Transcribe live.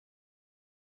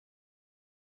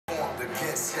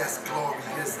against, yes, glory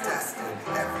is destined.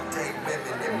 Everyday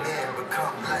women and men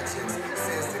become legends.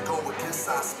 Sins that go against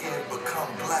our skin become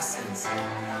blessings.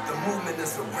 The movement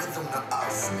is a rhythm to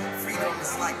us. Freedom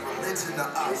is like religion to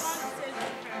us.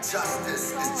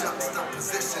 Justice is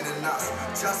juxtaposition in us.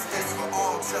 Justice for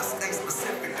all just ain't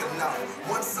specific enough.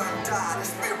 One son died, the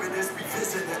spirit is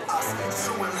revisiting us.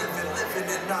 True and living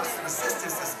in us.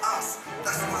 Resistance is us.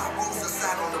 That's why Rosa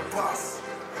sat on the bus.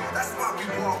 That's why we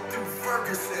walk through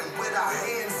Ferguson with our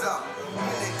hands up. When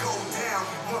it go down,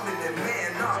 woman and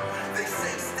man up. They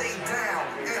say stay down,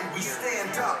 and we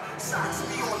stand up. Shots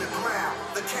be on the ground,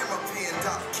 the camera panned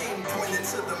up. King pointed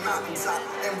to the mountaintop,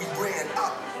 and we ran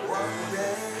up. One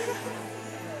day,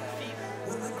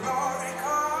 when the glory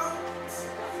comes,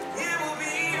 it will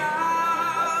be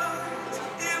ours.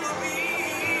 It will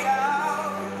be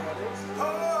ours.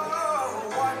 Oh,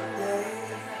 one day,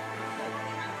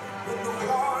 when the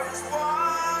war is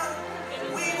won,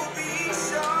 we will be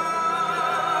sure.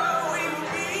 We will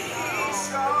be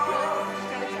sure.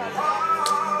 Oh,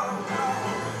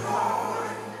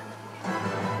 glory,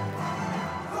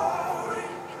 glory,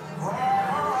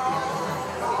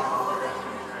 glory.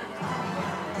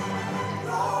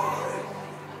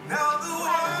 Now the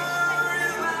war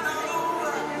is not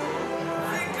over,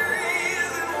 victory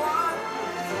isn't won,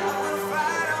 but we'll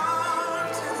fight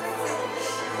on to the finish.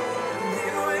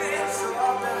 And when it's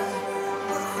all done,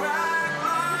 we'll cry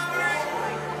glory,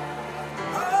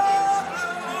 oh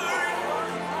glory,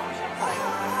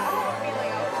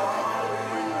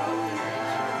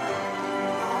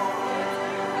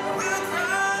 we'll cry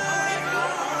glory,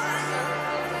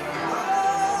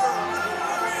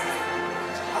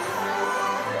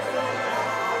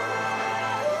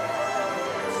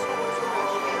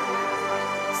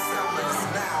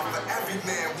 now for every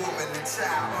man, woman, and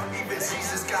child. Even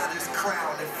Jesus got his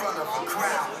crown in front of a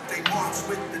crowd. They march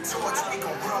with the torch, we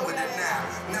gon' run with it now.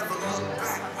 Never look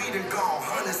back, we done gone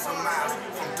hundreds of miles.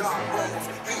 From dark roads,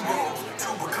 heroes, to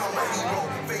become a hero.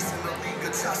 Facing the league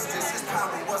of justice, his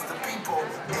power was the people.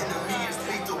 Enemy is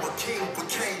lethal, a king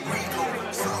became regal.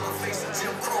 Saw the face of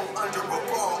Jim Crow under a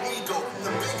bald eagle.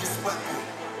 The biggest weapon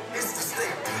is to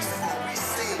stay peaceful. We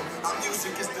sing, our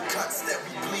music is the cuts that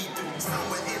we bleed through.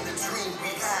 Somewhere in the dream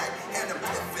we had an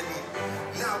epiphany.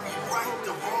 Now we right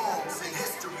the wrongs in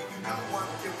history. No one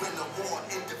can win a war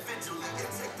individually. And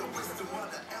take the wisdom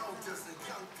of the elders and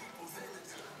young people's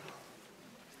energy.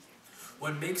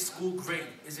 What makes school great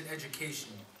isn't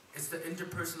education. It's the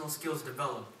interpersonal skills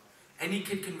developed. Any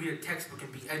kid can read a textbook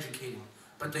and be educated,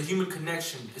 but the human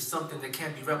connection is something that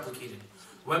can't be replicated.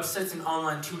 Websites and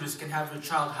online tutors can have your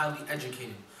child highly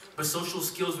educated, but social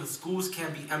skills in schools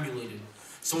can't be emulated.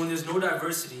 So when there's no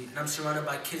diversity, and I'm surrounded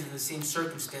by kids in the same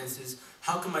circumstances,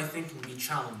 how can my thinking be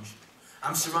challenged?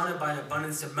 I'm surrounded by an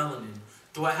abundance of melanin.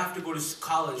 Do I have to go to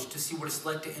college to see what it's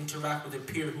like to interact with a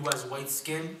peer who has white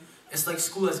skin? It's like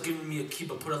school has given me a key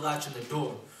but put a latch on the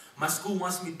door. My school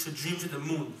wants me to dream to the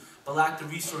moon, but lack the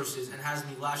resources and has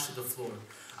me lashed to the floor.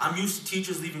 I'm used to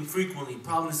teachers leaving frequently,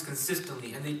 problems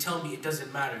consistently, and they tell me it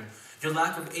doesn't matter. Your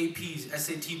lack of APs,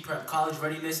 SAT prep, college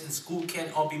readiness, and school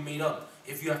can't all be made up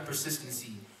if you have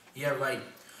persistency. Yeah, right.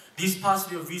 These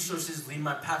positive resources leave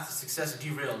my path to success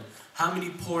derailed. How many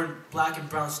poor black and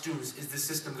brown students is the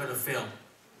system gonna fail?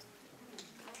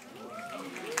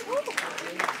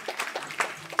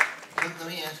 Let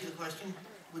me ask you a question.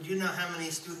 Would you know how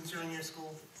many students are in your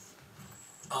school?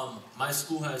 My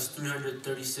school has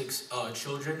 336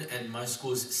 children, and my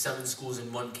school is 7 schools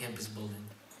in 1 campus building.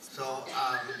 So,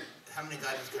 how many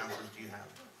guidance counselors do you have?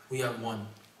 We have 1.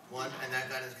 One, and that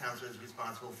guidance counselor is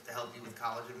responsible to help you with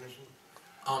college admission?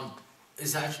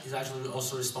 Is actually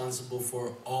also responsible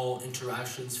for all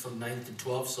interactions from 9th to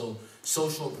 12th.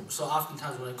 So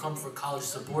oftentimes when I come for college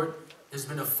support, there's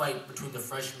been a fight between the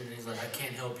freshmen, and he's like, I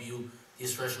can't help you.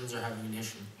 These freshmen are having an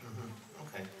issue. Mm-hmm.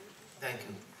 Okay, thank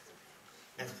you.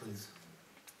 Next, please.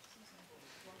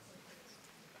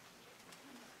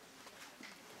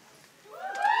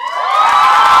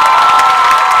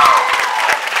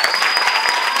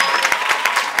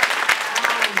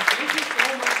 Thank you so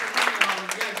much for coming on.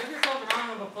 Yeah, give yourself a round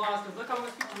of applause, because look how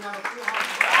much people we have a few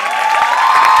hearts.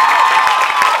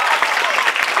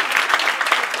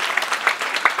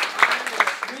 I'm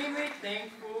extremely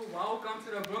thankful. Welcome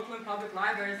to the Brooklyn Public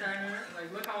Library Center. Like,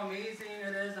 look how amazing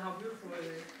it is and how beautiful it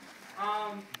is.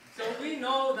 So we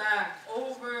know that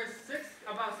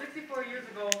about 64 years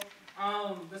ago,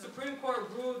 the Supreme Court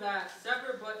ruled that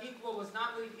separate but equal was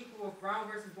not really equal with Brown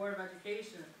versus Board of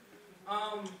Education.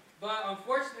 But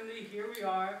unfortunately, here we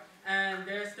are, and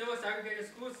there's still a segregated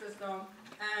school system.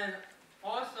 And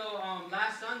Also,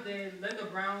 last Sunday, Linda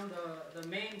Brown, the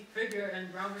main figure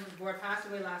in Brown versus Board, passed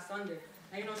away last Sunday.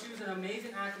 And she was an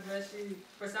amazing activist.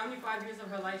 For 75 years of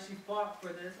her life, she fought for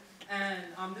this. And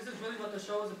this is really what the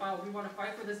show is about. We want to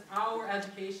fight for this, our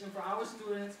education, for our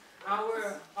students,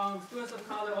 our students of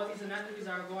color, all these inequities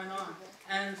that are going on.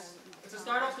 And to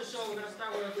start off the show, we're going to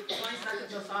start with 20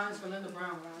 seconds of silence for Linda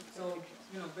Brown. So,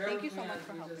 bear with me as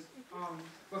we just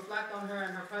reflect on her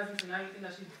and her presence and everything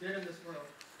that she did in this world.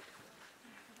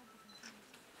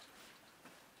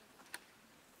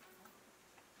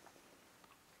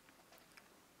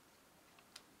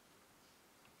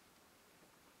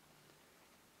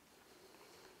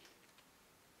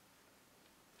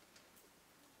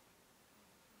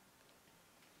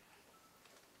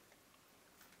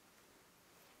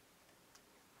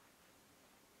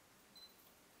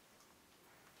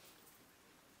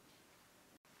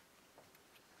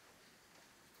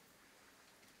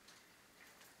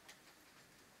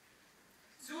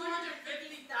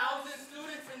 250,000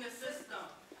 students in the system.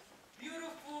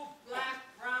 Beautiful black,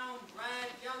 brown, red,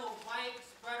 yellow, white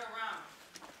spread around.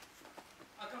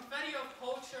 A confetti of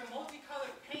culture,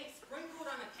 multicolored paint sprinkled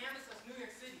on the canvas of New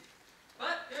York City.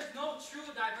 But there's no true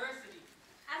diversity.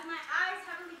 As my eyes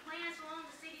heavily glance along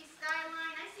the city's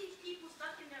skyline, I see people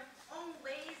stuck in their own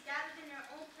ways, gathered in their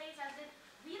own place, as if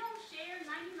we don't share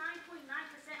 99.9%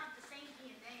 of the same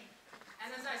DNA.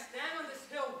 And as I stand on this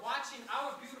hill watching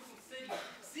our beautiful city,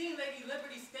 seeing Lady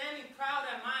Liberty standing proud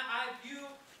at my eye view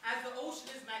as the ocean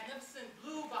is magnificent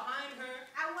blue behind her,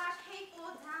 I watch hate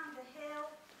fall down the hill,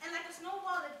 and like a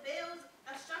snowball it builds,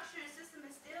 a structure and system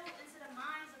instilled into the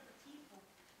minds of the people.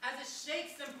 as it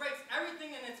shakes and breaks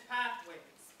everything in its pathway.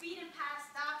 Speeding past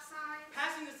stop signs,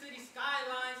 Passing the city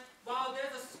skylines, while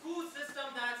there's a school system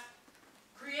that's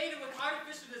created with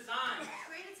artificial design.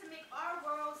 created to make our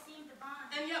world seem divine.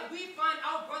 And yet we find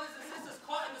our brothers and sisters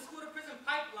caught in the school-to-prison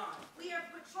pipeline. We are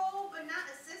patrolled but not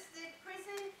assisted.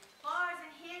 Prison, bars,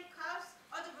 and handcuffs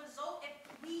are the result if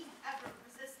we ever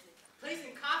resisted.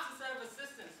 Placing cops instead of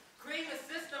assistants. Creating a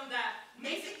system that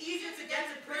makes it easier to get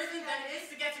to prison than it is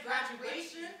to get to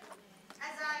graduation.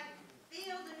 As I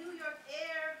feel the New York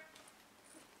air,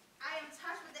 I am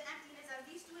touched with the emptiness as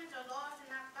these students are lost and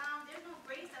not found. There's no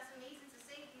grace that's amazing to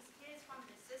save these kids from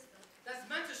this system. That's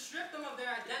meant to strip them of their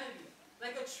identity.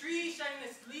 Like a tree shedding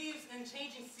its leaves in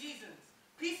changing seasons.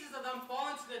 Pieces of them fall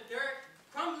into the dirt,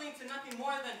 crumbling to nothing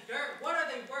more than dirt. What are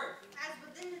they worth? As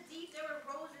within the deep there were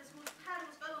roses whose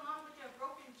petals fell along with their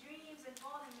broken dreams and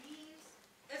fallen leaves.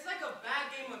 It's like a bad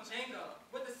game of Jenga,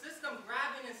 with the system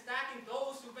grabbing and stacking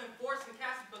those who've been forced and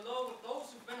cast below with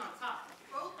those who've been on top.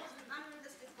 Growth was an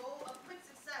unrealistic goal of quick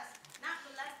success, not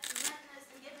relentless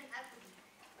and given equity.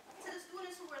 To the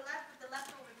students who were left with the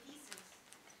leftover pieces.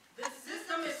 This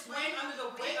system is swaying under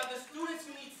the weight of the students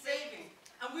who need saving,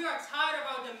 and we are tired of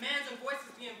our demands and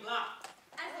voices being blocked.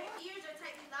 As their ears are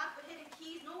tightly locked with hidden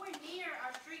keys, nowhere near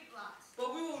our street blocks.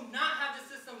 But we will not have the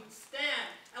system stand,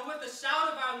 and with the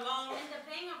shout of our lungs, And the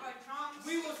bang of our drums.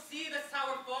 we will see this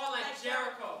tower fall like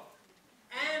Jericho,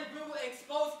 and we will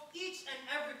expose each and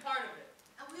every part of it.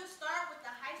 And we'll start with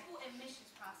the high school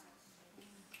admissions process.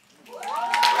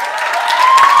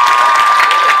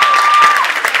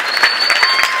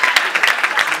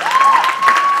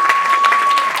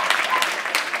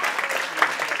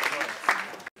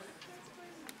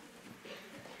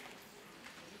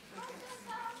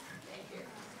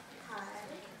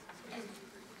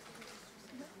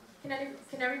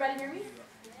 Can everybody hear me?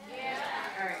 Yeah.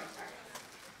 All right.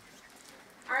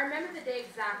 I remember the day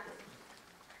exactly.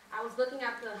 I was looking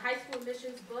at the high school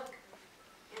admissions book,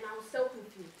 and I was so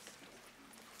confused.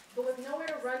 But with nowhere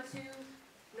to run to,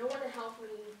 no one to help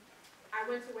me, I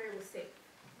went to where it was safe.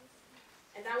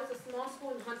 And that was a small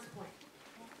school in Hunts Point.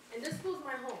 And this school's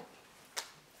my home.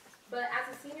 But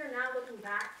as a senior now looking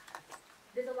back,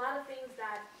 there's a lot of things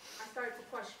that I started to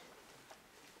question.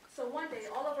 So one day,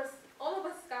 all of us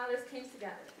scholars came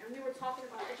together, and we were talking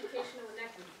about educational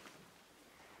inequity.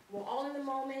 We're all in the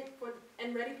moment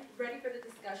and ready for the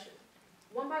discussion.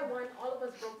 One by one, all of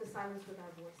us broke the silence with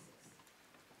our voices.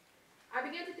 I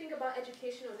began to think about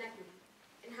educational inequity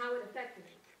and how it affected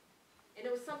me. And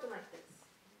it was something like this.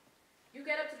 You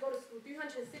get up to go to school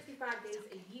 365 days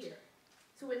a year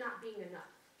to it not being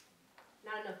enough.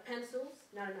 Not enough pencils,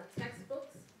 not enough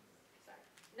textbooks,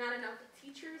 not enough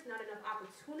teachers, not enough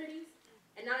opportunities,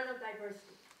 and not enough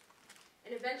diversity.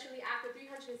 And eventually, after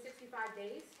 365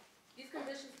 days, these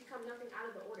conditions become nothing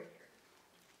out of the ordinary.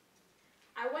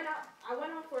 I went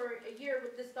on for a year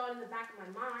with this thought in the back of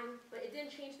my mind, but it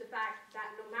didn't change the fact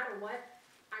that no matter what,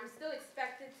 I'm still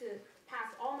expected to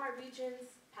pass all my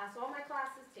regions, pass all my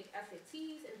classes, take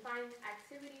SATs, and find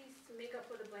activities to make up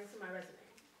for the blanks in my resume.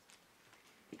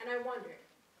 And I wondered,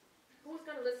 who was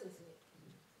going to listen to me?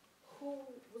 Who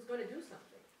was going to do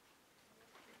something?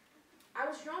 I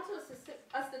was drawn to a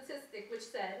statistic which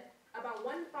said about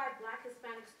 1 in 5 Black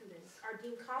Hispanic students are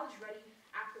deemed college ready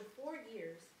after 4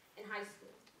 years in high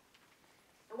school.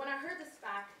 And when I heard this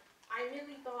fact, I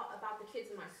immediately thought about the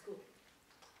kids in my school.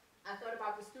 I thought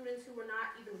about the students who were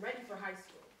not even ready for high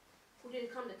school, who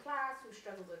didn't come to class, who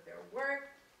struggled with their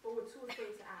work, but were too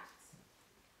afraid to ask.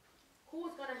 Who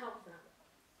was going to help them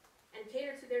and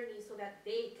cater to their needs so that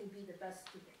they can be the best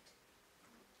student?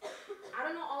 I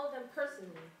don't know all of them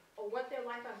personally or what their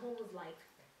life at home was like,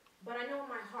 but I know in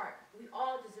my heart we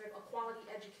all deserve a quality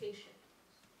education,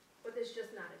 but there's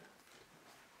just not enough.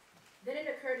 Then it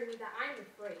occurred to me that I'm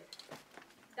afraid.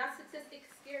 That statistic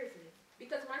scares me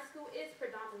because my school is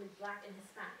predominantly Black and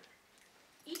Hispanic.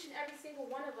 Each and every single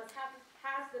one of us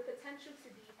has the potential to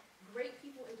be great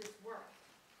people in this world.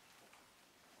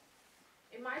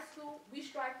 In my school, we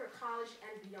strive for college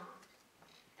and beyond.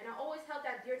 And I always held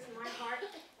that dear to my heart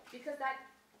because that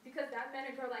man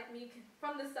and girl like me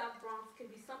from the South Bronx can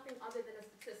be something other than a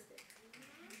statistic.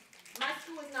 My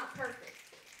school is not perfect,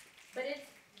 but it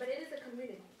is a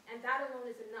community, and that alone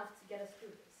is enough to get us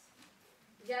through this.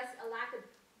 Yes, a lack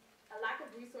of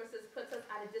resources puts us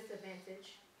at a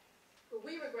disadvantage, but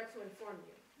we regret to inform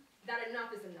you that enough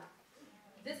is enough.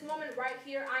 This moment right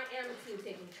here, I am a team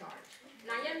taking charge. And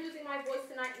I am using my voice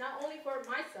tonight not only for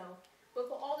myself, but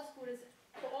for all the students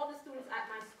at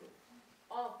my school,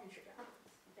 all future graduates.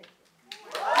 Thank you.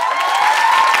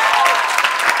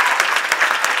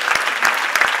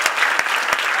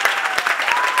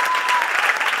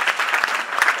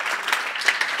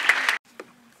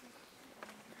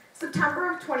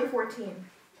 September of 2014.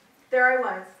 There I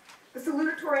was, the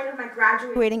salutatorian of my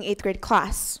graduating 8th grade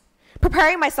class,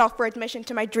 preparing myself for admission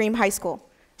to my dream high school,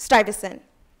 Stuyvesant.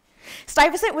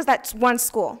 Stuyvesant was that one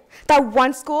school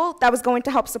that was going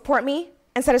to help support me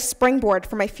and set a springboard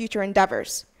for my future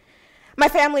endeavors. My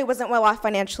family wasn't well off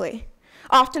financially.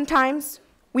 Oftentimes,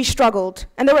 we struggled,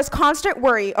 and there was constant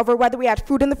worry over whether we had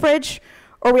food in the fridge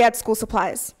or we had school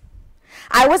supplies.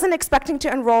 I wasn't expecting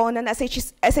to enroll in an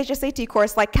SHSAT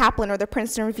course like Chapman or the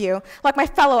Princeton Review, like my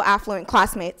fellow affluent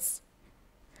classmates.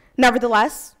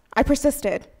 Nevertheless, I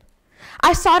persisted.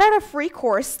 I sought out a free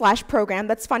course/program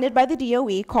that's funded by the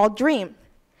DOE called DREAM.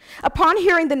 Upon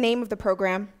hearing the name of the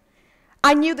program,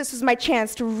 I knew this was my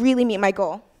chance to really meet my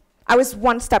goal. I was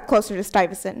one step closer to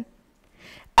Stuyvesant.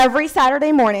 Every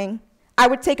Saturday morning, I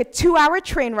would take a 2-hour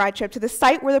train ride trip to the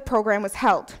site where the program was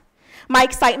held. My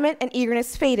excitement and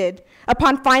eagerness faded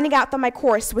upon finding out that my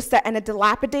course was set in a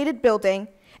dilapidated building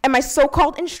and my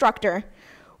so-called instructor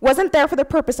wasn't there for the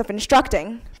purpose of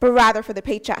instructing, but rather for the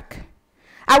paycheck.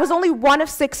 I was only one of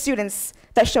 6 students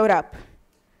that showed up.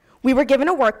 We were given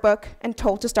a workbook and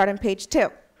told to start on page 2.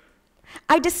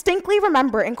 I distinctly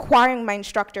remember inquiring my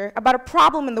instructor about a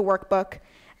problem in the workbook,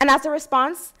 and as a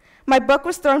response, my book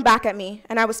was thrown back at me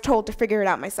and I was told to figure it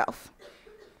out myself.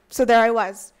 So there I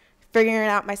was, figuring it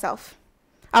out myself.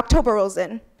 October rolls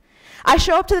in. I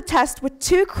show up to the test with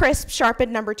 2 crisp,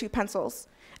 sharpened number 2 pencils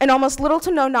and almost little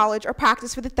to no knowledge or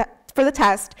practice for the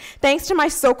test, thanks to my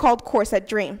so-called course at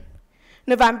DREAM.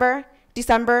 November,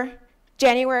 December,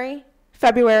 January,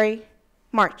 February,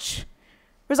 March.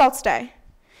 Results day.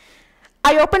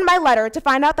 I opened my letter to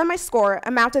find out that my score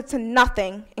amounted to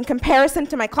nothing in comparison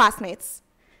to my classmates.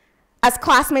 As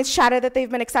classmates shouted that they've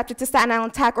been accepted to Staten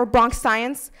Island Tech or Bronx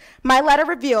Science, my letter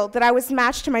revealed that I was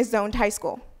matched to my zoned high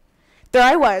school. There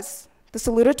I was, the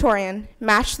salutatorian,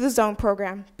 matched to the zone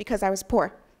program because I was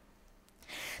poor.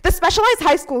 The specialized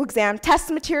high school exam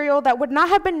tests material that would not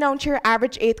have been known to your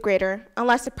average 8th grader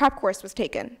unless a prep course was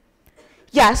taken.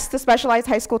 Yes, the specialized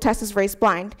high school test is race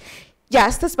blind.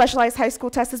 Yes, the specialized high school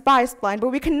test is bias blind, but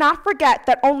we cannot forget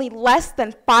that only less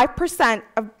than 5%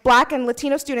 of Black and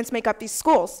Latino students make up these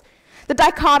schools. The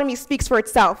dichotomy speaks for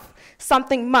itself.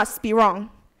 Something must be wrong.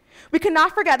 We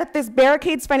cannot forget that this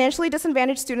barricades financially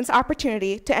disadvantaged students'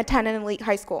 opportunity to attend an elite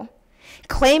high school.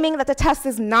 Claiming that the test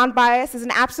is non-biased is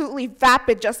an absolutely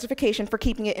vapid justification for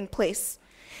keeping it in place.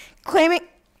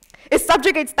 It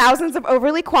subjugates thousands of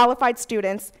overly qualified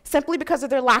students simply because of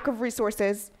their lack of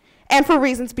resources and for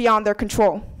reasons beyond their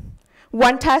control.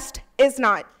 One test is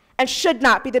not and should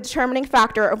not be the determining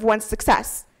factor of one's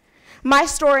success. My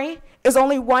story is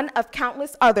only one of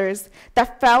countless others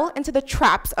that fell into the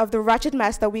traps of the wretched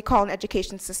mess that we call an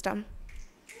education system.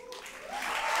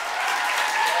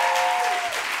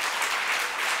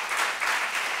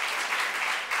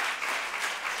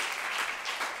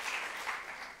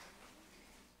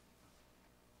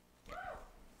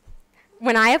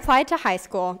 When I applied to high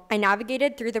school, I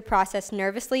navigated through the process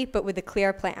nervously but with a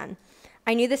clear plan.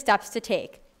 I knew the steps to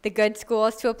take, the good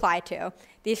schools to apply to.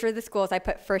 These were the schools I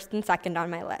put first and second on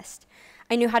my list.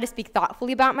 I knew how to speak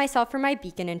thoughtfully about myself for my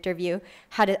Beacon interview,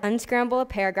 how to unscramble a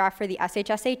paragraph for the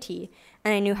SHSAT,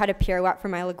 and I knew how to pirouette for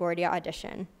my LaGuardia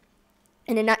audition.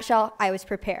 In a nutshell, I was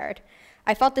prepared.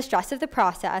 I felt the stress of the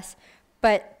process,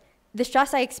 but the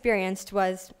stress I experienced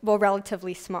was, well,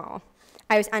 relatively small.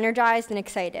 I was energized and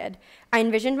excited. I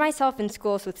envisioned myself in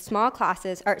schools with small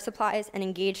classes, art supplies, and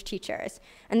engaged teachers.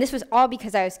 And this was all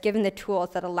because I was given the tools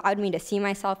that allowed me to see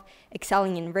myself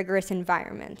excelling in rigorous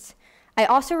environments. I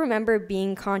also remember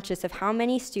being conscious of how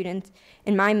many students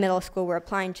in my middle school were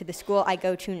applying to the school I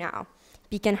go to now,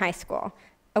 Beacon High School,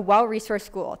 a well-resourced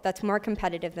school that's more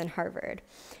competitive than Harvard.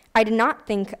 I did not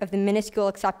think of the minuscule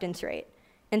acceptance rate.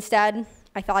 Instead,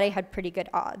 I thought I had pretty good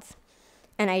odds.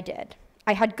 And I did.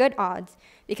 I had good odds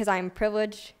because I'm a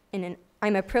privileged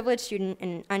student in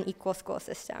an unequal school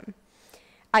system.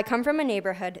 I come from a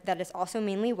neighborhood that is also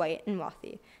mainly white and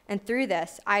wealthy, and through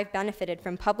this, I've benefited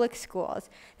from public schools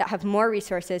that have more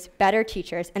resources, better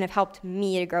teachers, and have helped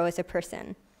me to grow as a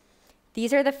person.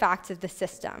 These are the facts of the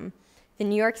system, the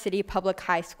New York City public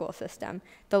high school system,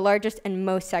 the largest and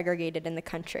most segregated in the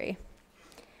country.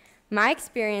 My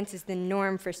experience is the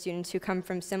norm for students who come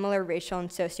from similar racial and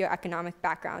socioeconomic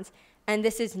backgrounds, and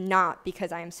this is not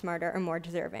because I am smarter or more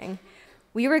deserving.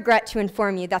 We regret to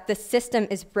inform you that the system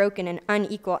is broken and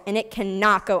unequal, and it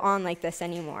cannot go on like this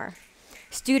anymore.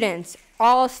 Students,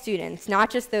 all students, not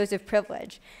just those of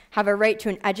privilege, have a right to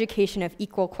an education of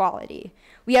equal quality.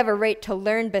 We have a right to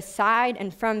learn beside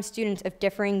and from students of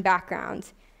differing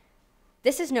backgrounds.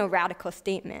 This is no radical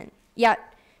statement,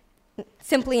 yet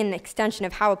simply an extension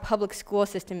of how a public school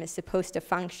system is supposed to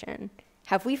function.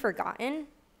 Have we forgotten?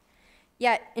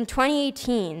 Yet, in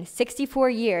 2018, 64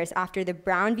 years after the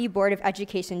Brown v. Board of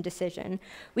Education decision,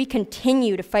 we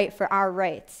continue to fight for our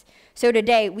rights. So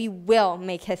today, we will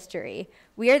make history.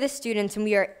 We are the students, and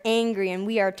we are angry, and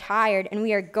we are tired, and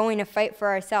we are going to fight for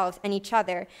ourselves and each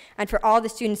other, and for all the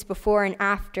students before and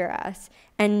after us,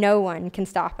 and no one can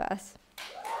stop us.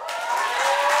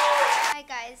 Hi,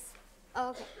 guys.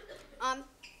 Oh,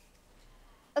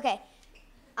 okay.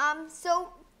 So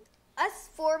us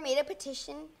four made a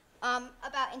petition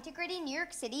about integrating New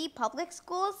York City public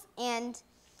schools, and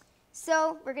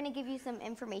so we're going to give you some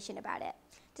information about it.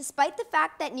 Despite the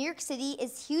fact that New York City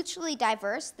is hugely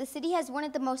diverse, the city has one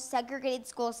of the most segregated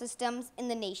school systems in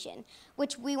the nation,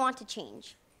 which we want to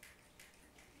change.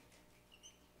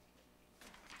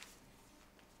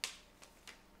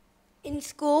 In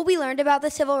school, we learned about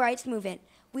the civil rights movement.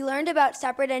 We learned about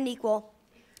separate and equal,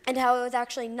 and how it was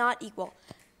actually not equal.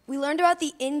 We learned about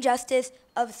the injustice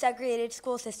of segregated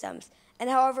school systems, and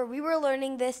however, we were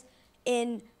learning this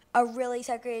in a really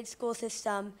segregated school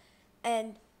system,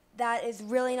 and that is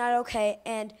really not okay,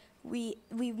 and we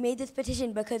made this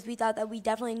petition because we thought that we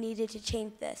definitely needed to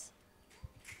change this.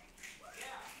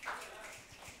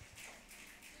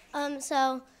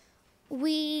 So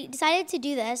we decided to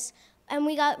do this, and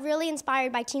we got really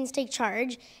inspired by Teens Take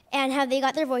Charge and how they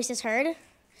got their voices heard.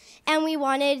 And we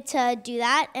wanted to do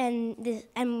that, and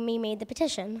we made the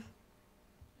petition.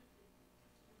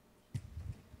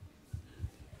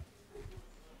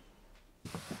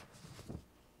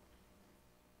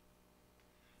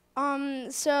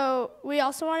 So we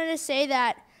also wanted to say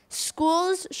that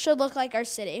schools should look like our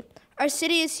city. Our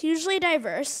city is hugely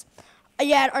diverse,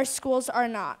 yet our schools are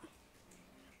not.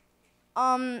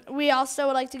 We also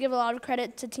would like to give a lot of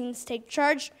credit to Teens Take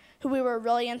Charge, who we were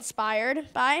really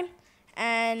inspired by.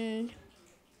 And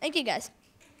thank you, guys.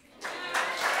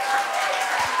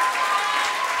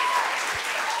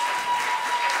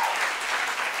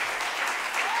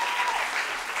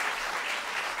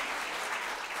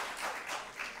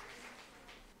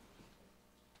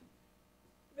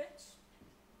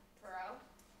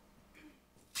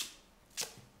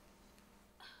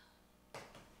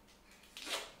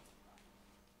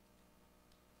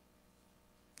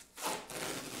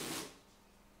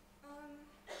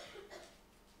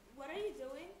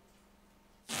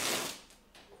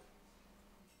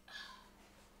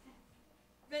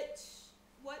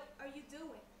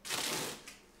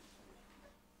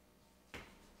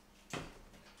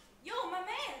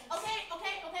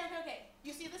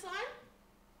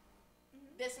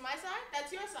 This my side, that's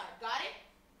your side. Got it?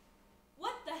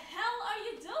 What the hell are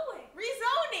you doing?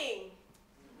 Rezoning.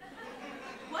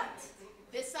 What?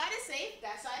 This side is safe,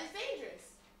 that side is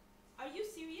dangerous. Are you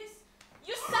serious?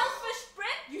 You selfish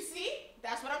prick! You see?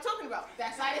 That's what I'm talking about.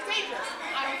 That side is dangerous.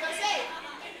 I don't feel safe.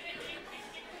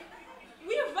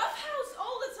 We roughhouse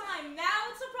all the time. Now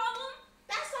it's a problem?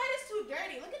 That side is too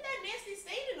dirty. Look at that nasty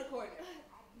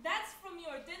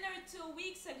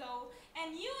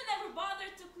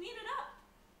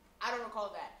don't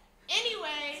call that.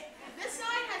 Anyway, this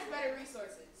side has better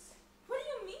resources. What do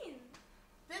you mean?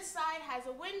 This side has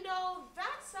a window,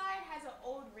 that side has an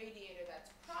old radiator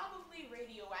that's probably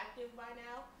radioactive by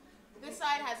now. This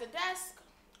side has a desk,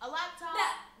 a laptop.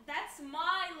 That's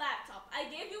my laptop. I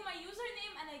gave you my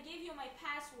username and I gave you my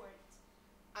password.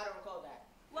 I don't recall that.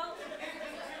 Well,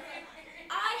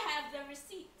 I have the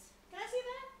receipt. Can I see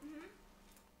that? Mm-hmm.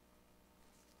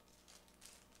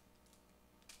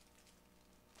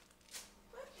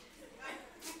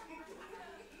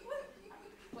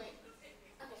 Wait. Okay.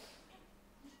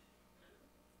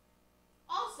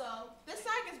 Also, this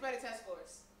side gets better test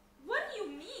scores. What do you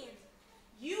mean?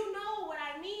 You know what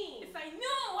I mean. If I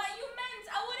knew what you meant,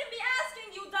 I wouldn't be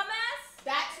asking you, dumbass.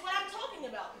 That's what I'm talking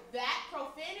about. That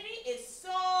profanity is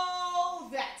so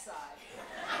that side.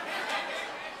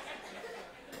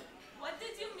 What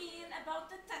did you mean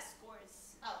about the test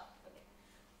scores? Oh, okay.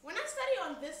 When I study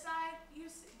on this side, you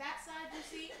see, that side, you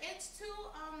see, it's too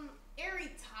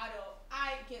irritado.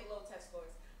 I get low test scores.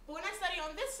 But when I study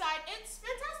on this side, it's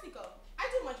fantastico. I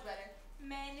do much better.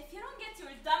 Man, if you don't get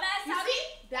your dumbass You out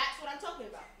see? That's what I'm talking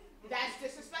about. That's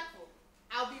disrespectful.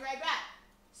 I'll be right back.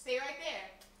 Stay right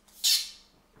there.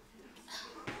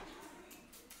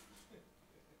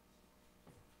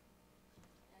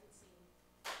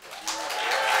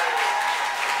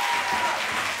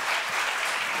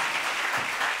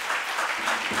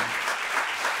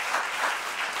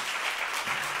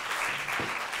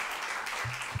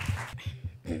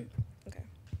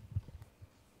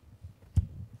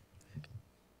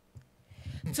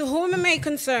 To whom it may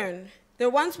concern, there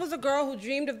once was a girl who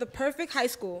dreamed of the perfect high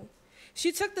school.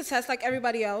 She took the test like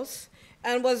everybody else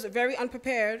and was very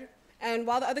unprepared. And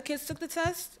while the other kids took the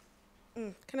test,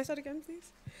 can I start again,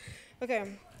 please?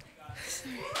 Okay.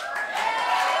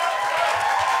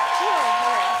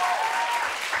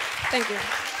 Thank you.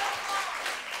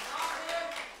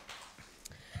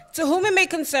 To whom it may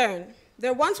concern,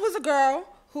 there once was a girl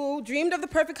who dreamed of the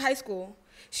perfect high school.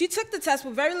 She took the test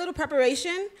with very little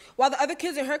preparation, while the other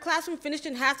kids in her classroom finished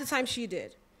in half the time she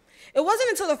did. It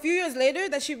wasn't until a few years later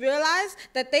that she realized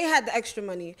that they had the extra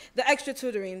money, the extra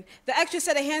tutoring, the extra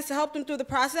set of hands to help them through the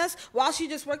process, while she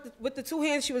just worked with the 2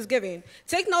 hands she was given.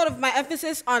 Take note of my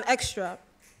emphasis on extra.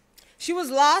 She was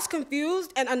lost,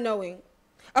 confused, and unknowing.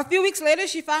 A few weeks later,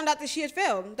 she found out that she had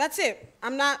failed. That's it.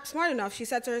 I'm not smart enough, she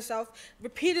said to herself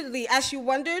repeatedly as she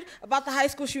wondered about the high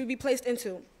school she would be placed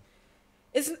into.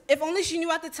 If only she knew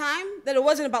at the time that it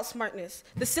wasn't about smartness.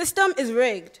 The system is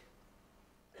rigged.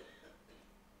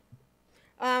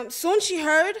 Soon she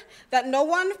heard that no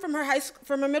one from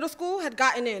her middle school had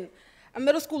gotten in. A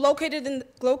middle school located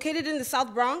in the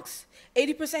South Bronx,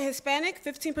 80% Hispanic,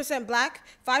 15% Black,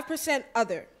 5%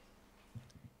 other.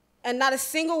 And not a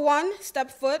single one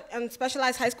stepped foot on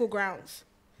specialized high school grounds.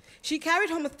 She carried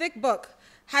home a thick book,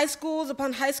 High Schools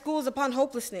Upon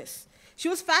Hopelessness. She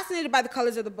was fascinated by the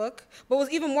colors of the book, but was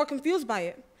even more confused by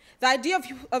it. The idea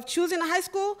of choosing a high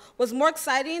school was more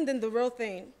exciting than the real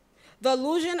thing. The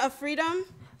illusion of freedom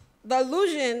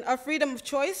of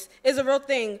choice is a real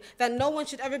thing that no one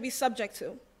should ever be subject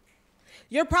to.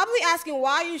 You're probably asking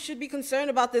why you should be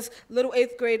concerned about this little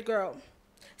 8th grade girl.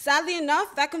 Sadly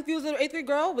enough, that confused little 8th grade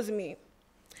girl was me.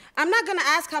 I'm not gonna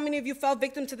ask how many of you fell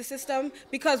victim to the system,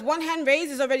 because one hand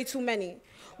raised is already too many.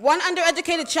 One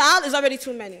undereducated child is already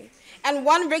too many. And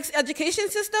one rigged education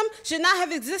system should not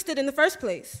have existed in the first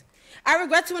place. I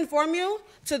regret to inform you,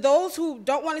 to those who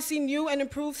don't want to see new and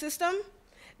improved system,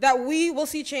 that we will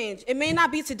see change. It may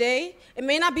not be today, it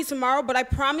may not be tomorrow, but I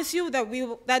promise you that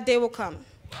that day will come.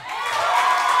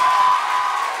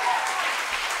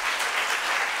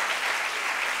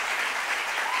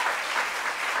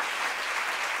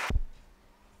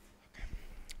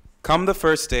 Come the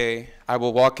first day, I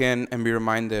will walk in and be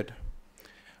reminded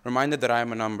that I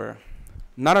am a number.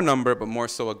 Not a number, but more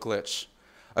so a glitch.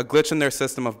 A glitch in their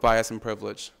system of bias and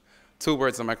privilege. 2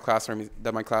 words that my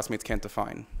classmates can't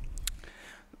define.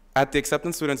 At the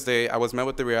Acceptance Students Day, I was met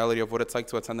with the reality of what it's like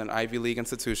to attend an Ivy League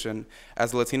institution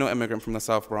as a Latino immigrant from the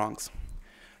South Bronx.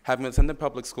 Having attended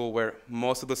public school where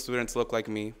most of the students look like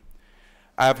me,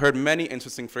 I have heard many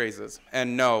interesting phrases,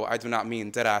 and no, I do not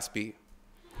mean dead-ass beat.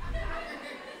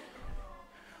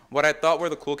 What I thought were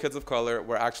the cool kids of color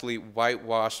were actually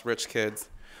whitewashed rich kids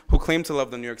who claim to love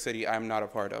the New York City I am not a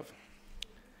part of.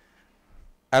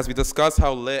 As we discussed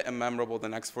how lit and memorable the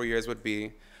next 4 years would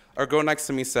be, our girl next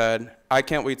to me said, I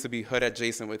can't wait to be hood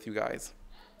adjacent with you guys.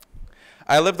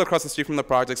 I lived across the street from the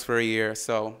projects for a year,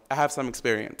 so I have some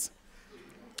experience.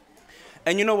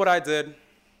 And you know what I did?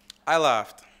 I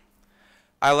laughed.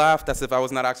 I laughed as if I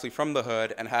was not actually from the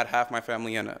hood and had half my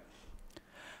family in it.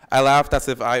 I laughed as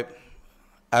if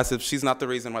as if she's not the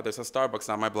reason why there's a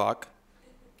Starbucks on my block.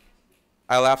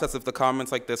 I laughed as if the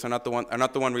comments like this are not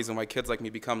the one reason why kids like me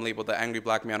become labeled the angry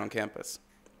black man on campus.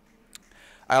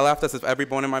 I laughed as if every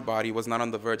bone in my body was not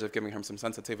on the verge of giving him some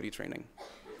sensitivity training.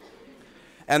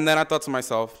 And then I thought to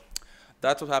myself,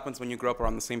 that's what happens when you grow up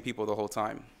around the same people the whole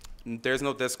time. There's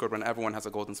no discord when everyone has a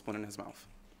golden spoon in his mouth.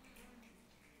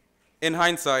 In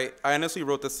hindsight, I initially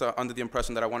wrote this under the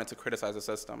impression that I wanted to criticize the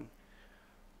system.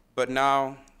 But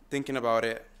now, thinking about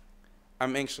it,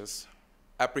 I'm anxious,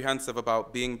 apprehensive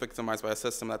about being victimized by a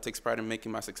system that takes pride in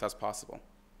making my success possible.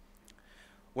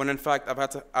 When in fact,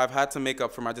 I've had to make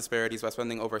up for my disparities by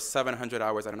spending over 700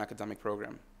 hours at an academic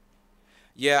program.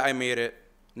 Yeah, I made it.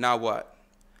 Now what?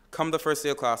 Come the first day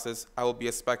of classes, I will be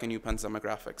a speck in UPenn's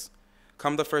demographics.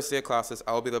 Come the first day of classes,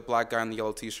 I will be the black guy in the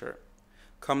yellow t-shirt.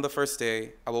 Come the first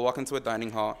day, I will walk into a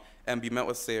dining hall and be met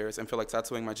with stares and feel like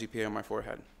tattooing my GPA on my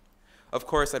forehead. Of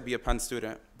course, I'd be a Penn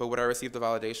student, but would I receive the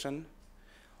validation?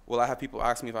 Will I have people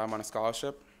ask me if I'm on a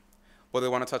scholarship? Will they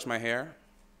want to touch my hair?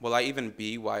 Will I even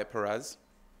be Wyatt Perez?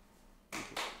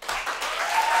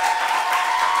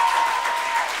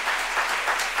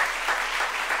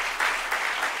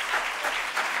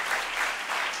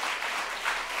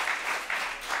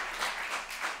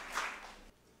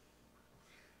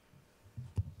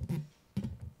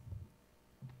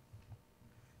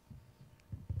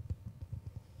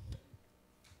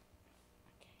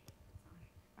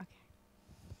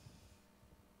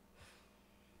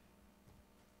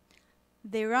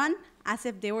 They run as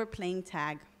if they were playing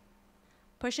tag,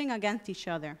 pushing against each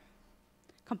other,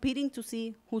 competing to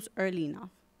see who's early enough,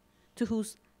 to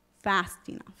who's fast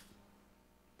enough.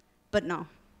 But no,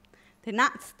 they're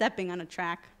not stepping on a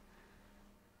track.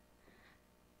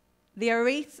 Their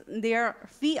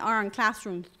feet are on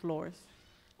classroom floors,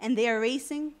 and they are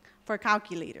racing for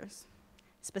calculators,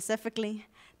 specifically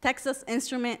Texas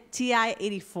Instrument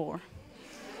TI-84.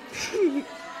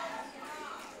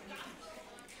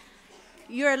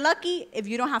 You're lucky if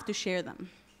you don't have to share them.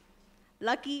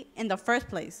 Lucky in the first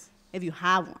place, if you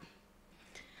have one.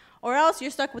 Or else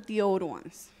you're stuck with the old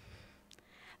ones.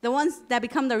 The ones that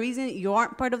become the reason you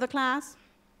aren't part of the class.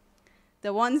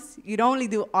 The ones you'd only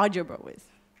do algebra with.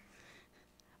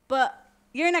 But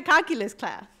you're in a calculus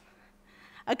class.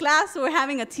 A class where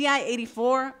having a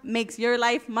TI-84 makes your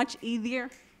life much easier.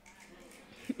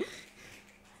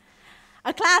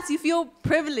 A class you feel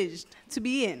privileged to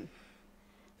be in.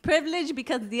 Privileged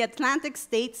because the Atlantic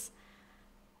states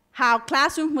have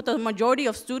classrooms with a majority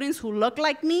of students who look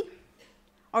like me,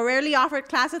 or rarely offer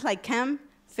classes like chem,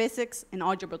 physics, and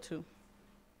algebra 2.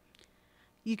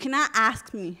 You cannot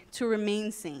ask me to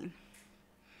remain sane.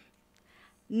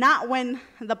 Not when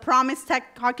the promised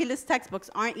calculus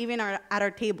textbooks aren't even at our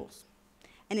tables.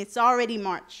 And it's already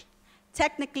March,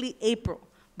 technically April,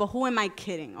 but who am I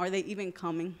kidding? Are they even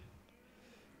coming?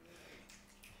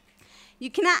 You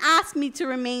cannot ask me to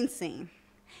remain sane.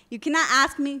 You cannot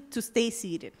ask me to stay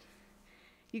seated.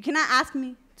 You cannot ask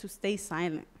me to stay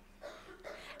silent.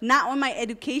 Not when my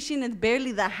education is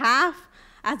barely the half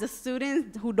as the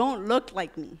students who don't look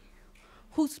like me,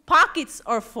 whose pockets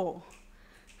are full,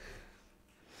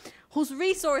 whose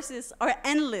resources are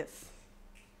endless,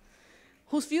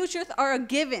 whose futures are a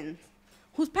given,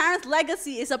 whose parents'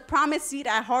 legacy is a promised seat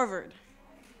at Harvard.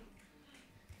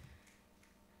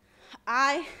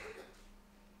 I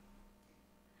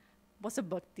was a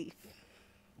book thief.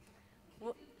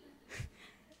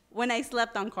 When I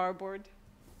slept on cardboard.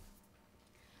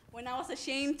 When I was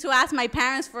ashamed to ask my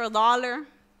parents for $1.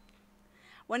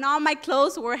 When all my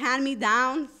clothes were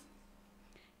hand-me-downs.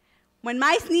 When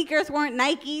my sneakers weren't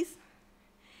Nikes.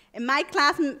 And my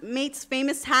classmates'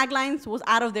 famous taglines was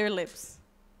out of their lips.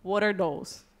 What are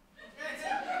those?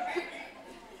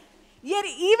 Yet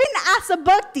even as a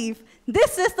book thief,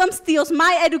 this system steals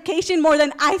my education more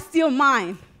than I steal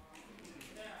mine.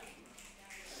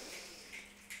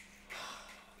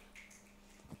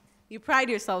 You pride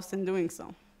yourselves in doing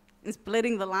so, in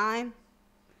splitting the line,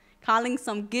 calling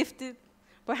some gifted,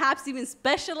 perhaps even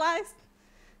specialized,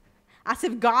 as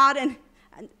if God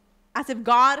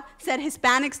said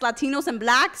Hispanics, Latinos, and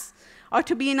blacks are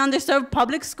to be in underserved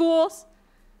public schools,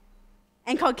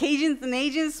 and Caucasians and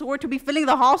Asians were to be filling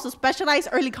the halls of specialized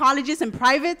early colleges and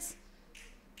privates.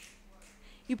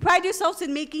 You pride yourselves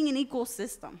in making an equal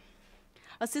system,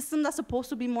 a system that's supposed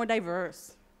to be more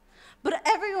diverse. But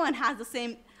everyone has the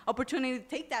same opportunity to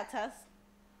take that test.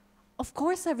 Of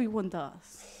course everyone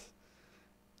does.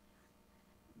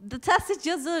 The test is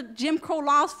just the Jim Crow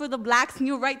laws for the blacks'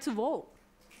 new right to vote.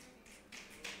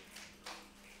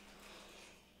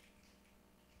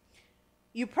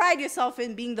 You pride yourself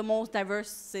in being the most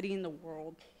diverse city in the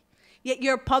world. Yet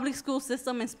your public school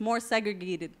system is more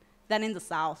segregated than in the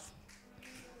South.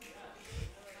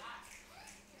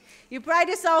 You pride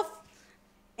yourself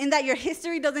in that your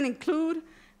history doesn't include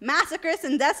massacres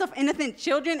and deaths of innocent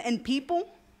children and people.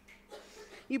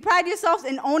 You pride yourselves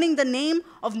in owning the name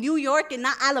of New York and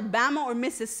not Alabama or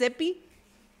Mississippi.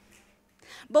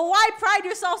 But why pride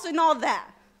yourselves in all that?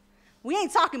 We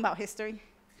ain't talking about history.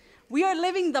 We are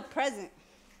living the present.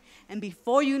 And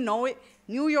before you know it,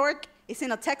 New York is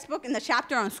in a textbook in the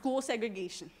chapter on school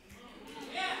segregation.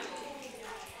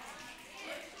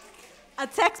 A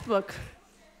textbook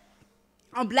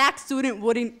a black student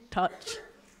wouldn't touch.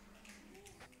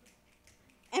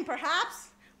 And perhaps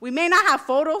we may not have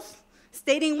photos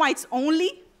stating whites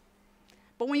only,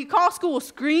 but when you call school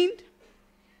screened,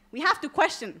 we have to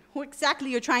question who exactly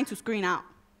you're trying to screen out.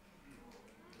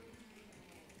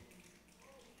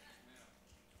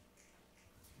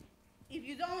 If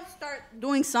you don't start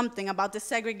doing something about the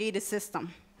segregated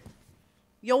system,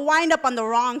 you'll wind up on the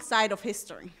wrong side of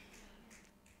history.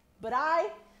 But I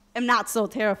am not so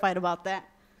terrified about that.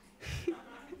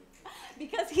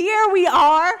 Because here we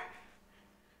are,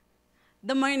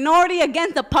 the minority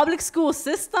against the public school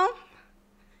system.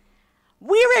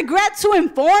 We regret to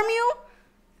inform you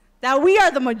that we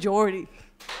are the majority.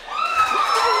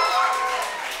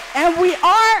 And we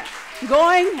aren't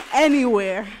going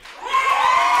anywhere.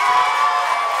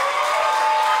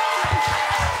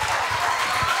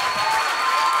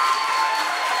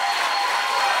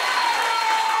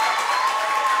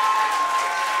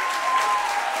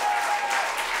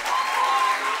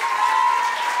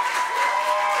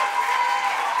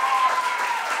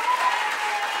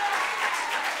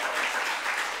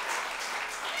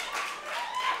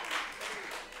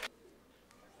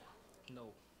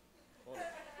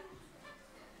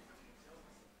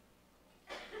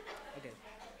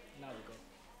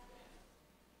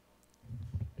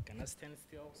 Stand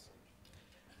still.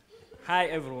 Hi,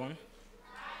 everyone.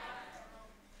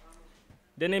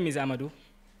 The name is Amadou.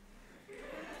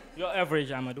 Your average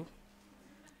Amadou.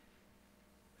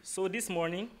 So this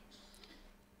morning,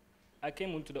 I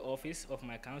came into the office of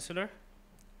my counselor.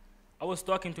 I was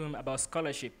talking to him about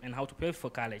scholarship and how to pay for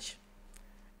college.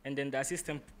 And then the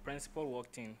assistant principal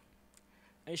walked in.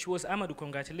 And she was, Amadou,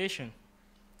 congratulations.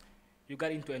 You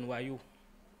got into NYU.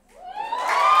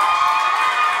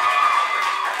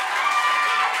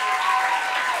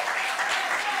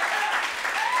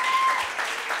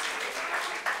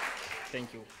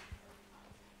 Thank you.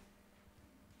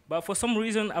 But for some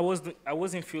reason, I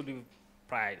wasn't filled with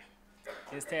pride.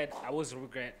 Instead, I was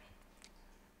regret.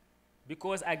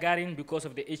 Because I got in because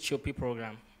of the HOP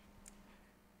program.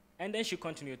 And then she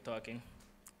continued talking.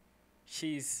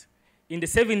 In the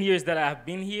 7 years that I have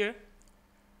been here,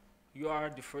 you are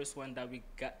the first one that we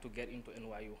got to get into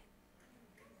NYU.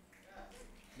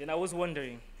 Then I was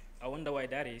wondering, I wonder why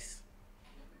that is.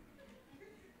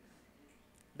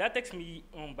 That takes me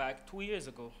back 2 years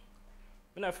ago.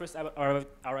 When I first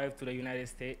arrived to the United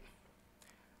States,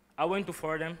 I went to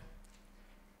Fordham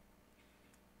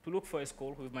to look for a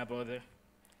school with my brother.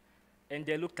 And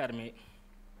they looked at me.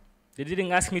 They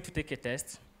didn't ask me to take a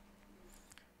test.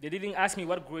 They didn't ask me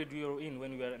what grade we were in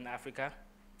when we were in Africa,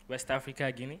 West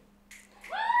Africa, Guinea.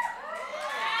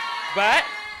 But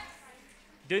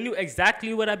they knew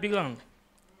exactly where I belonged,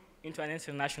 into an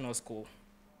international school.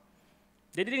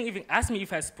 They didn't even ask me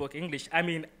if I spoke English. I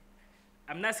mean,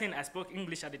 I'm not saying I spoke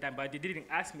English at the time, but they didn't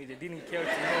ask me. They didn't care to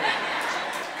know.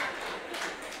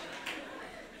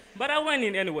 But I went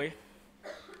in anyway.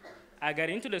 I got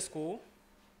into the school.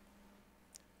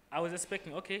 I was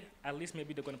expecting, okay, at least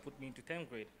maybe they're going to put me into 10th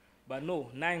grade. But no,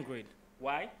 9th grade.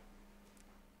 Why?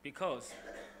 Because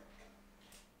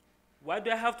why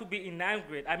do I have to be in 9th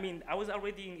grade? I mean, I was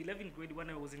already in 11th grade when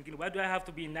I was in Guinea. Why do I have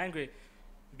to be in 9th grade?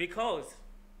 Because.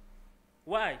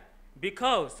 Why?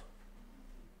 Because.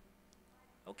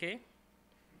 Okay.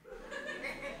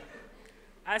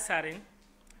 I sat in.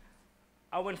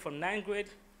 I went from 9th grade,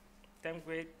 10th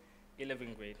grade,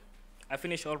 11th grade. I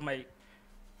finished all my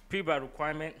pre-bar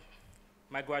requirement,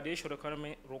 my graduation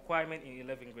requirement in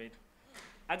 11th grade.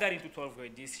 I got into 12th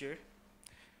grade this year.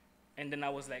 And then I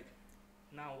was like,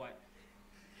 now what?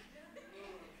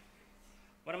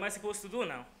 What am I supposed to do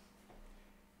now?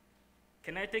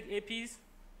 Can I take APs?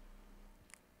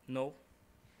 No.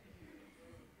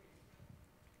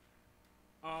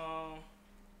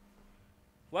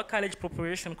 What college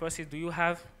preparation courses do you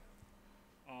have?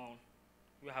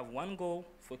 You have one goal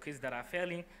for kids that are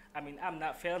failing. I mean, I'm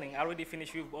not failing. I already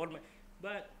finished with all my,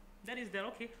 but that is there.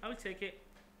 Okay, I'll take it.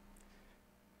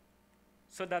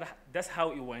 So that's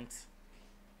how it went.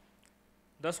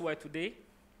 That's why today,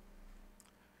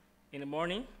 in the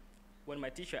morning, when my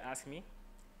teacher asked me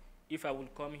if I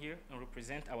would come here and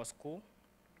represent our school,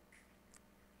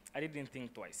 I didn't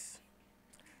think twice.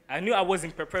 I knew I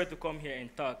wasn't prepared to come here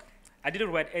and talk. I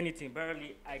didn't write anything,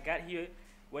 barely. I got here,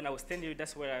 when I was standing here,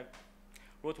 that's where I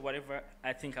wrote whatever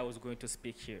I think I was going to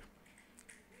speak here.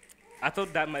 I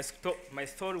thought that my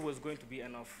story was going to be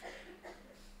enough.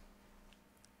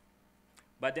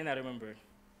 But then I remembered,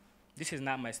 this is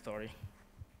not my story.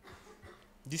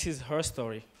 This is her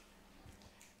story.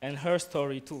 And her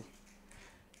story too.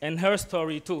 And her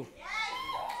story too.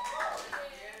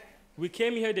 We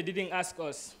came here, they didn't ask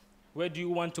us, where do you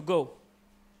want to go?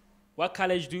 What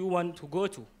college do you want to go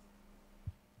to?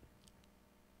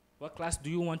 What class do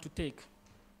you want to take?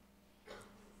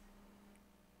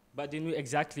 But they knew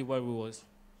exactly where we was,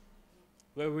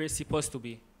 where we were supposed to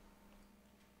be.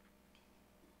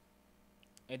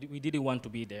 And we didn't want to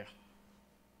be there.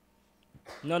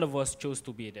 None of us chose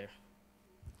to be there.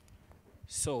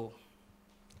 So,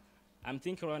 I'm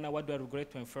thinking right now, what do I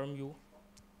regret to inform you?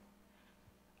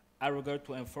 I regret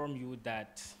to inform you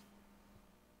that,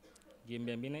 give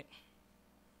me a minute,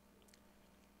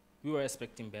 we were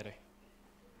expecting better.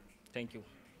 Thank you.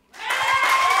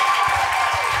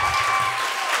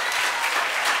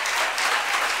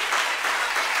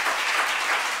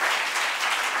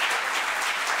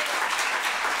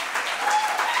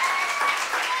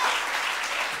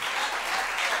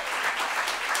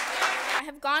 I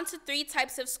have gone to 3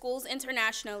 types of schools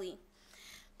internationally: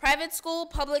 private school,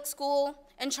 public school,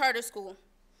 and charter school.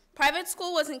 Private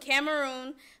school was in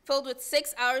Cameroon, filled with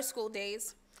 6-hour school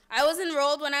days. I was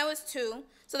enrolled when I was 2,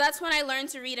 so that's when I learned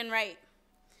to read and write.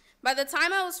 By the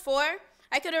time I was 4,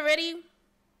 I could already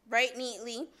write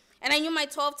neatly, and I knew my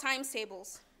 12 times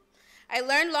tables. I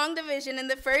learned long division in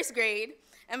the 1st grade,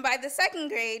 and by the 2nd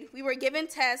grade, we were given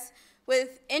tests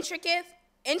with intricate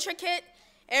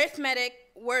arithmetic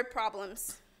word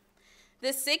problems.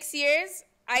 The 6 years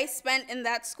I spent in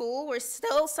that school were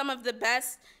still some of the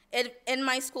best in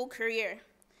my school career.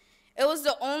 It was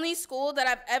the only school that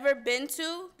I've ever been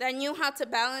to that knew how to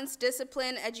balance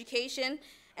discipline, education,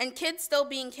 and kids still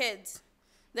being kids.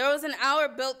 There was an hour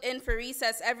built in for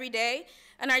recess every day,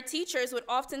 and our teachers would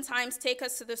oftentimes take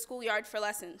us to the schoolyard for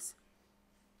lessons.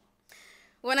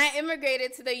 When I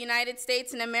immigrated to the United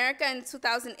States and America in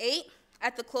 2008,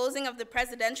 at the closing of the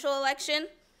presidential election,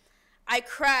 I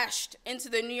crashed into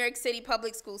the New York City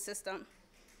public school system.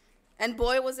 And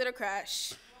boy, was it a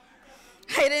crash.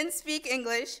 I didn't speak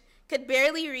English, could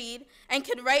barely read, and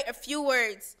could write a few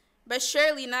words, but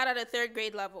surely not at a 3rd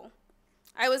grade level.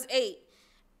 I was 8.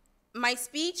 My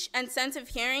speech and sense of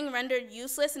hearing rendered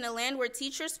useless in a land where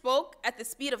teachers spoke at the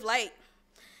speed of light.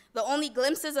 The only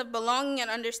glimpses of belonging and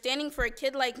understanding for a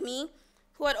kid like me,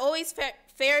 who had always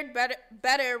fared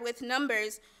better with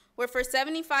numbers, were for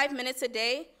 75 minutes a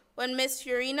day when Miss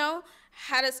Fiorino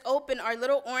had us open our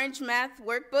little orange math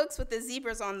workbooks with the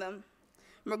zebras on them.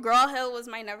 McGraw-Hill was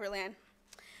my Neverland.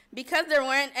 Because there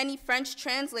weren't any French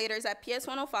translators at PS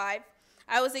 105,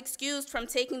 I was excused from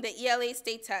taking the ELA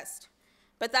state test.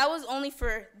 But that was only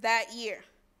for that year.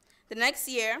 The next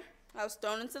year, I was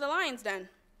thrown into the lion's den.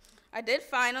 I did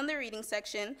fine on the reading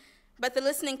section, but the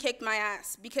listening kicked my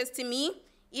ass, because to me,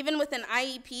 even with an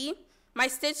IEP,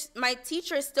 my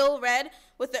teacher still read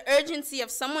with the urgency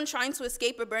of someone trying to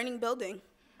escape a burning building.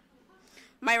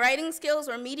 My writing skills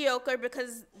were mediocre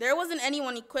because there wasn't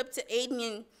anyone equipped to aid me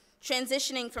in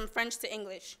transitioning from French to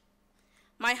English.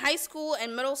 My high school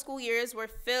and middle school years were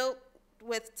filled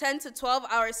with 10 to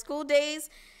 12-hour school days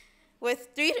with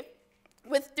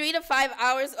 3 to 5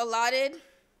 hours allotted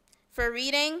for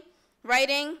reading,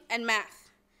 writing, and math.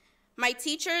 My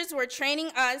teachers were training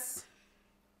us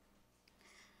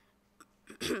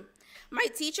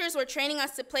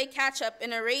to play catch-up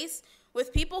in a race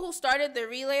with people who started the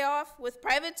relay off with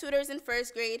private tutors in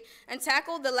 1st grade and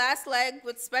tackled the last leg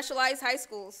with specialized high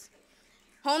schools.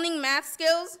 Honing math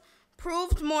skills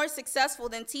proved more successful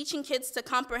than teaching kids to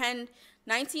comprehend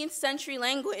 19th century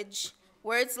language,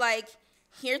 words like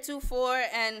heretofore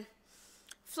and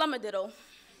flummadiddle.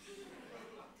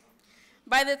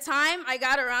 By the time I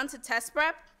got around to test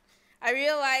prep, I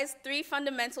realized 3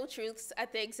 fundamental truths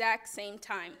at the exact same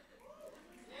time.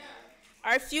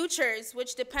 Our futures,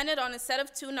 which depended on a set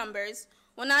of 2 numbers,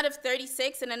 one out of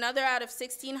 36 and another out of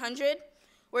 1600,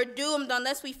 were doomed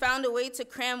unless we found a way to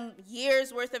cram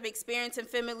years' worth of experience and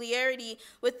familiarity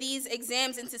with these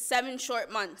exams into 7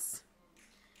 short months.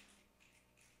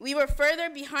 We were further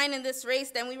behind in this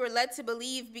race than we were led to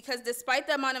believe, because despite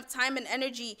the amount of time and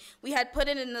energy we had put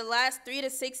in the last 3 to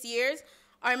 6 years,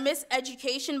 our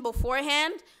miseducation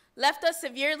beforehand left us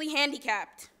severely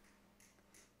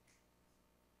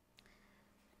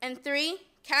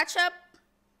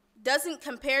doesn't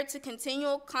compare to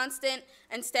continual, constant,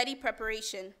 and steady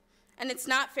preparation. And it's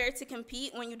not fair to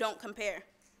compete when you don't compare.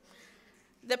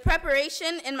 The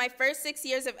preparation in my first 6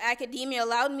 years of academia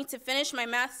allowed me to finish my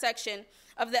math section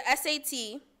of the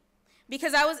SAT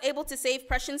because I was able to save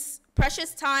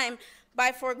precious time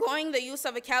by foregoing the use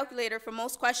of a calculator for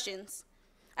most questions.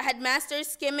 I had mastered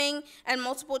skimming and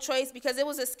multiple choice because it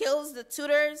was the skills the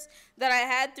tutors that I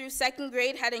had through 2nd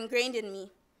grade had ingrained in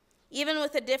me. Even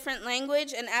with a different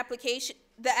language and application,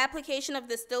 the application of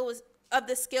the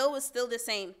skill was still the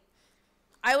same.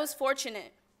 I was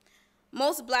fortunate.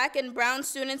 Most black and brown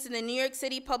students in the New York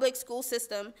City public school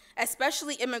system,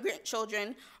 especially immigrant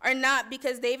children, are not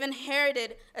because they've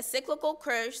inherited a cyclical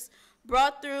curse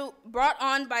brought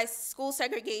on by school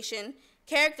segregation,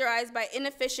 characterized by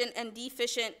inefficient and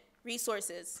deficient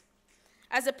resources.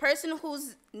 As a person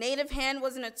whose native hand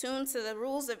wasn't attuned to the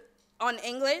rules on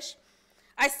English,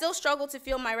 I still struggle to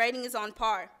feel my writing is on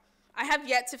par. I have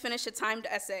yet to finish a timed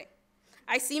essay.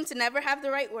 I seem to never have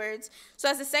the right words, so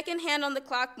as the second hand on the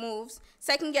clock moves,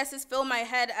 second guesses fill my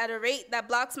head at a rate that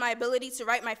blocks my ability to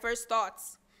write my first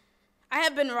thoughts. I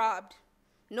have been robbed.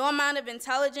 No amount of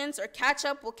intelligence or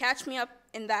catch-up will catch me up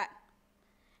in that.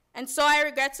 And so I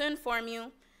regret to inform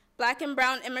you, black and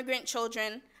brown immigrant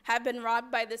children have been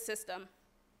robbed by this system.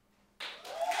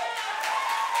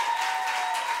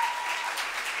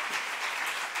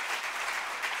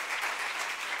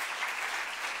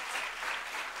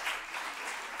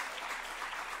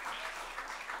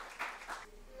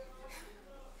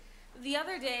 The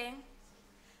other day,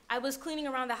 I was cleaning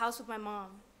around the house with my mom.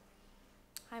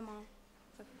 Hi, Mom.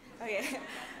 Okay.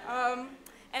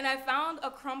 And I found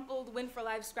a crumpled Win for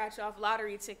Life scratch-off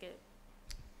lottery ticket.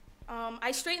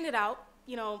 I straightened it out,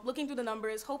 looking through the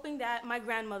numbers, hoping that my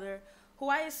grandmother, who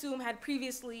I assume had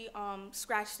previously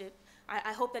scratched it,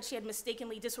 I hope that she had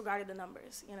mistakenly disregarded the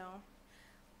numbers,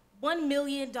 $1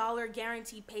 million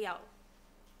guaranteed payout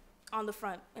on the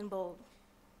front in bold.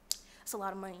 That's a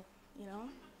lot of money,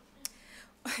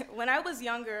 When I was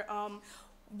younger,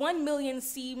 1 million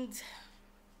seemed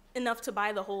enough to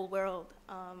buy the whole world.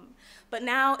 But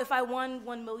now, if I won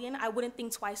 1 million, I wouldn't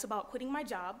think twice about quitting my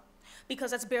job, because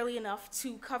that's barely enough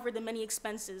to cover the many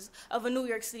expenses of a New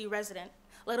York City resident,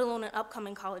 let alone an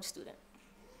upcoming college student.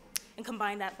 And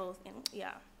combine that both,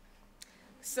 yeah.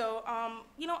 So,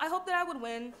 I hope that I would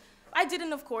win. I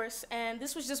didn't, of course, and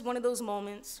this was just one of those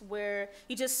moments where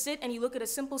you just sit and you look at a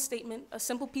simple statement, a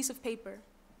simple piece of paper,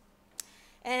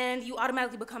 and you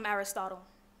automatically become Aristotle,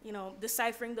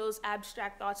 deciphering those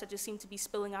abstract thoughts that just seem to be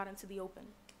spilling out into the open.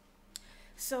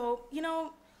 So,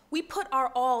 we put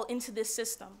our all into this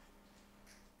system.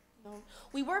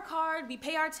 We work hard, we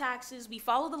pay our taxes, we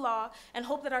follow the law, and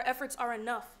hope that our efforts are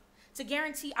enough to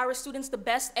guarantee our students the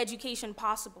best education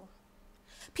possible.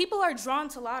 People are drawn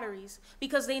to lotteries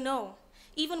because they know,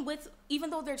 even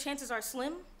though their chances are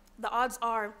slim, the odds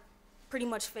are pretty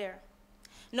much fair.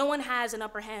 No one has an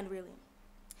upper hand, really.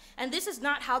 And this is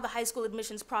not how the high school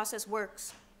admissions process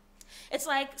works. It's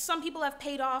like some people have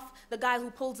paid off the guy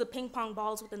who pulls the ping pong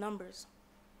balls with the numbers.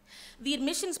 The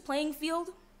admissions playing field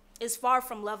is far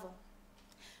from level.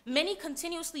 Many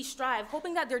continuously strive,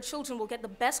 hoping that their children will get the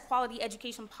best quality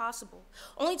education possible,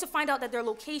 only to find out that their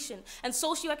location and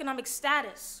socioeconomic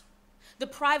status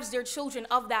deprives their children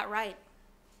of that right.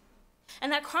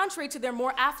 And that, contrary to their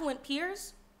more affluent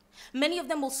peers, many of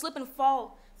them will slip and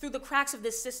fall through the cracks of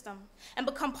this system and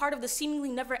become part of the seemingly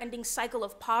never-ending cycle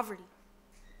of poverty.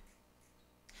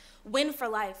 Win for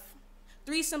life.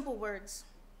 3 simple words.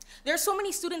 There are so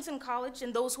many students in college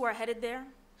and those who are headed there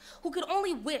who could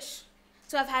only wish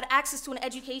to have had access to an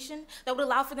education that would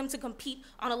allow for them to compete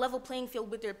on a level playing field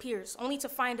with their peers, only to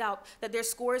find out that their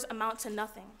scores amount to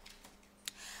nothing.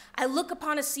 I look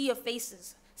upon a sea of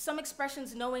faces, some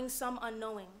expressions knowing, some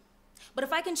unknowing. But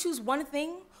if I can choose one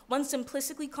thing, one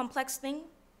simplistically complex thing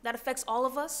that affects all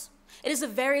of us, it is the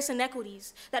various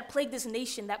inequities that plague this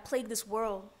nation, that plague this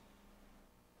world.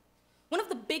 One of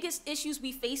the biggest issues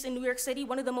we face in New York City,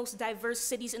 one of the most diverse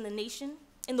cities in the nation,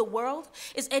 in the world,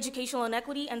 is educational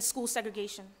inequity and school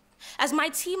segregation. As my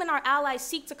team and our allies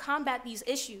seek to combat these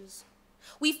issues,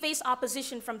 we face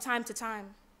opposition from time to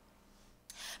time.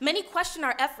 Many question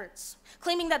our efforts,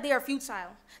 claiming that they are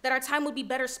futile, that our time would be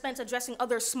better spent addressing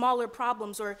other smaller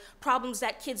problems or problems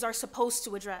that kids are supposed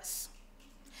to address.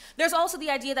 There's also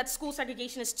the idea that school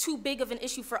segregation is too big of an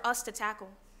issue for us to tackle.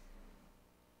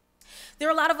 There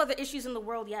are a lot of other issues in the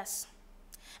world, yes.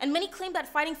 And many claim that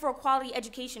fighting for a quality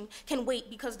education can wait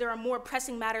because there are more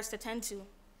pressing matters to tend to.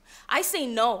 I say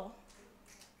no.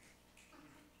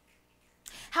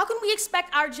 How can we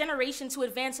expect our generation to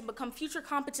advance and become future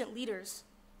competent leaders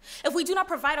if we do not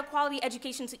provide a quality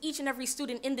education to each and every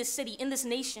student in this city, in this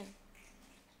nation,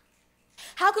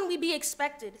 how can we be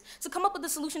expected to come up with a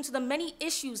solution to the many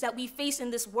issues that we face in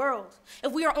this world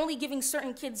if we are only giving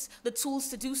certain kids the tools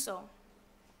to do so?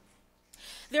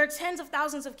 There are tens of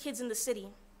thousands of kids in the city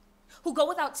who go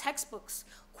without textbooks,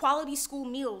 quality school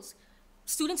meals,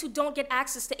 students who don't get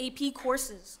access to AP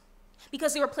courses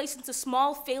because they were placed into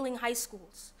small, failing high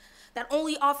schools that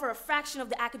only offer a fraction of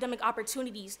the academic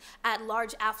opportunities at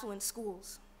large, affluent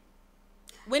schools.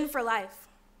 Win for life.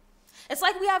 It's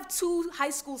like we have two high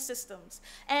school systems,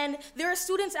 and there are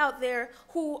students out there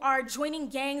who are joining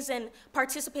gangs and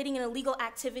participating in illegal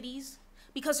activities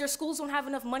because their schools don't have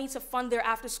enough money to fund their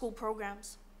after-school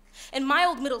programs. In my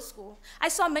old middle school, I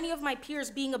saw many of my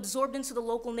peers being absorbed into the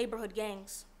local neighborhood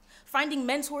gangs, finding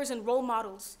mentors and role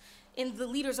models in the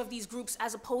leaders of these groups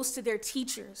as opposed to their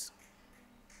teachers.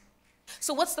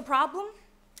 So what's the problem?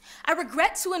 I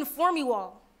regret to inform you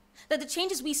all that the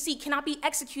changes we seek cannot be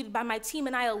executed by my team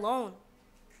and I alone.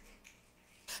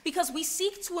 Because we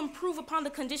seek to improve upon the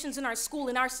conditions in our school,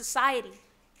 in our society.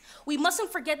 We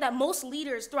mustn't forget that most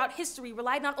leaders throughout history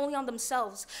relied not only on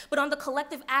themselves, but on the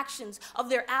collective actions of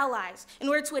their allies in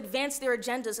order to advance their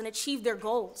agendas and achieve their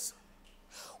goals.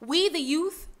 We, the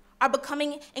youth, are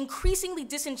becoming increasingly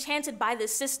disenchanted by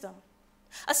this system,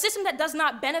 a system that does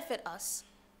not benefit us.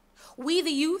 We,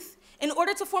 the youth, in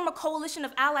order to form a coalition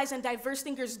of allies and diverse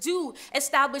thinkers, do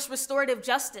establish restorative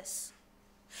justice,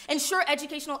 ensure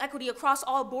educational equity across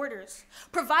all borders,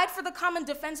 provide for the common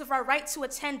defense of our right to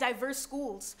attend diverse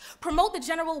schools, promote the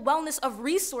general wellness of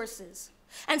resources,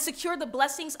 and secure the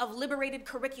blessings of liberated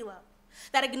curricula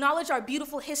that acknowledge our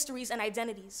beautiful histories and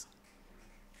identities.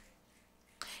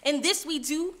 In this we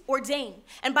do ordain,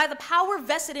 and by the power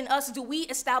vested in us do we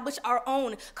establish our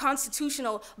own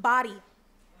constitutional body.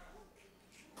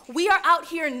 We are out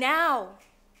here now,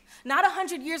 not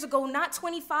 100 years ago, not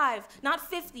 25, not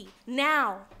 50,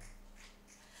 now.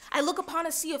 I look upon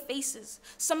a sea of faces,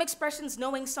 some expressions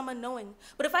knowing, some unknowing.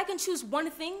 But if I can choose one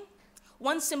thing,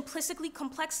 one simplistically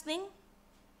complex thing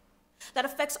that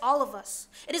affects all of us,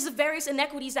 it is the various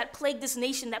inequities that plague this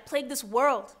nation, that plague this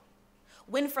world.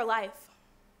 Win for life.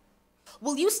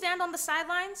 Will you stand on the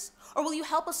sidelines, or will you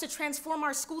help us to transform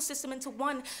our school system into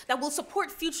one that will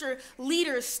support future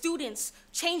leaders, students,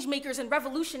 change makers, and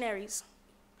revolutionaries?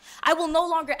 I will no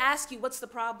longer ask you, what's the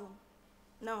problem?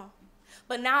 No.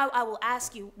 But now I will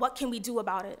ask you, what can we do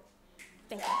about it?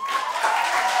 Thank you.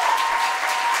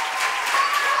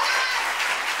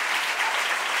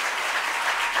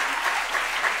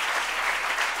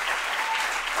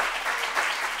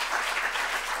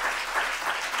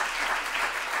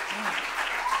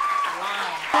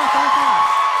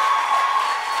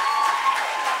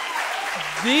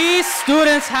 These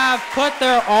students have put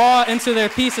their all into their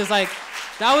pieces. Like,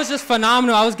 that was just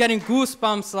phenomenal. I was getting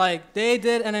goosebumps. Like, they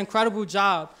did an incredible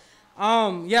job.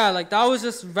 Yeah, like, that was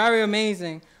just very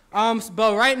amazing.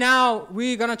 But right now,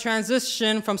 we're gonna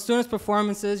transition from students'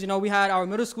 performances. You know, we had our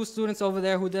middle school students over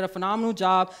there who did a phenomenal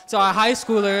job, to our high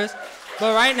schoolers.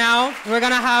 But right now, we're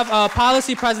gonna have a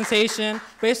policy presentation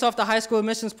based off the high school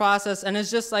admissions process, and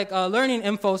it's just like learning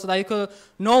info so that you could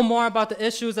know more about the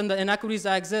issues and the inequities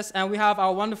that exist. And we have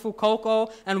our wonderful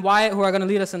Coco and Wyatt who are gonna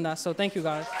lead us in that. So thank you,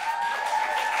 guys.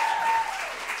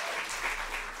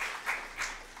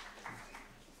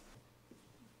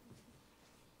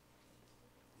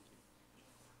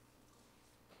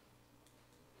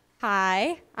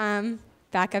 Hi, I'm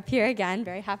back up here again.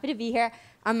 Very happy to be here.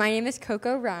 My name is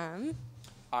Coco Rum.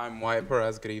 I'm Wyatt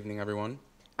Perez. Good evening, everyone.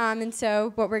 And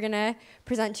so what we're going to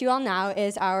present to you all now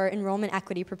is our enrollment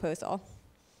equity proposal.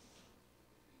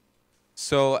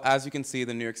 So as you can see,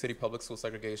 the New York City public school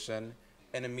segregation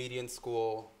in a median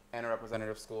school and a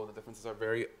representative school, the differences are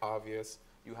very obvious.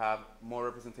 You have more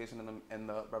representation in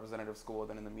the representative school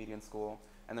than in the median school.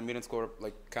 And the median school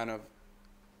like kind of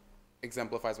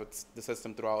exemplifies what's the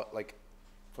system throughout, like,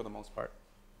 for the most part.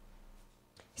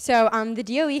 So the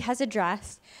DOE has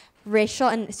addressed racial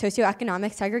and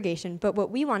socioeconomic segregation, but what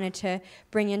we wanted to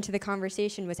bring into the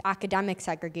conversation was academic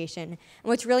segregation. And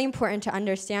what's really important to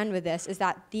understand with this is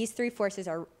that these three forces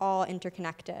are all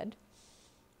interconnected.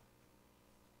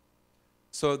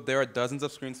 So there are dozens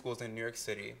of screen schools in New York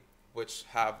City which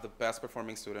have the best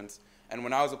performing students. And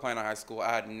when I was applying to high school,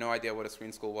 I had no idea what a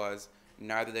screen school was.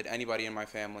 Neither did anybody in my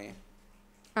family.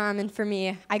 And for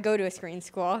me, I go to a screen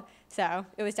school, so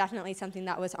it was definitely something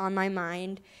that was on my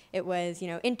mind. It was, you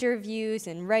know, interviews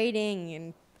and writing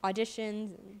and auditions.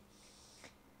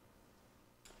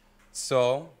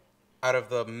 So, out of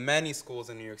the many schools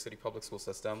in New York City public school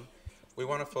system, we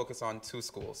want to focus on two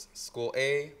schools. School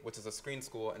A, which is a screen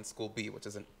school, and School B, which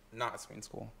is not a screen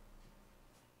school.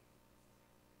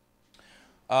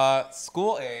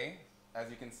 School A, as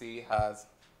you can see, has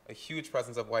a huge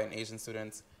presence of white and Asian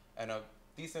students and a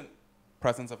decent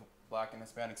presence of Black and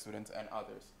Hispanic students and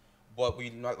others. What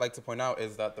we'd like to point out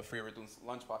is that the free or reduced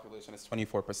lunch population is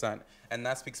 24%, and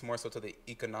that speaks more so to the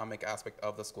economic aspect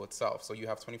of the school itself. So you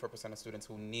have 24% of students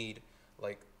who need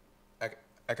like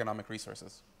economic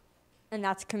resources. And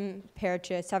that's compared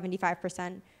to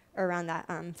 75% around that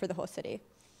for the whole city.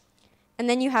 And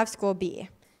then you have School B.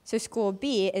 So School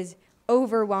B is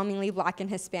overwhelmingly Black and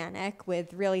Hispanic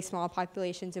with really small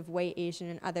populations of white, Asian,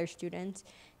 and other students.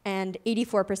 And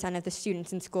 84% of the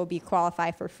students in School B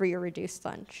qualify for free or reduced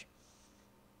lunch.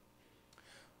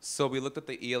 So we looked at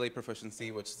the ELA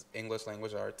proficiency, which is English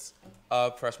Language Arts,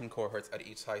 of freshman cohorts at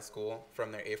each high school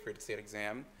from their 8th grade state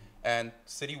exam. And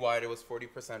citywide, it was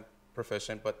 40%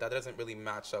 proficient, but that doesn't really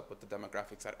match up with the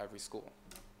demographics at every school.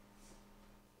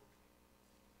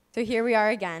 So here we are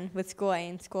again with School A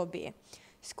and School B.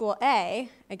 School A,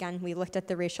 again, we looked at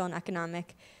the racial and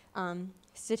economic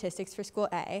statistics for School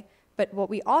A, but what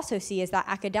we also see is that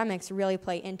academics really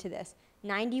play into this.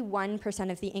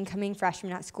 91% of the incoming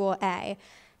freshmen at School A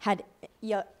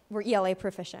were ELA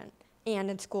proficient. And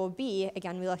in School B,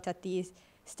 again, we looked at these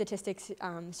statistics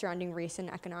surrounding race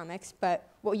and economics, but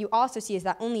what you also see is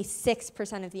that only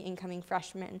 6% of the incoming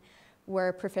freshmen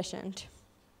were proficient.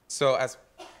 So as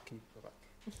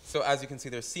you can see,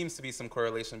 there seems to be some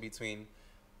correlation between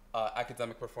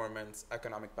academic performance,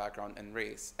 economic background, and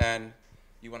race. And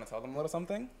you want to tell them a little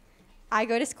something? I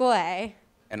go to School A.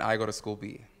 And I go to School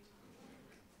B.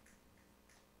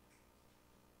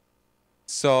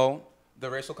 So the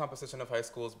racial composition of high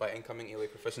schools by incoming ELA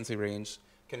proficiency range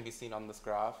can be seen on this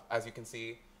graph. As you can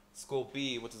see, School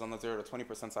B, which is on the 0 to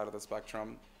 20% side of the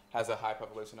spectrum, has a high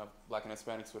population of Black and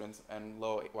Hispanic students and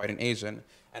low white and Asian.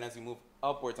 And as you move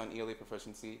upwards on ELA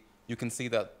proficiency, you can see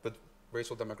that the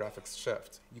racial demographics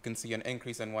shift. You can see an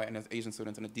increase in white and Asian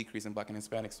students and a decrease in Black and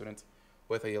Hispanic students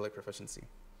with ELA proficiency.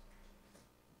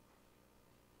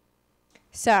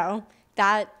 So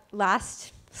that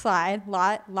last slide,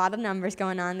 lot of numbers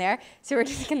going on there. So we're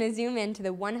just going to zoom into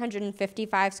the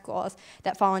 155 schools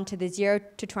that fall into the 0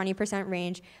 to 20%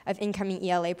 range of incoming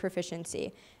ELA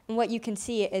proficiency. And what you can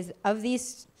see is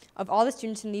of all the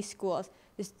students in these schools,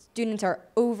 the students are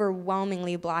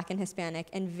overwhelmingly Black and Hispanic,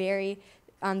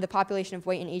 and the population of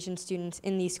white and Asian students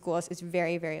in these schools is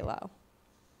very, very low.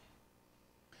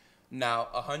 Now,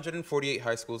 148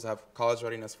 high schools have college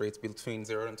readiness rates between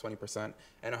 0 and 20%,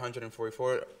 and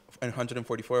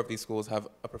 144 of these schools have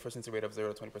a proficiency rate of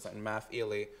 0 to 20% in math,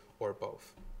 ELA, or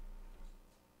both.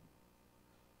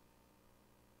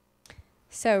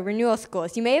 So renewal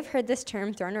schools. You may have heard this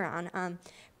term thrown around,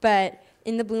 but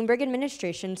in the Bloomberg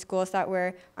administration, schools that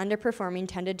were underperforming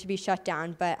tended to be shut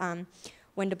down. But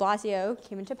when de Blasio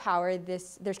came into power,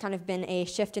 there's kind of been a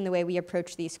shift in the way we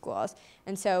approach these schools.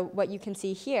 And so what you can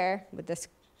see here with this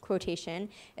quotation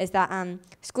is that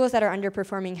schools that are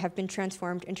underperforming have been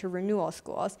transformed into renewal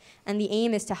schools. And the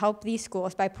aim is to help these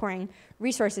schools by pouring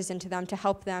resources into them to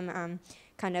help them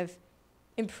kind of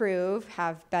improve,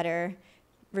 have better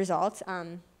results.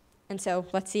 And so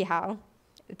let's see how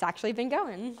it's actually been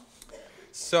going.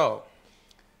 So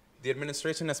the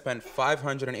administration has spent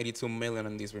 $582 million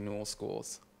on these renewal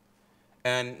schools.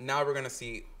 And now we're going to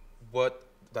see what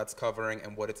that's covering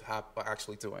and what it's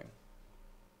actually doing.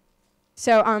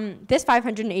 So this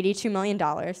 $582 million,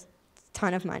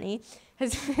 ton of money,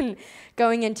 has been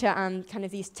going into kind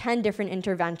of these 10 different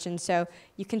interventions. So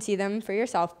you can see them for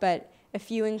yourself, but a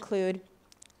few include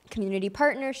community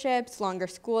partnerships, longer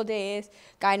school days,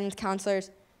 guidance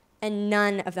counselors, and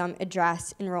none of them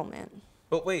address enrollment.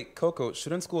 But wait, Coco,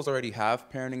 shouldn't schools already have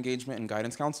parent engagement and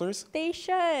guidance counselors? They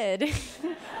should.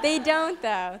 They don't,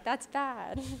 though. That's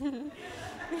bad.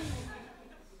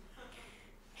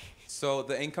 So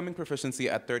the incoming proficiency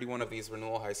at 31 of these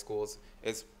renewal high schools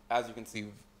is, as you can see,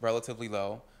 relatively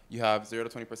low. You have 0 to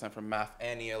 20% for math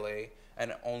and ELA,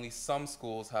 and only some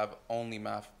schools have only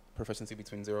math proficiency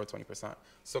between 0 to 20%.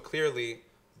 So clearly,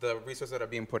 the resources that are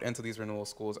being put into these renewal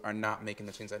schools are not making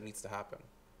the change that needs to happen.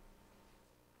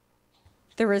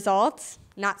 The results,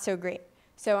 not so great.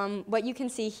 So what you can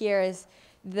see here is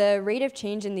the rate of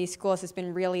change in these schools has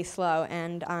been really slow,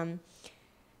 and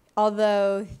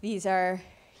although these are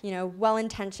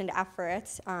well-intentioned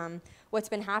efforts, what's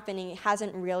been happening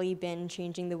hasn't really been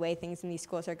changing the way things in these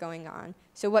schools are going on.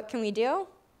 So what can we do?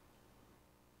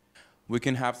 We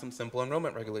can have some simple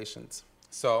enrollment regulations.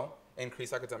 So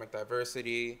increase academic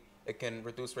diversity, it can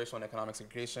reduce racial and economic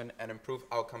segregation, and improve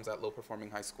outcomes at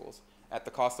low-performing high schools. At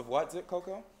the cost of what,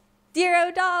 Coco?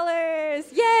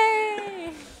 $0.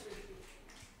 Yay!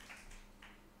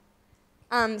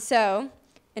 So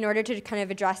in order to kind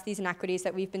of address these inequities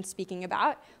that we've been speaking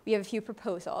about, we have a few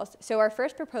proposals. So our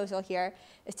first proposal here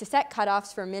is to set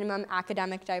cutoffs for minimum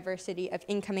academic diversity of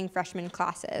incoming freshman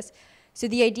classes. So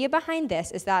the idea behind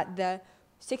this is that the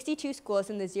 62 schools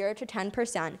in the 0 to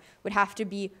 10% would have to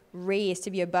be raised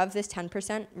to be above this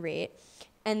 10% rate.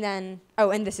 And then,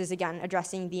 and this is again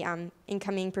addressing the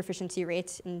incoming proficiency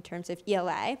rates in terms of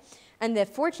ELA. And the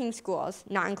 14 schools,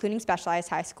 not including specialized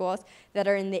high schools, that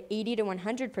are in the 80 to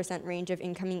 100% range of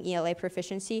incoming ELA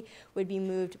proficiency would be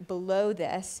moved below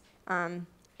this. And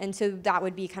so that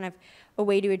would be kind of a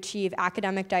way to achieve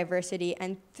academic diversity.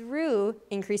 And through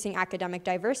increasing academic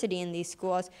diversity in these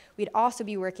schools, we'd also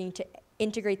be working to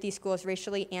integrate these schools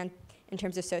racially and in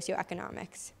terms of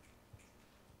socioeconomics.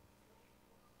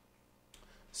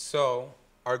 So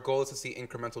our goal is to see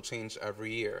incremental change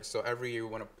every year. So every year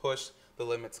we want to push the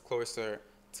limits closer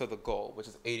to the goal, which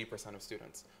is 80% of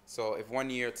students. So if one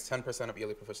year it's 10% of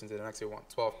ELA proficiency, the next year we want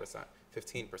 12%,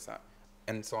 15%,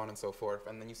 and so on and so forth.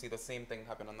 And then you see the same thing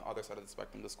happen on the other side of the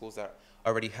spectrum. The schools that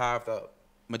already have the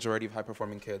majority of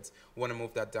high-performing kids want to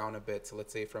move that down a bit to,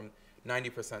 let's say, from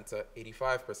 90% to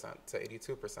 85% to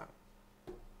 82%.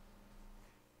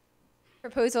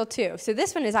 Proposal 2. So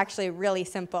this one is actually really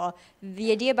simple.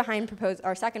 The idea behind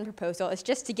our second proposal is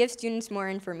just to give students more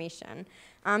information.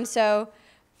 So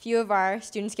a few of our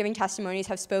students giving testimonies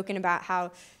have spoken about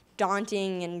how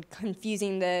daunting and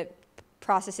confusing the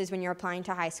process is when you're applying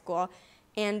to high school.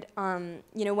 And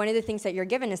one of the things that you're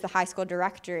given is the high school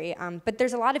directory, but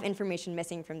there's a lot of information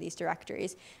missing from these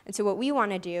directories. And so what we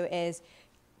want to do is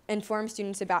inform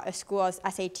students about a school's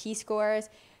SAT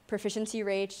scores, proficiency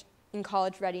rates, and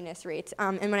college readiness rates.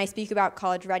 And when I speak about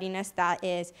college readiness, that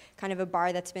is kind of a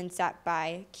bar that's been set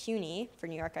by CUNY for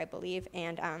New York, I believe,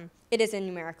 and it is a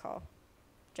numerical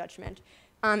judgment.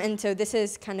 And so this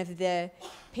is kind of the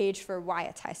page for why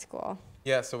it's high school.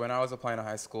 Yeah, so when I was applying to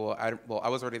high school, I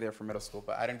was already there for middle school,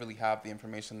 but I didn't really have the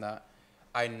information that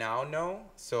I now know.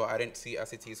 So I didn't see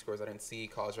SAT scores, I didn't see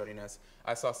college readiness.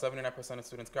 I saw 79% of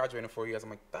students graduate in 4 years. I'm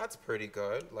like, that's pretty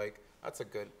good. Like, that's a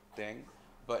good thing.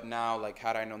 But now, like,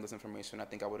 had I known this information, I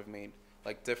think I would have made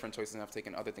like different choices and have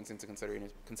taken other things into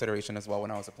consideration as well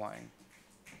when I was applying.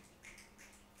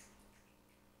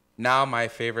 Now my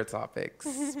favorite topics,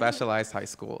 specialized high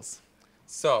schools.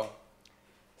 So,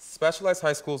 specialized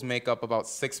high schools make up about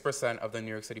 6% of the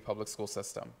New York City public school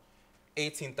system,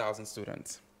 18,000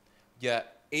 students.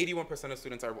 Yet 81% of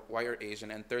students are white or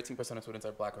Asian and 13% of students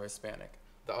are Black or Hispanic.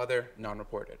 The other,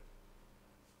 non-reported.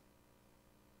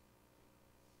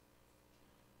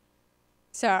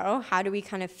 So how do we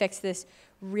kind of fix this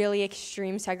really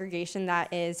extreme segregation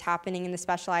that is happening in the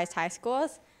specialized high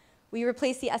schools? We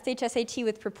replace the SHSAT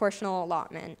with proportional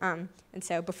allotment. And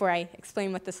so before I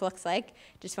explain what this looks like,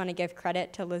 just want to give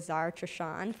credit to Lazar,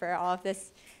 Treschan for all of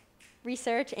this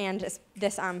research and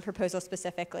this proposal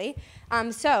specifically.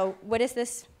 So what is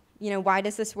this, why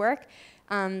does this work?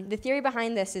 The theory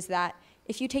behind this is that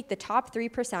if you take the top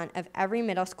 3% of every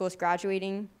middle school's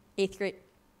graduating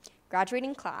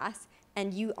class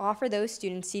and you offer those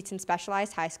students seats in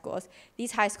specialized high schools,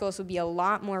 these high schools will be a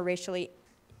lot more racially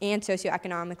and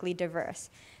socioeconomically diverse.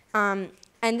 And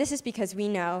this is because we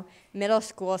know middle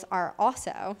schools are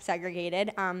also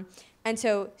segregated. And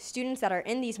so students that are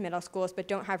in these middle schools but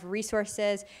don't have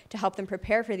resources to help them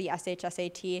prepare for the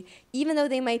SHSAT, even though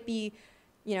they might be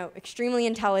extremely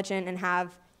intelligent and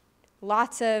have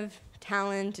lots of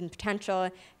talent and potential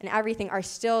and everything, are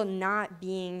still not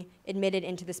being admitted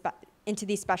into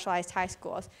these specialized high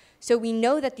schools. So we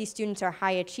know that these students are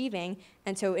high achieving,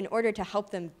 and so in order to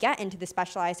help them get into the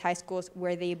specialized high schools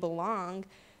where they belong,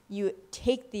 you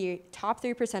take the top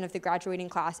 3% of the graduating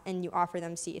class and you offer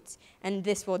them seats. And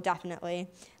this will definitely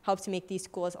help to make these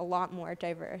schools a lot more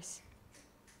diverse.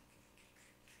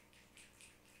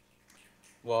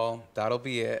 Well, that'll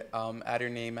be it. Add your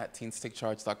name at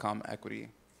teenstakecharge.com equity.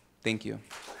 Thank you.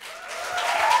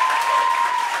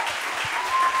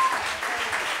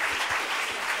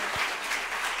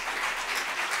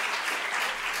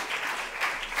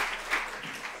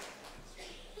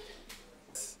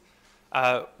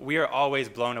 We are always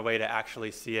blown away to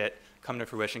actually see it come to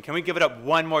fruition. Can we give it up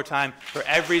one more time for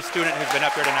every student who's been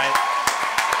up here tonight?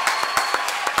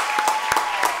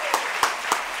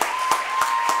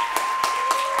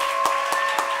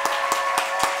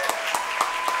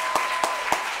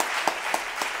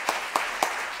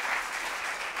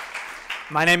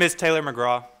 My name is Taylor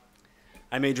McGraw.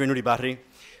 I'm Adrian Uribarri.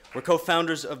 We're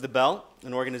co-founders of The Bell,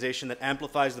 an organization that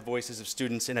amplifies the voices of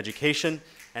students in education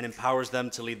and empowers them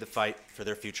to lead the fight for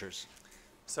their futures.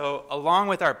 So along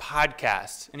with our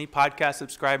podcast, any podcast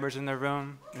subscribers in the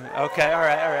room? Okay, all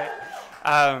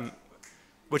right.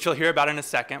 which you'll hear about in a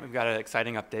second. We've got an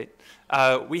exciting update.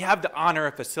 We have the honor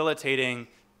of facilitating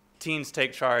Teens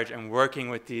Take Charge and working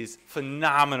with these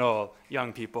phenomenal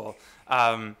young people.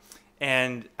 And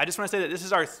I just want to say that this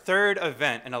is our third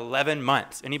event in 11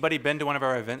 months. Anybody been to one of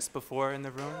our events before in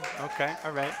the room? Okay,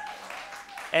 all right.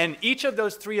 And each of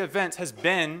those 3 events has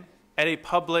been at a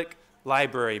public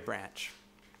library branch.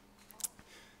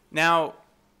 Now,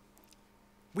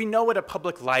 we know what a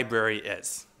public library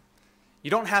is. You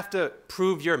don't have to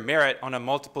prove your merit on a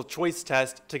multiple choice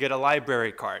test to get a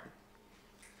library card.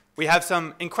 We have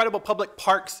some incredible public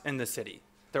parks in the city.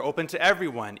 They're open to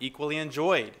everyone, equally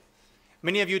enjoyed.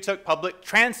 Many of you took public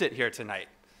transit here tonight.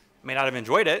 May not have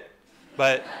enjoyed it,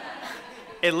 but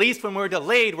at least when we're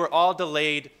delayed, we're all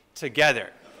delayed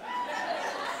together.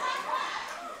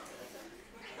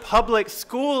 Public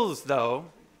schools, though,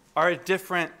 are a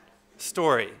different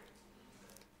story.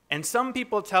 And some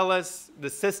people tell us the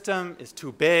system is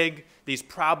too big, these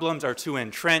problems are too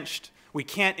entrenched, we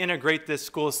can't integrate this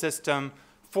school system.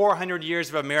 400 years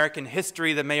of American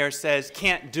history, the mayor says,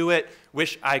 can't do it,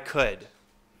 wish I could.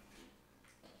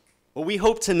 What we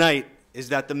hope tonight is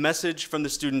that the message from the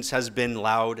students has been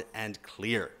loud and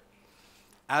clear.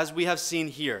 As we have seen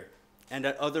here and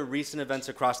at other recent events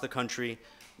across the country,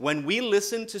 when we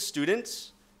listen to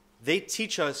students, they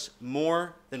teach us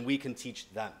more than we can teach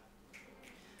them.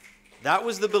 That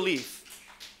was the belief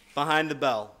behind the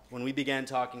bell when we began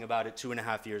talking about it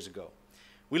 2.5 years ago.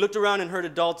 We looked around and heard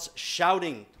adults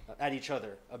shouting at each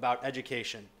other about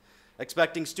education,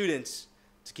 expecting students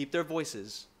to keep their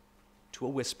voices to a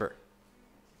whisper.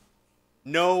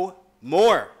 No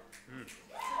more.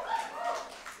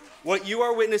 What you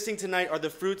are witnessing tonight are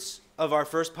the fruits of our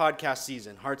first podcast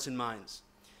season, Hearts and Minds.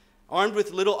 Armed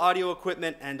with little audio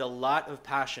equipment and a lot of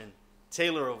passion,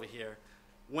 Taylor over here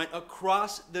went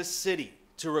across the city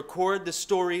to record the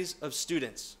stories of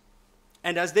students.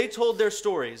 And as they told their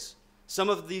stories, some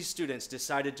of these students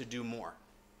decided to do more.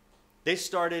 They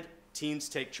started Teens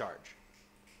Take Charge.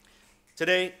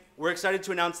 Today, we're excited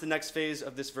to announce the next phase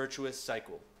of this virtuous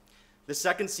cycle, the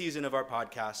second season of our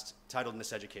podcast titled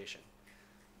Miseducation.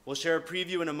 We'll share a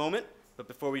preview in a moment, but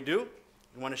before we do,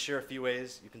 we want to share a few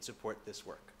ways you can support this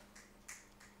work.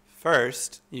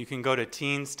 First, you can go to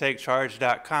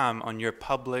teenstakecharge.com on your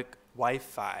public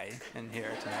Wi-Fi in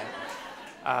here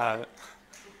tonight.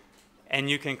 And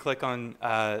you can click on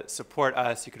support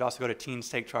us. You could also go to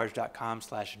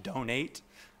teenstakecharge.com/donate.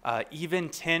 Even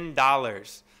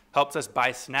 $10 helps us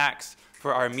buy snacks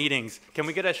for our meetings. Can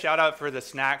we get a shout out for the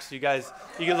snacks? You guys,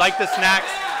 you like the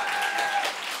snacks?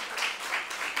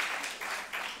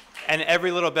 And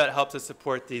every little bit helps us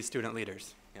support these student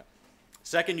leaders. Yep.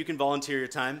 Second, you can volunteer your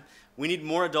time. We need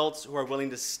more adults who are willing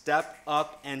to step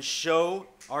up and show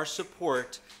our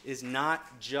support is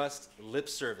not just lip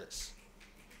service.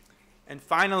 And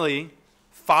finally,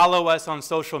 follow us on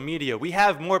social media. We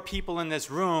have more people in this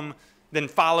room than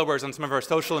followers on some of our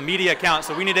social media accounts,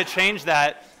 so we need to change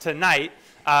that tonight.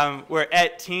 We're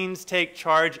at Teens Take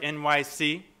Charge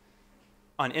NYC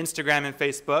on Instagram and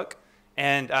Facebook,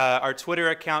 and our Twitter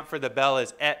account for the Bell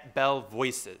is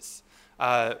 @BellVoices.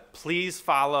 Please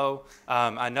follow.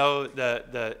 I know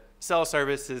the cell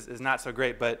service is not so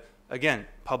great, but again,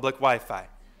 public Wi-Fi.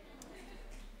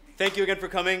 Thank you again for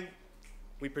coming.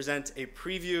 We present a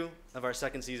preview of our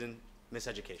second season,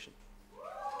 Miseducation.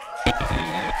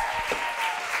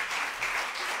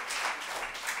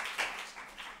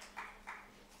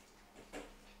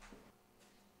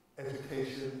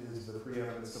 Education is the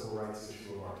preeminent civil rights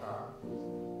issue of our time.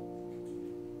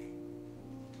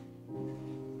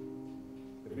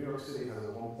 If New York City has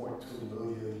a 1.2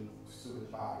 million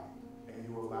student body, and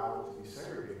you allow it to be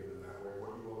segregated in that way,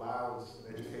 what you allow is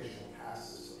an educational caste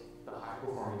system. The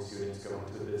high-performing students go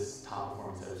into this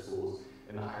top-performing set of schools,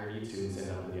 and the higher-need students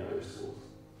end up in the other schools.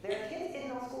 There are kids in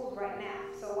those schools right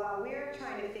now, so while we're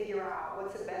trying to figure out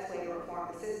what's the best way to reform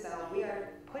the system, we are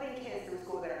putting kids through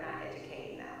schools that are not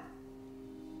educating them.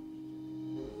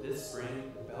 This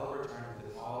spring, the Bell returned with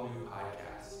an all-new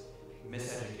podcast,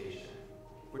 Miseducation.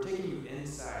 We're taking you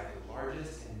inside the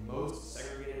largest and most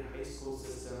segregated high school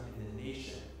system in the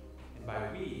nation. And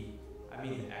by we, I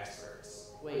mean the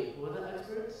experts. Wait, who are the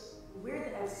experts? We're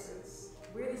the experts.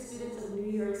 We're the students of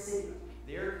New York City.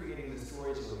 They're creating the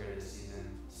stories you'll hear this season,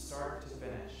 start to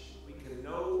finish. We can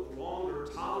no longer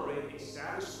tolerate a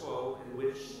status quo in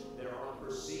which there are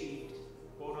perceived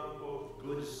quote-unquote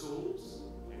good schools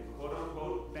and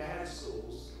quote-unquote bad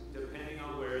schools, depending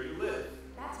on where you live.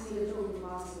 That's made a joke from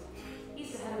Lazar.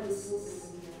 He's the head of the school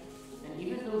system here. And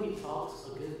even though he talks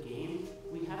a good game,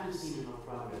 we haven't seen enough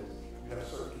progress. We have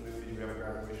certain communities, we have a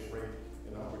graduation rate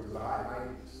in upwards of the high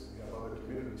 90s. We have other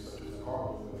communities, such as in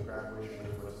Harlem, where the graduation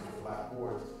rate for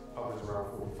boards hovers around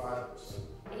 45%.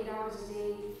 8 hours a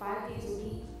day, 5 days a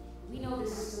week. We know the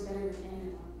system better than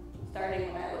anyone.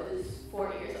 Starting when I was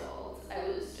 4 years old, I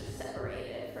was just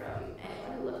separated from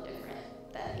anyone who looked different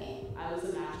than me. I was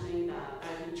imagining that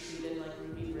I'd be treated like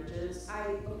Ruby Bridges.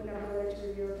 I opened up a letter to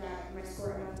reveal that my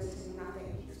score amounted to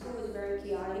nothing. School was very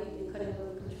chaotic. They couldn't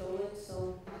really control it,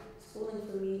 so schooling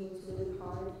for me was really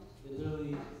hard. It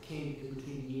literally came in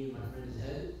between me and my friend's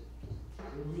head.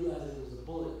 We realized it was a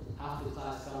bullet. Half the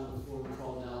class got on the floor and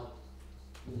crawled out.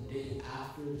 And the day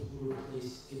after, we were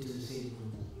placed into the same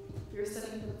room. We were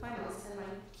studying for the finals, and my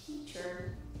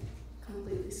teacher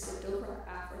completely skipped over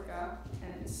Africa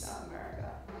and South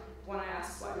America. When I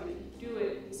asked why we didn't do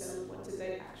it, he said, what did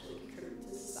they actually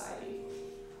contribute to society?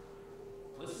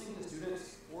 Listening to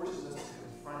students forces us to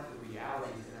confront the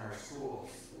realities in our schools.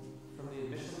 From the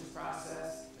admissions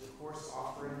process to course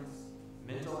offerings,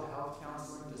 mental health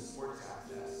counseling to sports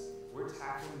access, we're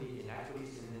tackling the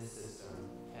inequities in this system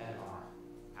head on.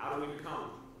 How do we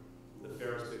become the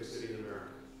fairest big city in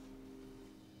America?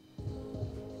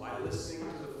 By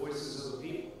listening to the voices of the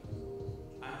people.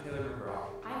 I'm Taylor McGraw.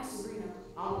 I'm Sabrina.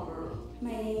 I'm Roberto.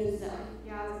 My name is Zoe.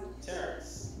 Yaz.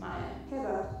 Terrence. Maya.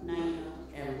 Hiba. Naina.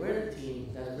 And we're the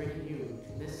team that's bringing you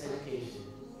Miseducation.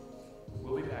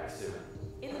 We'll be back soon.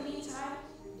 In the meantime,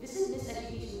 visit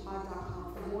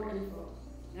miseducationpod.com for more info.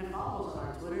 And follow us on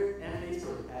our Twitter and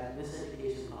Facebook at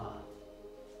MisEducationPod.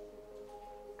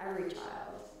 Every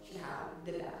child should have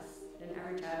the best, and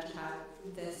every child should have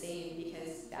the same,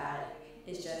 because that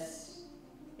is just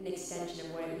an extension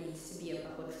of what it means to be a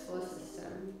public school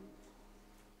system.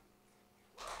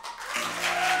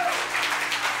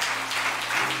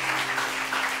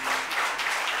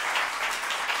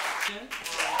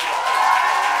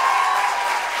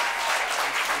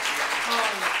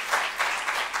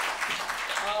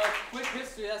 Quick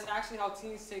history, that's actually how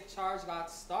Teens Take Charge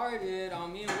got started.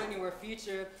 Me and Whitney were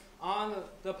featured on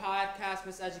the podcast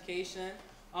Miseducation.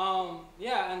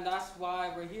 Yeah, and that's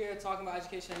why we're here talking about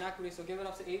education and equity. So give it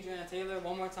up to Adrian and Taylor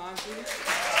one more time, please.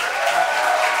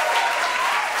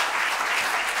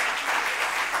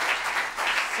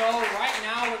 So right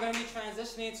now we're going to be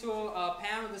transitioning to a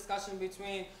panel discussion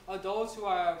between adults who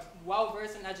are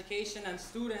well-versed in education and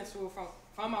students who are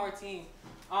from our team.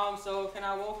 So can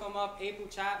I welcome up April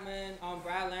Chapman,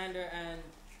 Brad Lander, and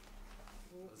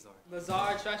Lazar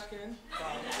Treschan.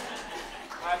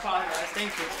 I apologize,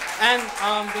 thank you. And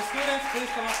the students, please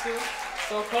come up too.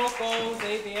 So Coco,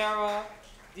 Xaviera,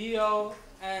 Dio,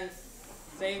 and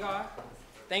Sagar.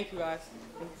 Thank you guys.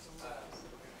 Thank you so much.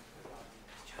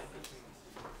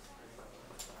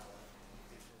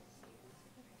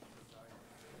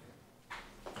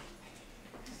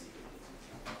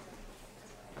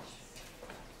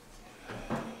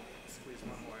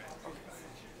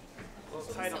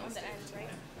 Tight on the end, right?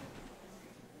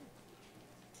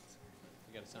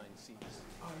 You gotta sign C's.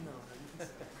 Oh no.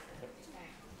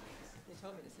 They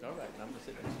told me to sit. All right, I'm gonna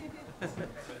sit there.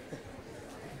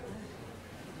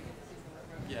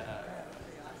 Yeah.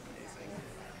 Amazing.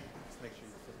 Just make sure you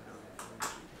flip it over.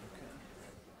 Okay.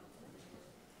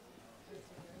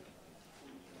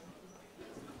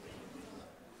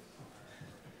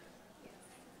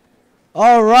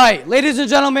 All right, ladies and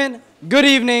gentlemen, good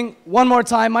evening. One more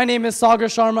time, my name is Sagar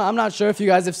Sharma. I'm not sure if you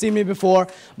guys have seen me before,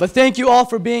 but thank you all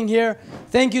for being here.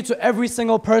 Thank you to every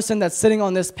single person that's sitting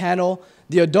on this panel,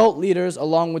 the adult leaders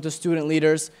along with the student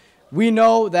leaders. We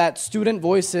know that student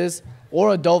voices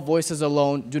or adult voices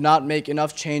alone do not make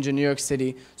enough change in New York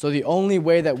City, so the only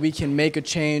way that we can make a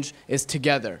change is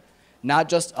together. Not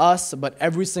just us, but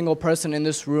every single person in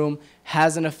this room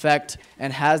has an effect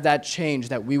and has that change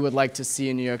that we would like to see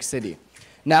in New York City.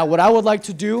 Now, what I would like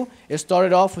to do is start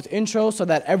it off with intros so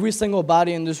that every single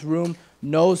body in this room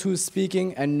knows who's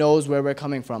speaking and knows where we're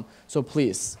coming from. So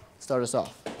please, start us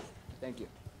off. Thank you.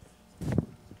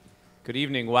 Good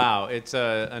evening. Wow, it's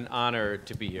an honor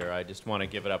to be here. I just want to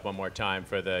give it up one more time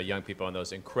for the young people and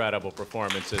those incredible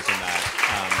performances in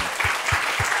that.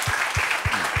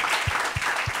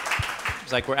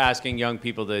 It's like we're asking young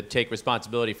people to take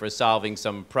responsibility for solving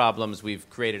some problems we've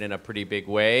created in a pretty big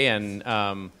way,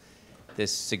 and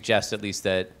this suggests at least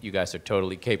that you guys are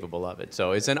totally capable of it.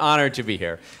 So it's an honor to be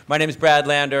here. My name is Brad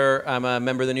Lander. I'm a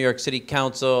member of the New York City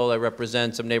Council. I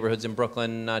represent some neighborhoods in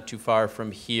Brooklyn, not too far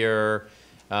from here.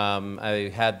 I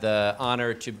had the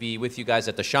honor to be with you guys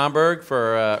at the Schomburg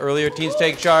for an earlier Teens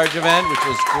Take Charge event, which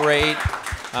was great.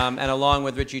 And along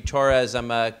with Richie Torres, I'm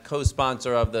a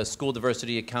co-sponsor of the School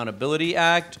Diversity Accountability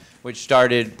Act, which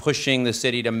started pushing the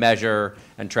city to measure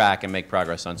and track and make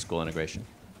progress on school integration.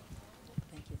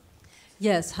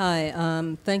 Yes, hi.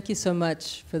 Thank you so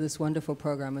much for this wonderful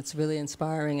program. It's really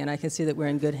inspiring, and I can see that we're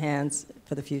in good hands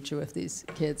for the future with these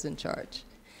kids in charge.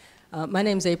 My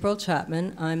name's April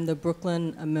Chapman. I'm the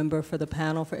Brooklyn member for the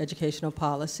Panel for Educational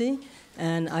Policy,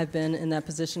 and I've been in that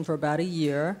position for about a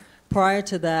year. Prior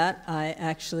to that,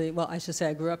 I should say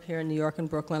I grew up here in New York and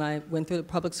Brooklyn. I went through the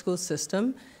public school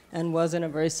system and was in a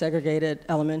very segregated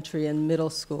elementary and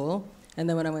middle school. And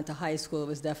then when I went to high school, it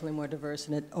was definitely more diverse,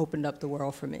 and it opened up the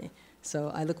world for me.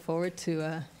 So I look forward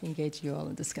to engage you all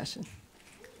in discussion.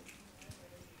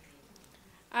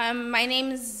 My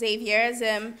name is Xavier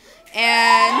Azim,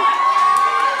 and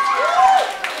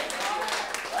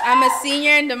I'm a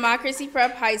senior in Democracy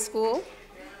Prep High School.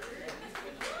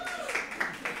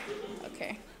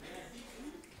 Okay.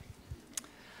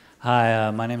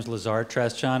 Hi, my name is Lazar,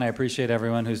 Treschan. I appreciate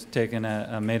everyone who's taken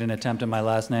made an attempt at my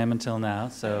last name until now,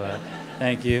 so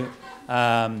thank you.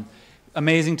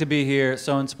 Amazing to be here,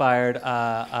 so inspired.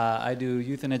 I do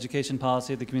youth and education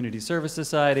policy at the Community Service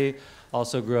Society.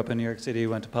 Also grew up in New York City,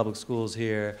 went to public schools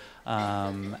here,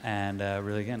 and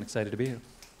really, again, excited to be here.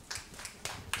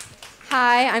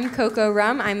 Hi, I'm Coco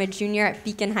Rum. I'm a junior at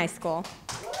Beacon High School.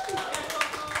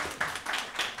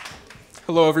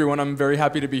 Hello, everyone. I'm very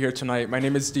happy to be here tonight. My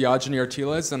name is Diogene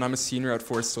Artiles, and I'm a senior at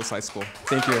Forest Hills High School.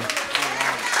 Thank you.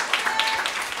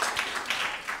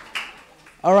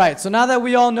 All right, so now that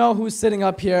we all know who's sitting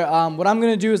up here, what I'm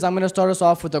going to do is I'm going to start us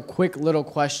off with a quick little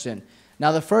question.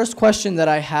 Now, the first question that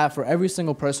I have for every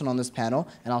single person on this panel,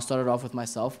 and I'll start it off with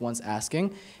myself once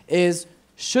asking, is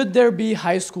should there be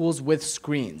high schools with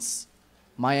screens?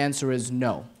 My answer is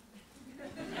no.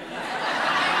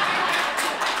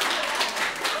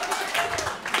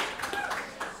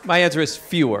 My answer is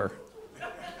fewer.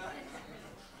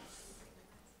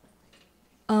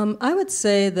 I would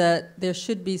say that there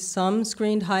should be some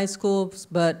screened high schools,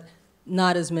 but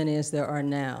not as many as there are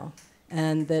now,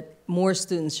 and that more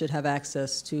students should have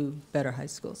access to better high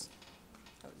schools.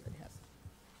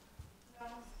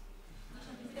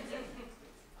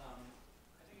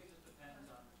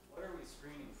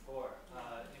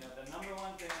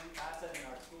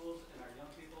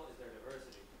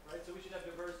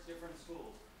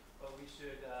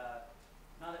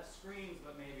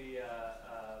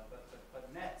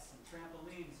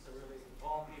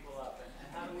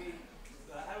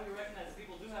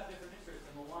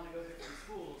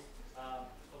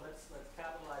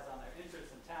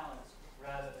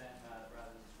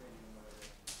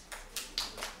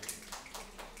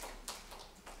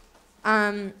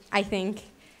 I think,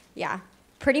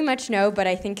 pretty much no, but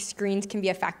I think screens can be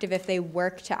effective if they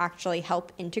work to actually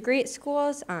help integrate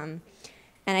schools. And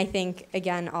I think,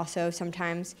 again, also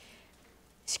sometimes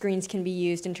screens can be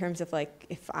used in terms of, like,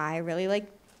 if I really like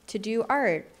to do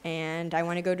art and I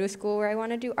want to go to a school where I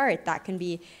want to do art, that can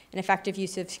be an effective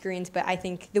use of screens, but I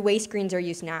think the way screens are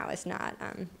used now is not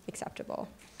acceptable.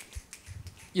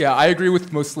 Yeah, I agree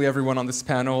with mostly everyone on this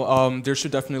panel. There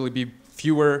should definitely be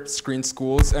fewer screen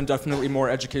schools and definitely more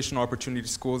educational opportunity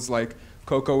schools like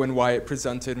Coco and Wyatt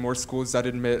presented, more schools that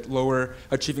admit lower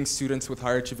achieving students with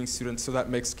higher achieving students, so that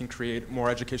mix can create more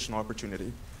educational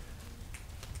opportunity.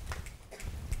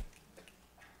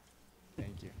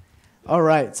 Thank you. All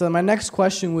right, so my next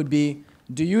question would be,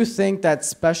 do you think that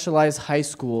specialized high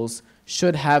schools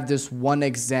should have this one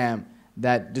exam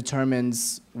that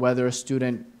determines whether a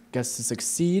student gets to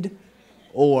succeed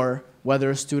or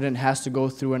whether a student has to go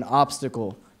through an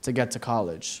obstacle to get to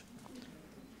college?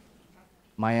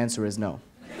 My answer is no.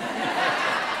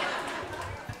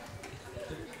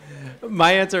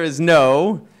 My answer is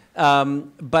no,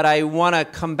 but I want to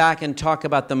come back and talk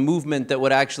about the movement that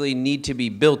would actually need to be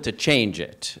built to change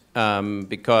it,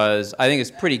 because I think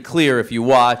it's pretty clear if you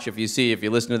watch, if you see, if you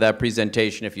listen to that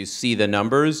presentation, if you see the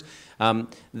numbers.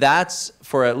 That's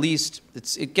for at least,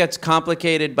 it gets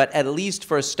complicated, but at least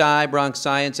for STI, Bronx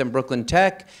Science, and Brooklyn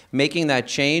Tech, making that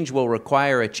change will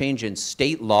require a change in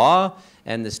state law,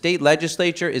 and the state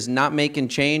legislature is not making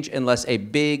change unless a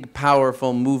big,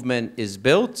 powerful movement is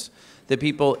built. The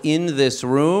people in this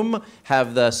room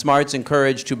have the smarts and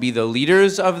courage to be the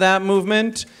leaders of that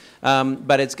movement,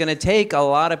 but it's going to take a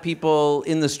lot of people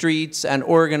in the streets and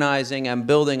organizing and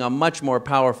building a much more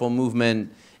powerful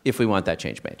movement if we want that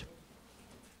change made.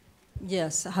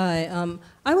 Yes, hi.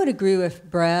 I would agree with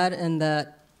Brad in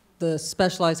that the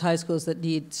specialized high schools that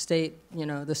need state,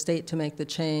 the state to make the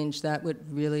change, that would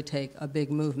really take a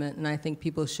big movement, and I think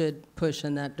people should push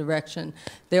in that direction.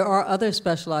 There are other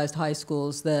specialized high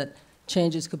schools that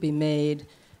changes could be made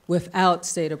without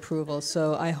state approval.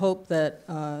 So I hope that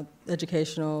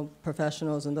educational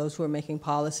professionals and those who are making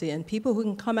policy and people who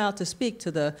can come out to speak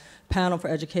to the panel for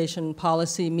education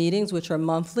policy meetings, which are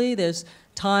monthly. There's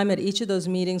time at each of those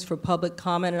meetings for public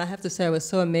comment, and I have to say I was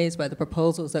so amazed by the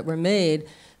proposals that were made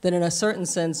that in a certain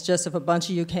sense, just if a bunch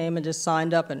of you came and just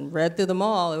signed up and read through them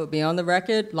all, it would be on the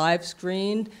record, live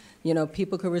screened, you know,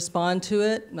 people could respond to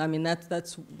it. I mean,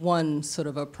 that's one sort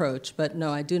of approach, but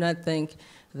no, I do not think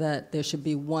that there should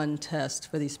be one test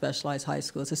for these specialized high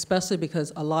schools, especially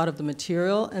because a lot of the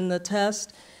material in the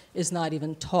test is not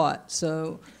even taught.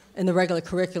 So in the regular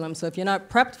curriculum, so if you're not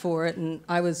prepped for it, and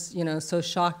I was, you know, so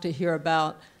shocked to hear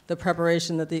about the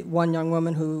preparation that the one young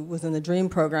woman who was in the DREAM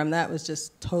program, that was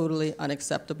just totally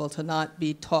unacceptable to not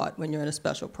be taught when you're in a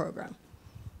special program.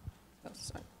 Oh,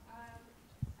 sorry.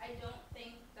 I don't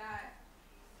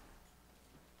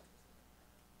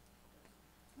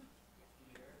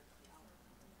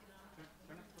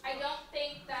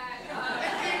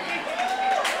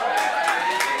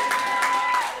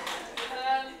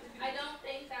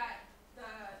think that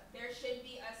there should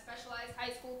be a specialized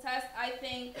high school test. I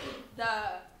think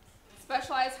the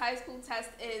specialized high school test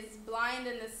is blind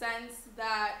in the sense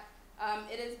that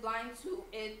it is blind to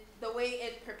it, the way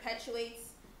it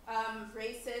perpetuates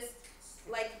racist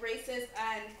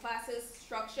and classist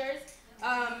structures.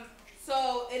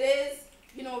 So it is,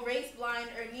 you know, race blind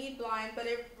or need blind, but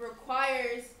it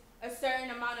requires a certain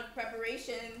amount of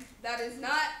preparation that is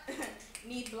not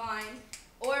need blind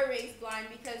or race blind,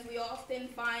 because we often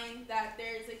find that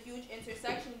there's a huge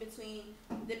intersection between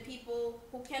the people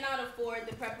who cannot afford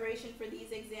the preparation for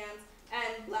these exams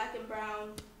and black and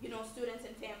brown, you know, students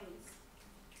and families.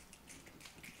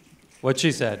 What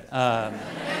she said.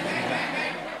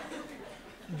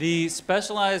 The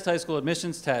specialized high school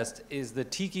admissions test is the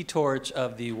tiki torch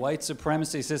of the white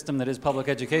supremacy system that is public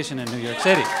education in New York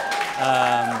City.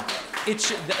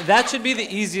 That should be the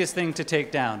easiest thing to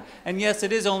take down. And yes,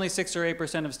 it is only 6 or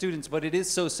 8% of students, but it is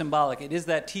so symbolic. It is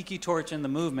that tiki torch in the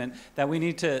movement that we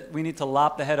need to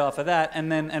lop the head off of that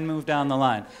and move down the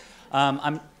line.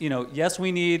 Yes,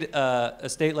 we need a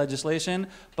state legislation,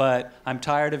 but I'm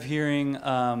tired of hearing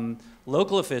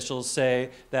local officials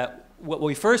say that what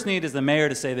we first need is the mayor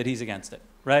to say that he's against it,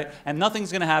 right? And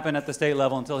nothing's going to happen at the state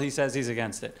level until he says he's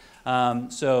against it.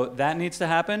 So that needs to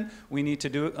happen. We need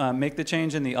to make the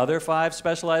change in the other 5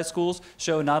 specialized schools,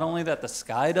 show not only that the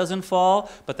sky doesn't fall,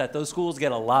 but that those schools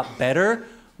get a lot better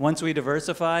once we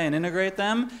diversify and integrate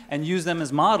them, and use them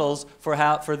as models for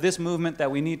this movement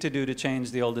that we need to do to change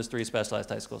the oldest 3 specialized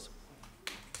high schools.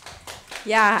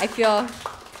 Yeah, I feel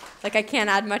like I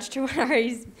can't add much to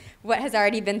what has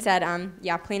already been said.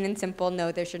 Yeah, plain and simple,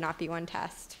 no, there should not be one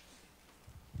test.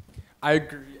 I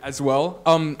agree as well.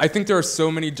 I think there are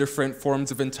so many different forms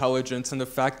of intelligence, and the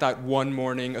fact that one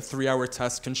morning a 3-hour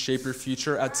test can shape your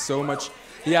future adds so much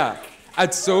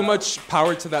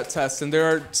power to that test. And there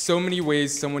are so many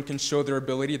ways someone can show their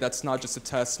ability that's not just a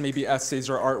test, maybe essays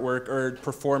or artwork or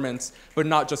performance, but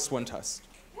not just one test.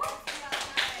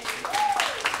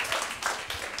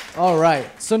 All right,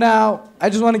 so now I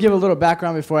just want to give a little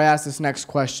background before I ask this next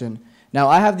question. Now,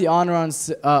 I have the honor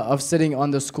of sitting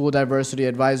on the School Diversity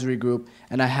Advisory Group,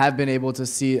 and I have been able to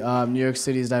see New York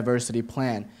City's diversity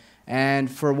plan. And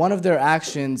for one of their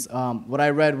actions, what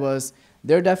I read was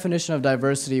their definition of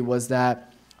diversity was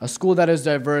that a school that is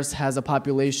diverse has a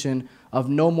population of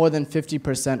no more than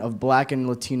 50% of black and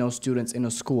Latino students in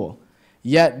a school.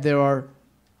 Yet there are,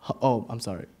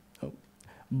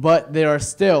 but there are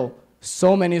still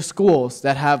so many schools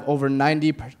that have over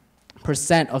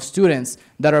 90% of students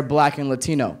that are black and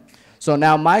Latino. So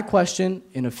now my question,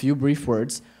 in a few brief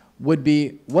words, would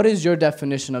be, what is your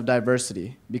definition of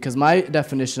diversity? Because my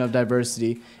definition of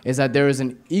diversity is that there is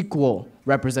an equal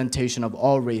representation of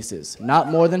all races, not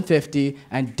more than 50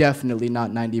 and definitely not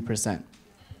 90%.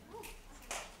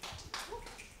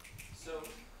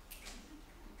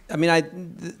 I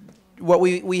mean,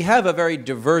 we have a very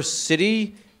diverse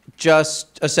city,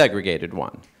 just a segregated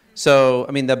one. So,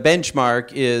 I mean, the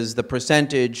benchmark is the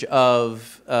percentage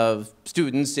of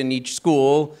students in each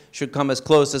school should come as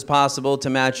close as possible to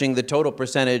matching the total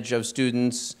percentage of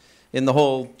students in the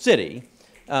whole city.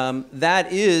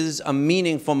 That is a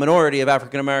meaningful minority of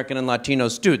African American and Latino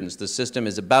students. The system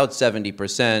is about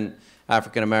 70%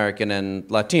 African American and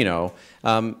Latino.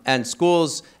 And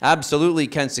schools absolutely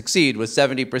can succeed with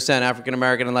 70% African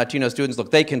American and Latino students.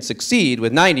 Look, they can succeed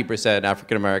with 90%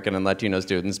 African American and Latino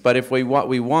students. But if we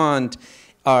want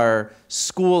are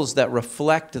schools that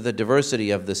reflect the diversity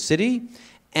of the city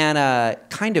and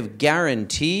kind of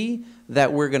guarantee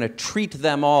that we're going to treat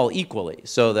them all equally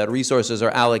so that resources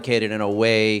are allocated in a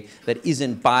way that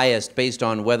isn't biased based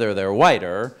on whether they're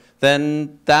whiter,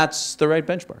 then that's the right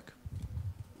benchmark.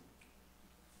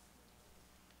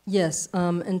 Yes,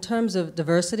 in terms of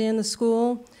diversity in the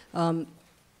school,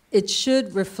 it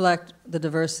should reflect the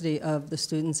diversity of the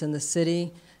students in the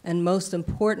city. And most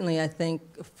importantly, I think,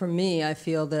 for me, I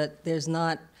feel that there's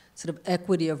not sort of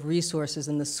equity of resources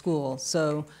in the school.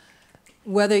 So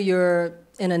whether you're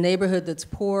in a neighborhood that's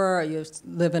poor, or you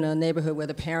live in a neighborhood where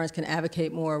the parents can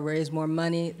advocate more, raise more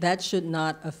money, that should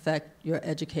not affect your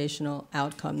educational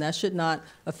outcome. That should not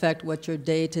affect what your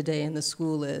day-to-day in the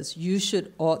school is. You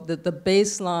should, the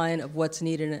baseline of what's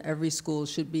needed in every school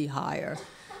should be higher.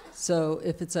 So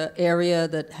if it's an area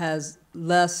that has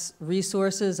less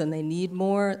resources and they need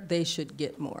more, they should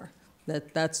get more.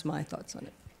 That's my thoughts on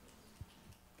it.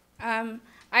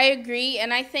 I agree,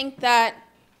 and I think that,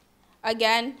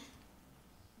 again,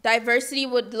 diversity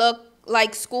would look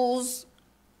like schools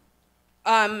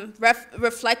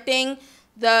reflecting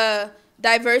the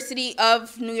diversity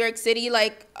of New York City,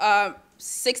 like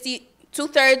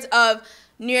 2/3 of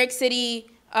New York City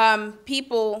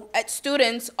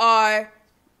students are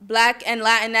Black and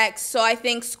Latinx. So I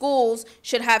think schools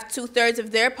should have 2/3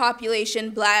 of their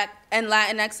population Black and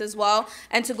Latinx as well.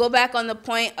 And to go back on the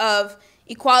point of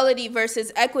equality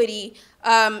versus equity,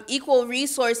 equal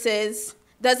resources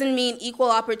doesn't mean equal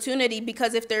opportunity,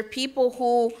 because if there are people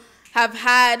who have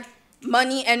had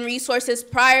money and resources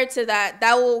prior to that,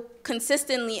 that will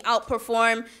consistently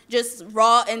outperform just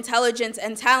raw intelligence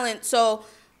and talent. So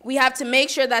we have to make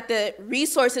sure that the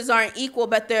resources aren't equal,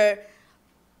 but they're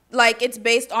like it's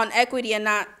based on equity and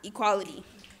not equality.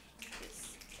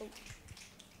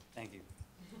 Thank you.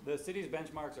 The city's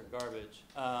benchmarks are garbage.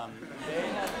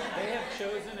 They have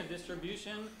chosen a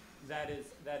distribution that is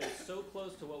so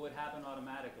close to what would happen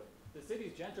automatically. The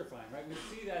city's gentrifying, right? We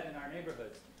see that in our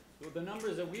neighborhoods. The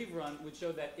numbers that we've run would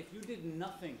show that if you did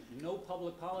nothing, no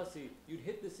public policy, you'd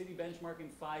hit the city benchmark in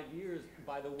 5 years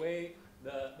by the way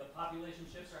the population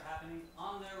shifts are happening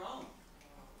on their own.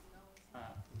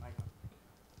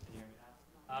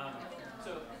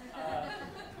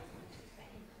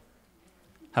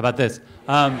 How about this?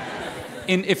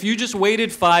 If you just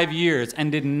waited 5 years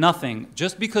and did nothing,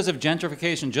 just because of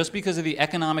gentrification, just because of the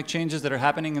economic changes that are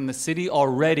happening in the city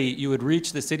already, you would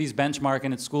reach the city's benchmark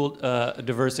in its school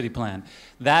diversity plan.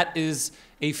 That is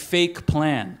a fake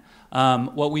plan.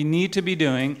 What we need to be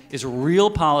doing is real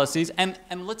policies, and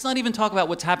let's not even talk about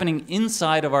what's happening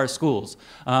inside of our schools.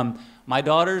 My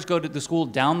daughters go to the school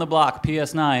down the block,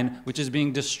 PS9, which is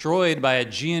being destroyed by a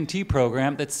G&T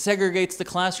program that segregates the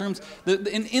classrooms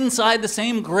inside the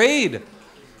same grade.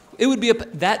 It would be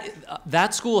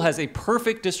that school has a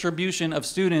perfect distribution of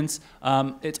students.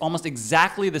 It's almost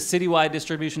exactly the citywide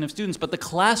distribution of students, but the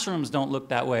classrooms don't look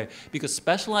that way because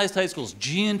specialized high schools,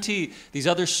 G&T, these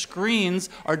other screens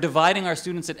are dividing our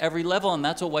students at every level, and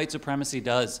that's what white supremacy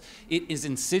does. It is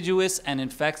insidious and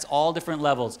infects all different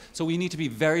levels. So we need to be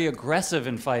very aggressive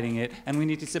in fighting it, and we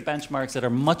need to set benchmarks that are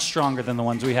much stronger than the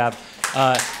ones we have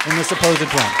in the supposed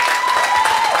plan.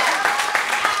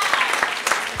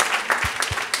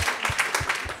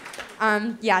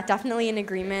 Yeah, definitely in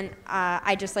agreement.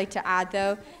 I'd just like to add,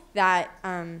 though, that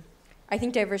I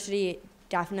think diversity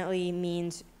definitely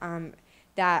means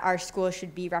that our schools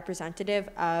should be representative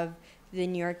of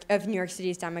New York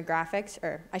City's demographics,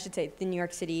 or I should say the New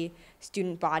York City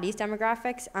student body's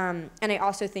demographics. And I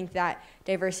also think that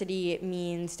diversity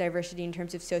means diversity in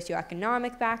terms of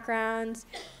socioeconomic backgrounds,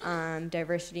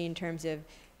 diversity in terms of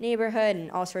neighborhood,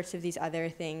 and all sorts of these other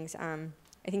things. I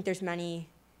think there's many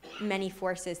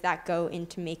forces that go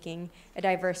into making a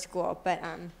diverse school, but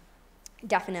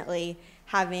definitely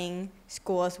having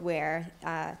schools where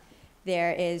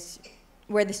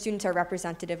where the students are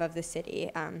representative of the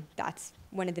city, that's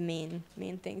one of the main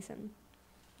things. And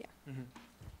yeah. Mm-hmm.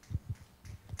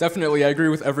 Definitely, I agree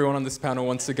with everyone on this panel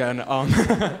once again.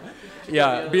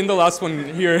 Yeah, being the last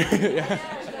one here.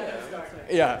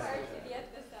 Yeah.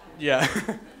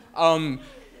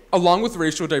 Along with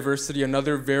racial diversity,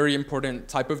 another very important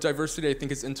type of diversity, I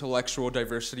think, is intellectual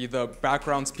diversity, the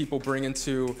backgrounds people bring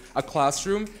into a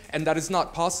classroom. And that is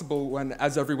not possible when,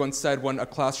 as everyone said, when a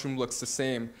classroom looks the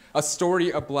same. A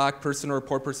story a black person or a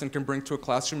poor person can bring to a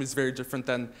classroom is very different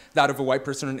than that of a white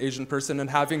person or an Asian person. And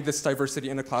having this diversity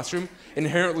in a classroom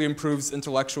inherently improves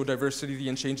intellectual diversity, the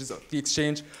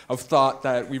exchange of thought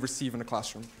that we receive in a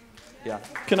classroom. Yeah.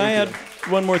 Can I add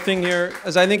one more thing here?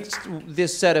 As I think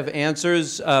this set of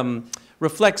answers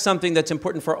reflects something that's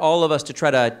important for all of us to try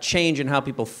to change in how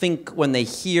people think when they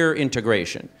hear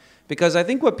integration. Because I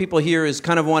think what people hear is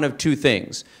kind of one of two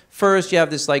things. First, you have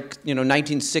this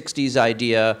 1960s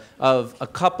idea of a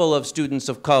couple of students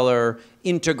of color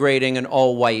integrating an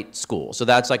all-white school. So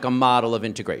that's like a model of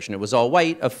integration. It was all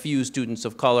white, a few students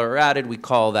of color are added, we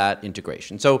call that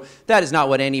integration. So that is not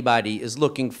what anybody is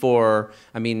looking for.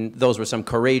 I mean, those were some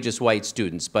courageous white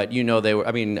students, but they were,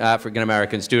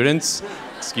 African-American students,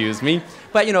 excuse me.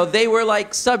 But they were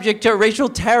like subject to racial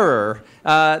terror.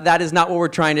 That is not what we're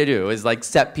trying to do, is like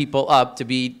set people up to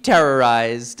be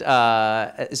terrorized.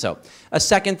 So a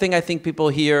second thing I think people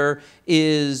hear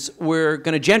is we're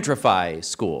going to gentrify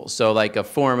schools. So like a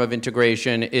form of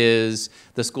integration is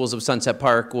the schools of Sunset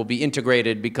Park will be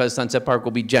integrated because Sunset Park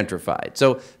will be gentrified.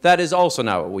 So that is also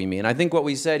not what we mean. I think what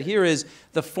we said here is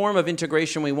the form of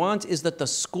integration we want is that the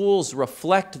schools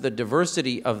reflect the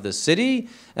diversity of the city,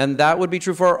 and that would be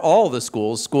true for all the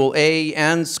schools, School A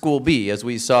and School B, as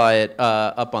we saw it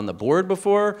up on the board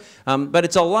before. But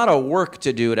it's a lot of work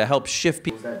to do to help shift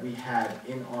people. That we had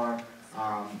in our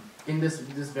in this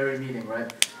very meeting,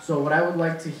 right? So what I would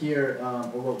like to hear,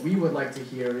 or what we would like to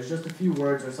hear, is just a few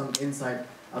words or some insight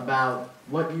about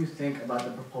what you think about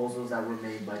the proposals that were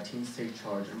made by Teens Take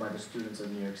Charge and by the students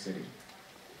of New York City.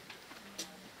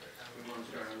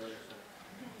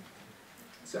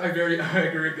 So I agree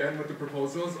again with the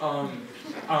proposals.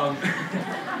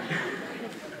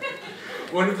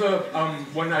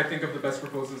 One I think of the best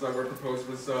proposals that were proposed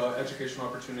was educational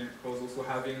opportunity proposals. So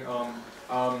having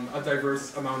a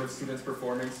diverse amount of students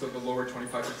performing, so the lower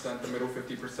 25%, the middle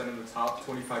 50%, and the top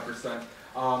 25%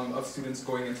 of students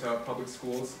going into public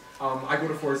schools. I go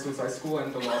to Forest Hills High School,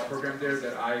 and the law program there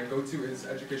that I go to is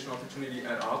educational opportunity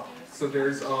et op. So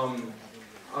there's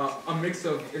a mix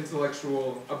of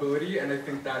intellectual ability, and I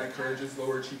think that encourages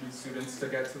lower achieving students to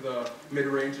get to the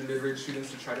mid-range and mid-range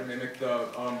students to try to mimic the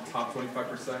top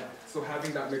 25%. So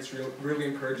having that mix really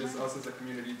encourages us as a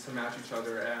community to match each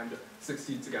other and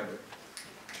succeed together.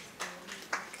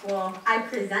 Well, I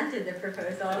presented the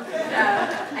proposal, so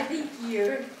I think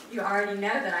you already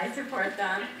know that I support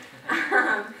them.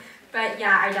 But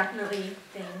yeah, I definitely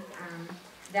think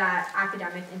that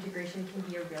academic integration can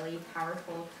be a really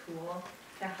powerful tool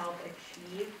to help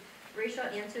achieve racial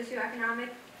and socioeconomic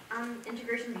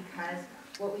integration, because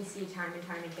what we see time and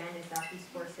time again is that these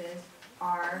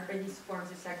these forms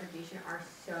of segregation are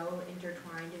so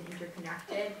intertwined and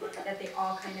interconnected that they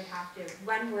all kind of have to,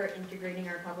 when we're integrating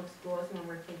our public schools, when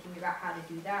we're thinking about how to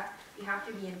do that, we have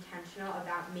to be intentional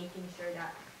about making sure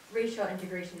that racial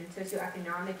integration and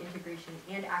socioeconomic integration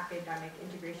and academic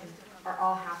integration are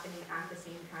all happening at the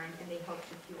same time, and they help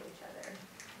to fuel each other.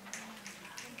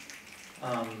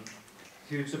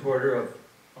 Huge supporter of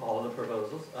all of the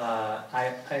proposals.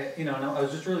 I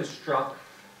was just really struck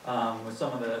with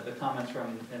some of the comments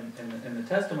from in the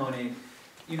testimony.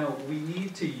 We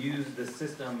need to use the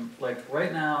system, like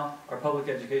right now, our public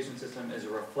education system is a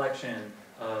reflection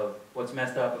of what's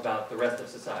messed up about the rest of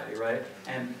society, right?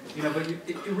 And but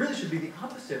it really should be the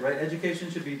opposite, right? Education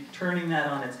should be turning that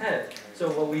on its head. So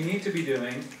what we need to be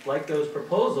doing, like those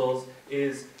proposals,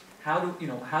 is how do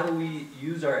we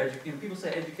use our people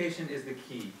say education is the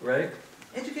key, right?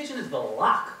 Education is the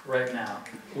lock right now.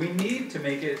 We need to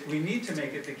make it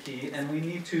the key, and we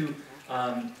need to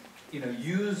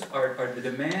use the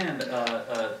demand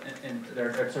and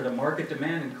our sort of market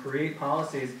demand and create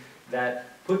policies that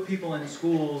put people in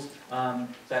schools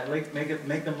that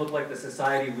make them look like the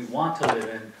society we want to live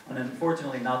in, and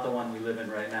unfortunately not the one we live in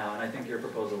right now. And I think your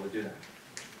proposal would do that.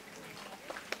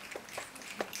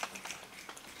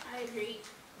 I agree.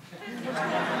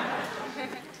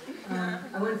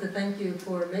 I wanted to thank you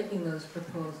for making those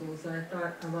proposals. I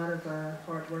thought a lot of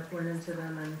hard work went into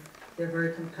them, and they're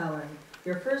very compelling.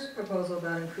 Your first proposal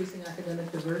about increasing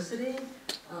academic diversity,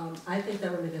 I think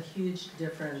that would make a huge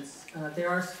difference. There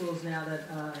are schools now that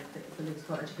I think it's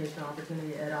called Educational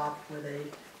Opportunity et op, where they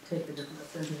take the different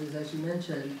percentages, as you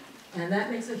mentioned. And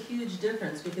that makes a huge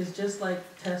difference, because just like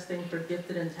testing for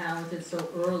gifted and talented so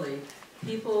early,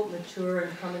 people mature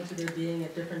and come into their being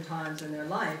at different times in their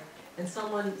life. And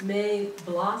someone may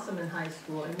blossom in high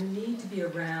school, and you need to be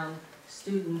around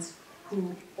students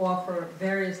who offer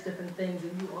various different things,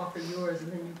 and you offer yours,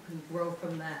 and then you can grow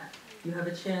from that. You have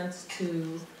a chance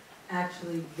to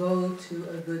actually go to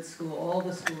a good school. All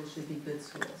the schools should be good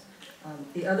schools.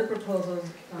 The other proposals,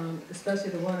 especially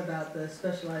the one about the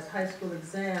specialized high school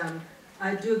exam,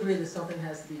 I do agree that something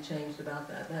has to be changed about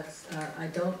that. I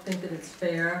don't think that it's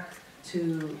fair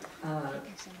to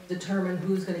determine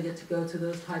who's going to get to go to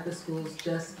those type of schools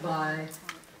just by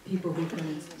people who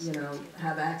can,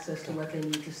 have access to what they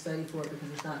need to study for because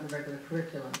it's not in the regular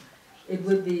curriculum. It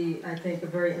would be, I think, a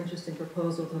very interesting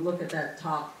proposal to look at that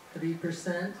top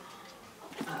 3%.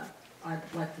 I'd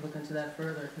like to look into that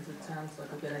further because it sounds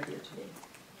like a good idea to me.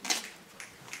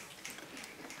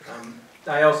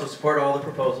 I also support all the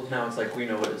proposals. Now it's like we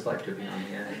know what it's like to be on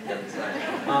the other side.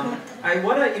 I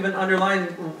want to even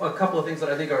underline a couple of things that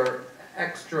I think are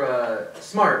extra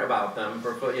smart about them.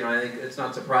 I think it's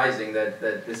not surprising that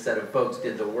this set of folks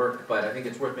did the work, but I think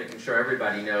it's worth making sure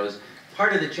everybody knows.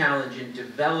 Part of the challenge in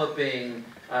developing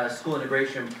a school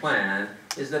integration plan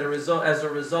is that as a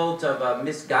result of a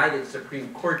misguided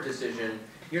Supreme Court decision,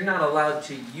 you're not allowed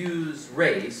to use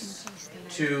race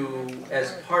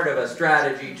as part of a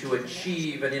strategy to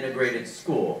achieve an integrated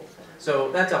school. So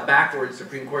that's a backward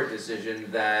Supreme Court decision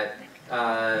that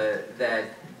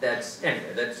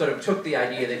sort of took the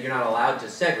idea that you're not allowed to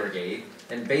segregate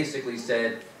and basically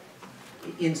said,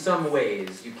 in some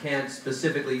ways, you can't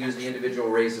specifically use the individual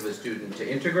race of a student to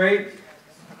integrate.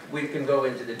 We can go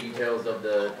into the details of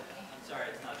the... Sorry,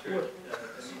 it's not true.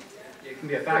 It can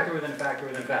be a factor within a factor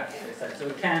within a factor. So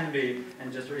it can be,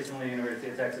 and just recently the University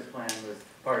of Texas plan was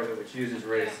part of it, which uses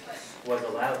race, was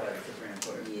allowed by the Supreme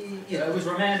Court. So it was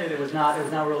remanded, it was not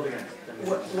ruled against.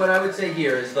 What I would say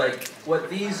here is what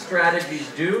these strategies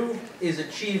do is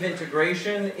achieve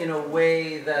integration in a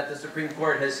way that the Supreme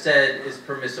Court has said is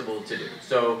permissible to do.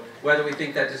 So whether we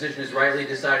think that decision is rightly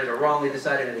decided or wrongly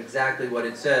decided and exactly what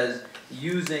it says,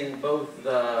 using both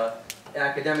the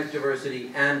academic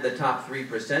diversity and the top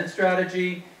 3%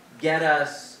 strategy get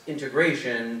us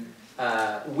integration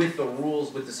with the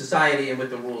rules, with the society and with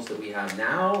the rules that we have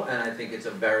now, and I think it's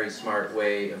a very smart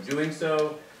way of doing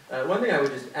so. One thing I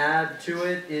would just add to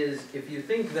it is if you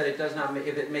think that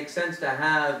if it makes sense to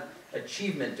have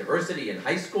achievement diversity in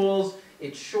high schools,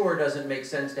 it sure doesn't make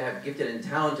sense to have gifted and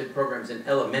talented programs in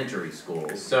elementary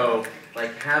schools. So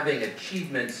having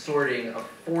achievement sorting of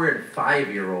 4 and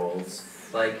 5-year-olds,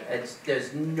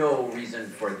 there's no reason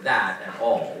for that at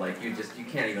all. You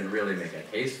can't even really make a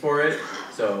case for it.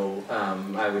 So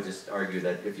I would just argue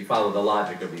that if you follow the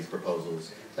logic of these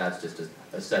proposals, that's just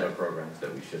a set of programs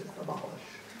that we should abolish.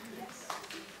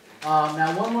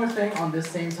 Now, one more thing on this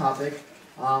same topic.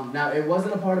 Now, it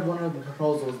wasn't a part of one of the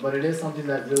proposals, but it is something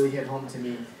that really hit home to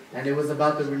me, and it was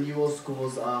about the renewal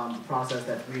schools process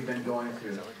that we've been going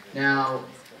through. Now,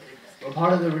 a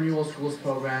part of the renewal schools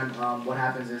program, what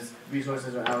happens is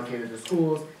resources are allocated to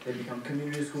schools, they become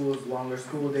community schools, longer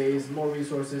school days, more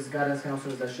resources, guidance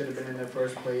counselors that should have been in their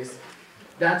first place.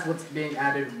 That's what's being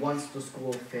added once the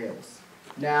school fails.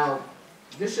 Now,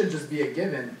 this should just be a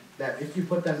given that if you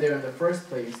put them there in the first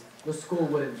place, the school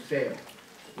wouldn't fail,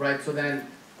 right? So then,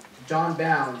 John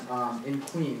Bound in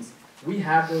Queens, we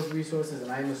have those resources,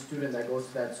 and I am a student that goes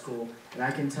to that school, and I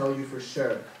can tell you for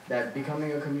sure that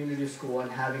becoming a community school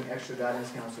and having extra guidance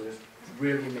counselors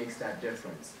really makes that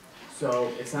difference.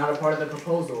 So it's not a part of the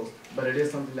proposals, but it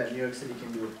is something that New York City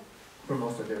can do for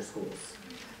most of their schools.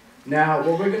 Now,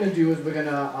 what we're going to do is we're going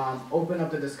to open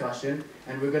up the discussion,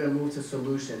 and we're going to move to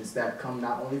solutions that come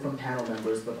not only from panel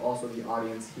members, but also the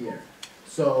audience here.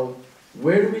 So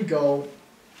where do we go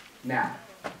now?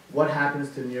 What happens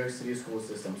to the New York City school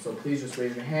system? So please just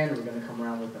raise your hand. We're going to come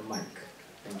around with the mic.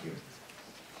 Thank you.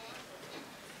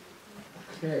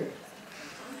 Okay.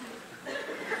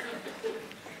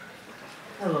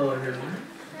 Hello, everyone.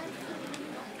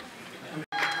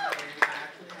 I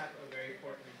actually have a very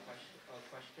important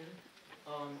question.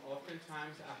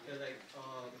 Oftentimes, I feel like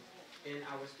in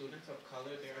our students of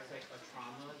color, there is a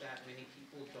trauma that many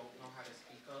people don't know how to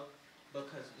speak of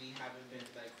because we haven't been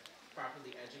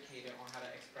properly educated on how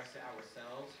to express it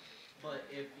ourselves. But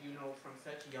if, from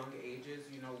such young ages,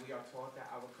 we are taught that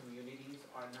our communities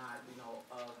are not,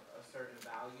 of a certain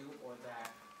value, or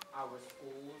that our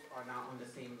schools are not on the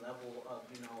same level of,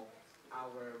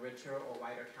 our richer or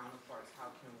whiter counterparts,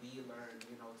 how can we learn,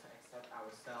 to accept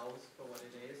ourselves for what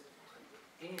it is?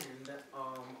 And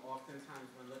oftentimes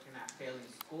when looking at failing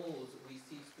schools, we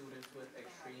see students with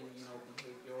extreme,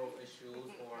 behavioral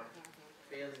issues or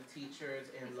failing teachers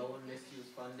and low and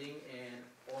misused funding, and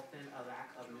often a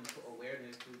lack of mental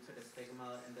awareness due to the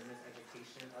stigma and the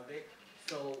miseducation of it.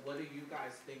 So what do you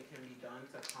guys think can be done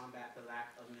to combat the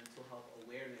lack of mental health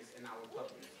awareness in our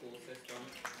public school system,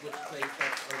 which plays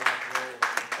such a large role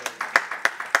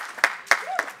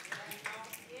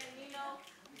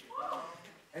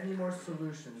Any more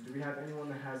solutions? Do we have anyone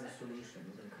that has a solution?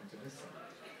 We're going to come to this side.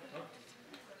 Oh.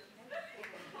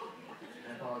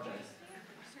 I apologize.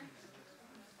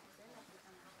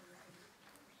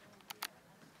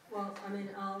 Well,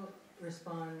 I'll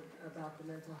respond about the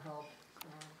mental health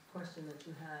question that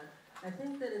you had. I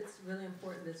think that it's really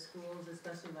important that schools,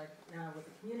 especially now with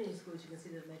the community schools, you can see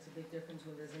that it makes a big difference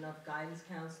when there's enough guidance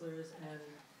counselors and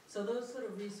So those sort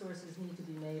of resources need to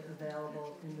be made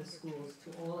available in the schools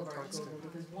to all of our children,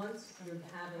 because once you're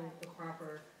having the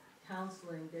proper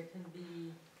counseling, they can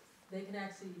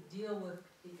actually deal with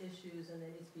the issues, and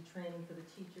there needs to be training for the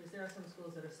teachers. There are some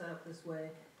schools that are set up this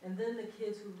way. And then the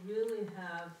kids who really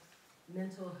have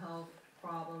mental health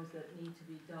problems that need to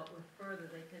be dealt with further,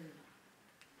 they can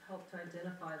help to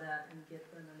identify that and get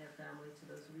them and their family to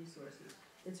those resources.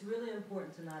 It's really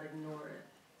important to not ignore it.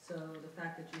 So the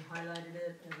fact that you highlighted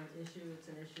it as an issue, it's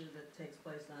an issue that takes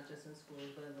place not just in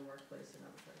schools, but in the workplace and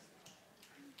other places.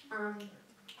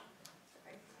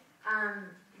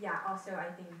 Yeah, also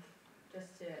I think,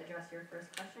 just to address your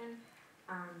first question,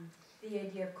 the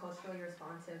idea of culturally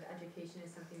responsive education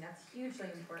is something that's hugely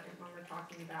important when we're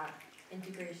talking about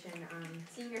integration.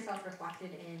 Seeing yourself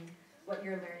reflected in what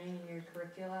you're learning in your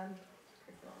curriculum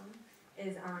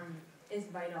is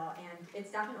vital, and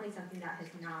it's definitely something that has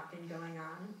not been going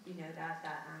on. You know,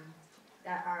 that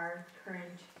our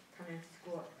current kind of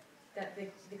school, that the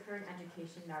current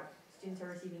education that students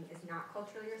are receiving is not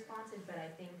culturally responsive, but I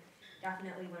think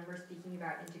definitely when we're speaking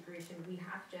about integration, we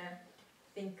have to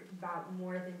think about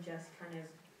more than just kind of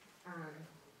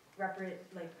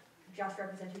just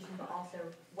representation, but also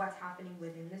what's happening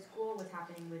within the school, what's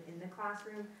happening within the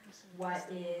classroom, what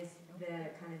is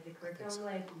the kind of the curriculum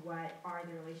like, what are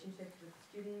the relationships with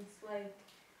students like,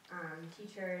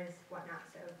 teachers, whatnot.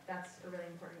 So that's a really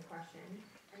important question.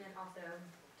 And then also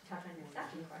to touch on your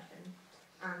second question,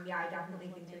 yeah, I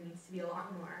definitely think there needs to be a lot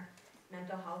more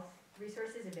mental health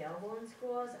resources available in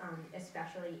schools,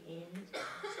 especially in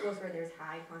schools where there's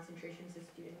high concentrations of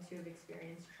students who have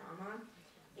experienced trauma,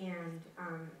 and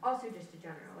also just a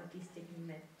general like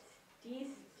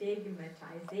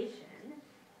destigmatization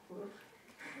of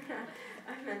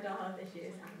mental health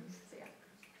issues. So yeah.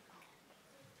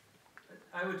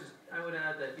 I would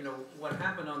add that, you know, what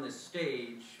happened on this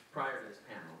stage prior to this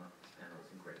panel, not this panel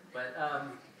isn't great, but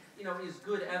you know, is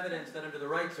good evidence that under the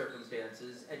right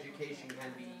circumstances, education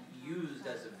can be used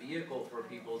as a vehicle for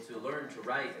people to learn to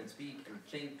write and speak and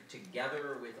think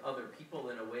together with other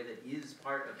people in a way that is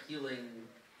part of healing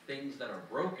things that are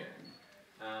broken.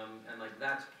 And like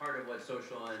that's part of what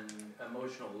social and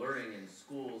emotional learning in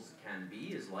schools can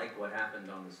be, is like what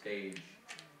happened on the stage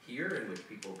here, in which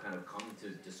people kind of come to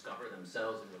discover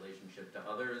themselves in relationship to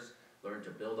others, learn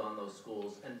to build on those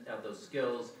schools and those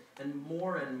skills, and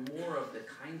more of the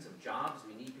kinds of jobs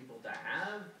we need people to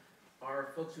have are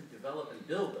folks who develop and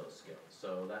build those skills.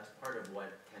 So that's part of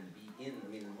what can be in, I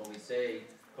mean, when we say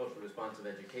culturally responsive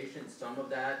education, some of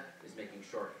that is making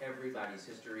sure everybody's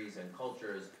histories and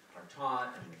cultures are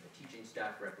taught and the teaching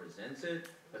staff represents it,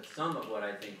 but some of what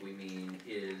I think we mean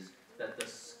is that the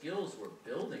skills we're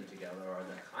building together are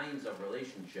the kinds of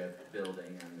relationship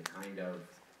building and the kind of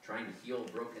trying to heal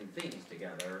broken things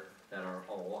together that are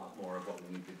a lot more of what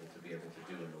we need people to be able to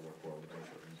do in the work world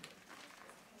eventually.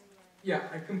 Yeah,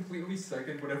 I completely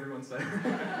second what everyone said.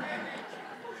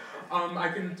 I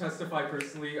can testify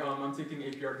personally. I'm taking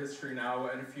AP Art History now,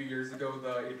 and a few years ago,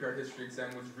 the AP Art History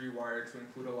exam was rewired to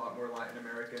include a lot more Latin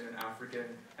American and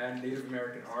African and Native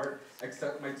American art,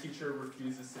 except my teacher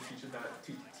refuses to teach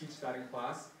that in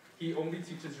class. He only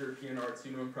teaches European art, so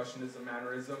Impressionism,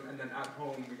 Mannerism, and then at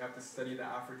home we have to study the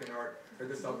African art or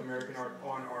the South American art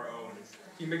on our own.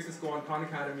 He makes us go on Khan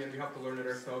Academy and we have to learn it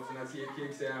ourselves, and as the AP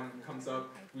exam comes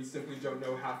up, we simply don't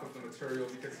know half of the material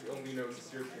because he only knows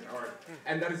this European art.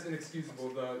 And that is inexcusable.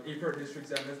 The AP Art History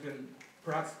exam has been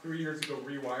perhaps 3 years ago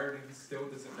rewired, and he still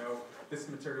doesn't know this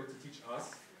material to teach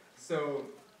us. So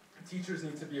teachers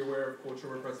need to be aware of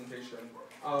cultural representation.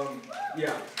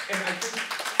 Yeah, and I think,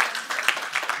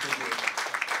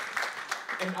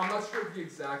 and I'm not sure of the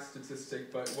exact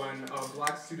statistic, but when a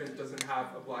black student doesn't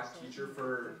have a black teacher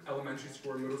for elementary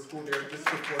school or middle school, they're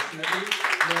disproportionately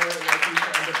more likely to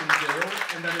end up in jail,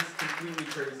 and that is completely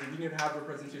crazy. We need to have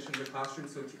representation in the classroom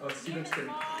so students can,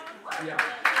 yeah.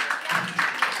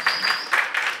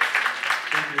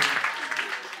 Thank you.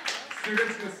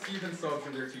 Students must see themselves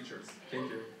in their teachers. Thank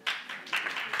you.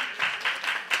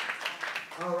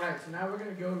 All right, so now we're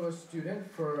going to go to a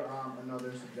student for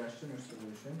another suggestion or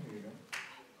solution. Here you go.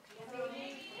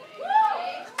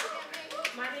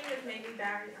 My name is Megan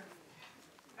Barry.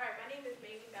 Alright, my name is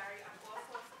Megan Barry. I'm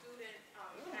also a student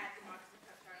at Democracy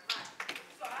Treschan High.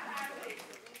 So I have a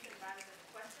solution rather than a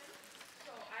question.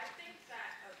 So I think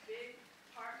that a big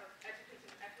part of education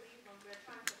equity when we're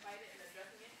trying to fight it and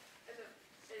addressing it is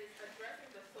addressing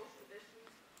the social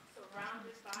issues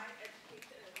surrounded by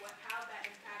education and how that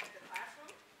impacts the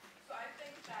classroom. So I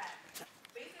think that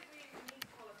basically we need to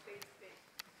call a spade a spade.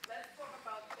 Let's talk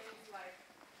about things like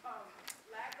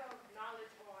lack of knowledge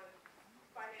on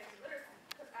financial literacy.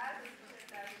 Because as a student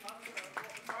that is about to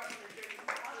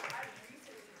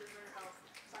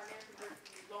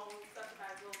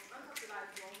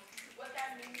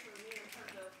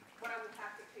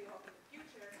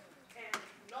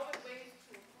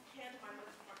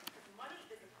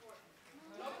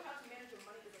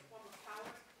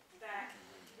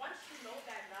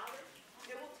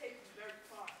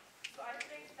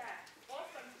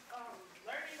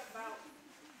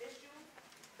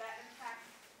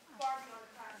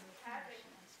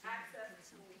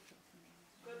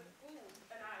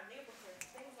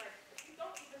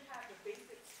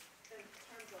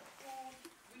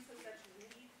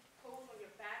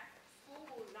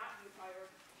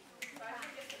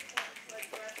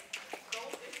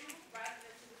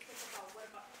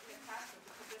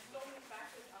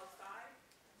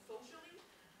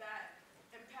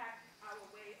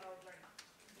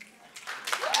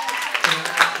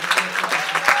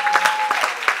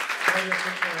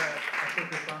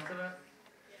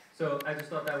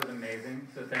amazing,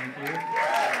 so thank you.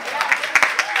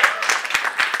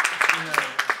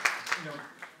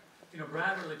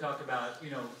 Brad really talked about,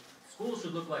 school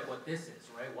should look like what this is,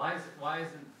 right? Why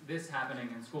isn't this happening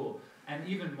in school? And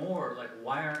even more, like,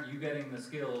 why aren't you getting the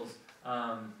skills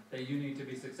that you need to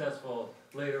be successful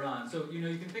later on? So, you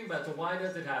can think about, so why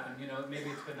does it happen? Maybe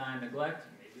it's benign neglect,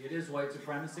 maybe it is white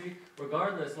supremacy.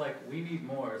 Regardless, like, we need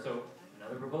more. So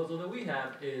another proposal that we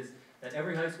have is that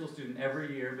every high school student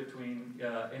every year between,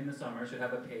 in the summer, should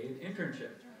have a paid internship,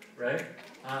 right?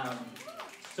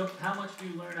 So how much do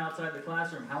you learn outside the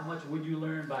classroom? How much would you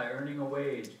learn by earning a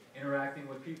wage, interacting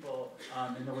with people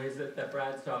in the ways that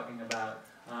Brad's talking about,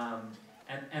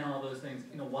 and all those things?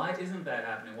 Why isn't that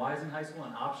happening? Why isn't high school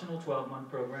an optional 12-month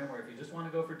program where if you just want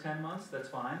to go for 10 months, that's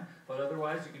fine, but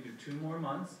otherwise you can do 2 more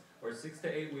months or 6 to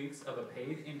 8 weeks of a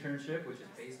paid internship, which is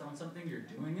based on something you're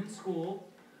doing in school.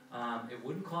 It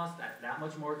wouldn't cost that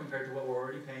much more compared to what we're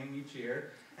already paying each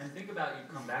year. And think about,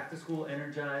 you'd come back to school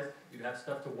energized, you'd have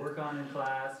stuff to work on in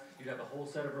class, you'd have a whole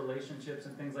set of relationships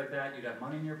and things like that, you'd have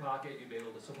money in your pocket, you'd be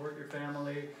able to support your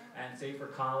family and save for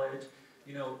college.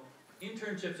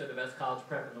 Internships are the best college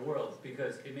prep in the world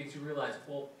because it makes you realize,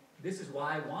 well, this is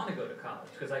why I want to go to college,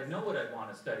 because I know what I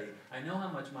want to study. I know how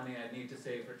much money I need to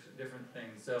save for different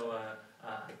things. So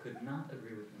I could not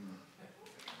agree with you more.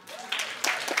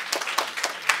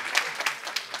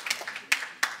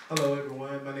 Hello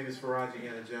everyone, my name is Faraji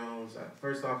Anna-Jones.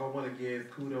 First off, I want to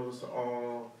give kudos to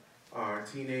all our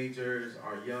teenagers,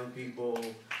 our young people,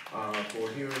 for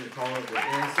hearing the call of their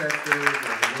ancestors and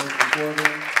the ones before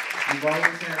them. You've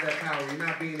always had that power. You're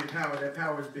not being empowered, that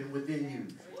power has been within you.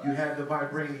 You have the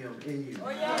vibranium in you.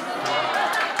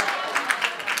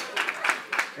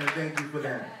 And thank you for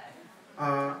that.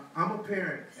 I'm a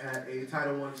parent at a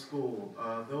Title I school.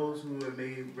 Those who have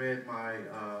read my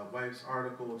wife's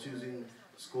article, Choosing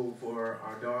School for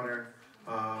Our Daughter,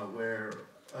 where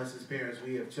us as parents,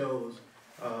 we have chose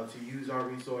to use our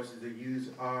resources, to use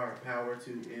our power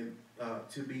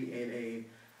to be in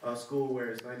a school where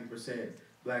it's 90%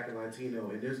 Black and Latino,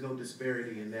 and there's no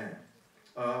disparity in that.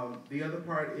 The other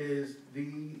part is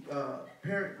the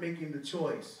parent making the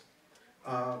choice.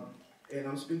 And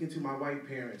I'm speaking to my white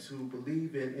parents who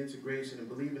believe in integration and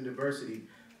believe in diversity.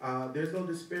 There's no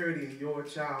disparity in your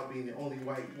child being the only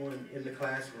white one in the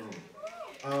classroom.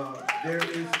 There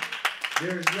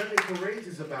is nothing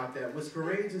courageous about that. What's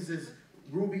courageous is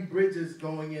Ruby Bridges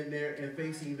going in there and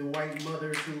facing the white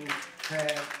mothers who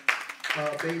have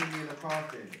a baby in a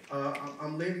coffin.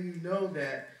 I'm letting you know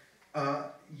that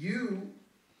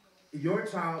your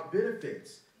child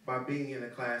benefits by being in a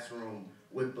classroom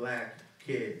with Black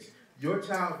kids. Your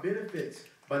child benefits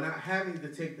by not having to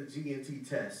take the G&T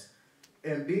test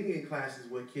and being in classes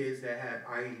with kids that have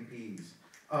IEPs.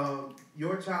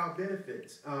 Your child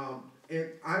benefits.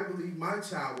 And I believe my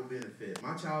child will benefit.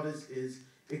 My child is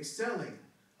excelling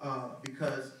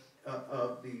because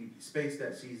of the space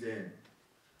that she's in.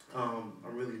 I'm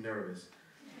really nervous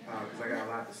because I got a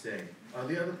lot to say.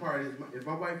 The other part is, if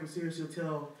my wife was here, she'll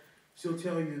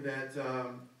tell you that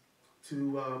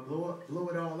to blow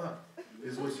it all up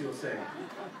is what she'll say.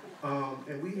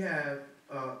 And we have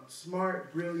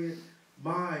smart, brilliant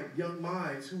young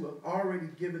minds who have already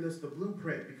given us the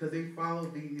blueprint because they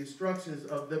followed the instructions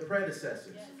of the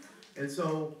predecessors. And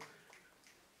so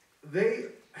they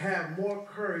have more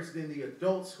courage than the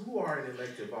adults who are in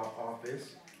elective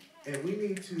office, and we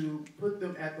need to put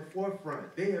them at the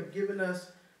forefront. They have given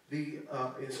us the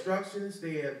instructions,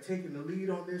 they have taken the lead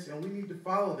on this, and we need to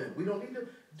follow them. We don't need to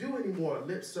do any more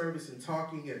lip service and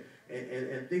talking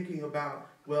and thinking about,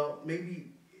 well,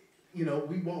 maybe, we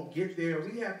won't get there.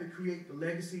 We have to create the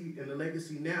legacy, and the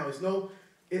legacy now.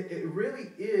 It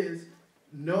really is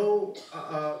no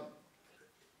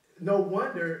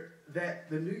wonder that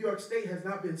the New York State has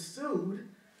not been sued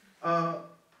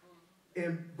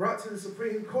and brought to the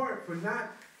Supreme Court for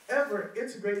not ever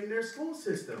integrating their school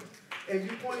system. And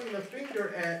you're pointing the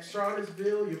finger at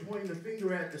Charlottesville, you're pointing the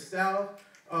finger at the South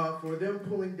for them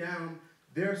pulling down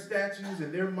their statues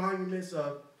and their monuments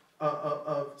of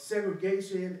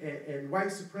segregation and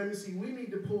white supremacy. We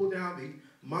need to pull down the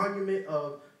monument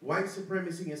of white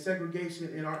supremacy and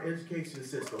segregation in our education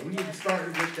system. We need to start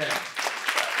with that.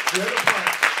 The other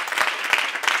part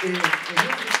is, and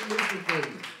here's the solution for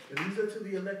you, and these are to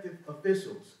the elected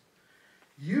officials.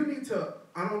 You need to,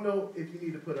 I don't know if you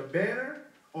need to put a banner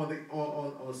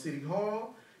on City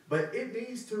Hall, but it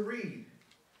needs to read,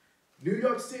 New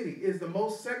York City is the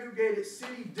most segregated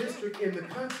city district in the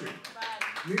country.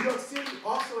 New York City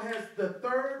also has the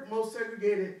 3rd most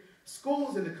segregated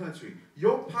schools in the country.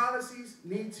 Your policies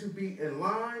need to be in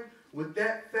line with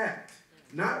that fact.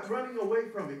 Not running away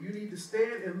from it. You need to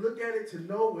stand and look at it to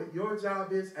know what your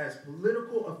job is as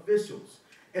political officials,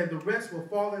 and the rest will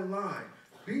fall in line.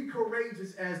 Be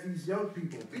courageous as these young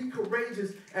people. Be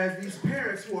courageous as these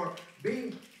parents who are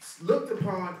being looked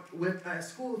upon as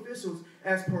school officials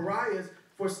as pariahs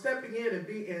for stepping in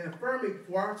and affirming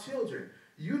for our children.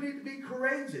 You need to be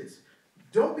courageous.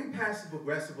 Don't be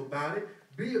passive-aggressive about it.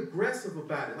 Be aggressive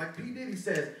about it. Like P. Diddy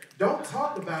says, don't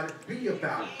talk about it, be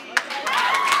about it.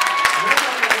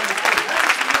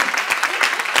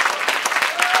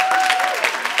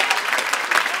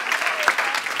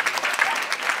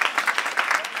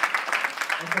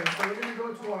 Okay, so we're going to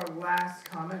go to our last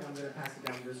comment. I'm going to pass it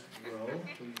down this row.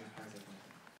 Please just pass it down.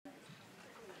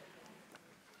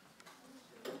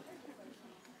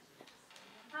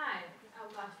 Hi. Oh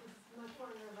gosh, this is much more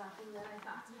nerve-wracking than I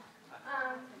thought.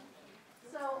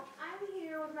 So I'm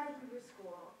here with my Hebrew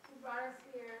school, who brought us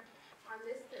here on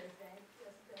this Thursday,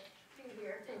 just to be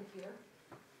here. Thank you.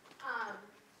 Oh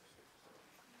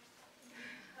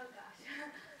gosh.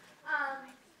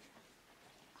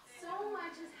 So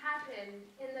much has happened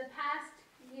in the past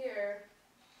year.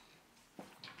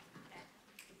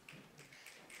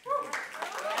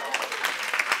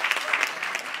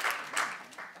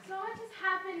 So much has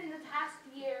happened in the past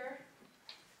year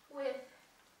with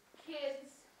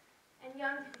kids and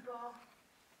young people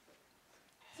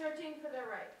searching for their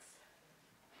rights.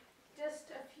 Just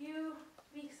a few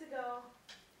weeks ago,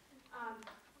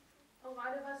 a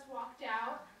lot of us walked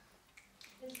out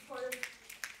in support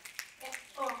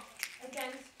of,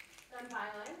 against gun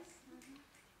violence,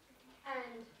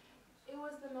 and it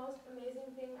was the most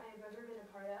amazing thing I've ever been a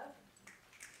part of.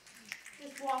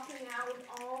 Just walking out with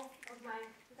all of my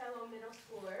fellow middle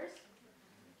schoolers.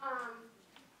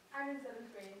 I'm in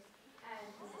 7th grade, and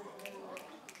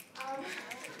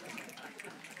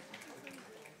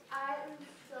I am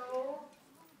so,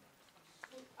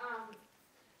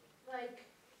 I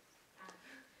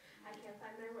can't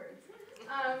find my words.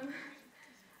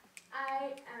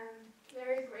 I am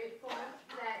very grateful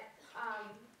that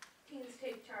Teens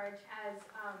Take Charge has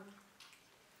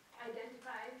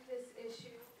identified this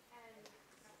issue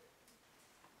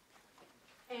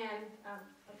and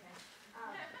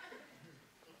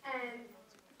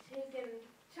taken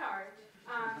charge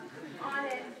on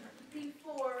it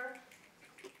before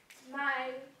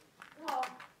my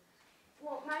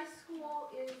school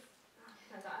is, oh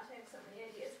my gosh, I have so many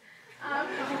ideas.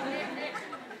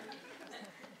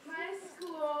 My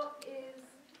school is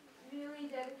really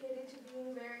dedicated to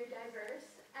being very diverse,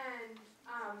 and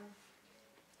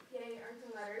yay, arts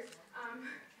and letters.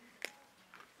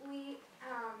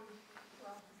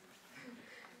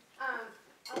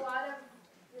 A lot of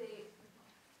the,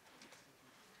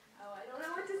 I don't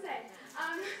know what to say.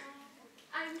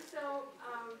 I'm so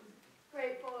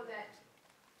grateful that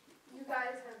you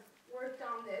guys have worked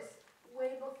on this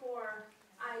way before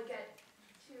I get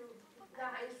to the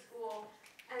high school,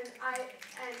 and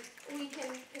we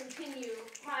can continue,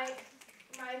 my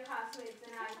classmates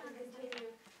and I can continue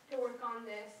to work on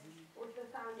this with the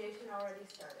foundation already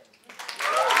started.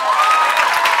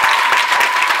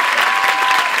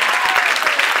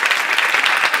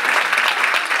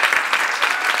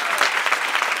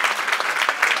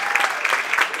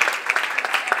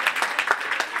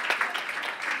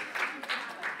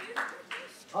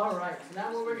 All right, so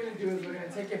now what we're going to do is we're going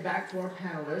to take it back to our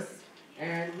panelists,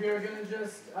 and we are going to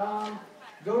just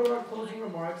go to our closing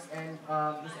remarks and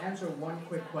just answer one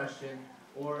quick question,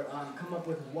 or come up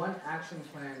with one action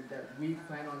plan that we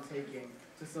plan on taking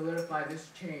to solidify this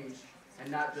change and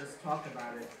not just talk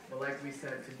about it, but like we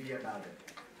said, to be about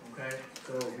it. Okay?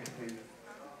 So we can please.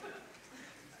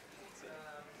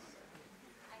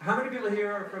 How many people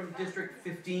here are from District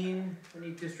 15?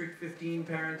 Any District 15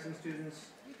 parents and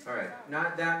students? All right,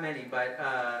 not that many, but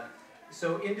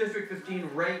so in District 15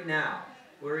 right now,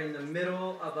 we're in the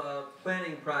middle of a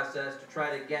planning process to try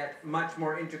to get much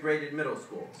more integrated middle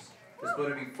schools. There's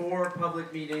going to be 4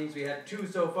 public meetings. We had 2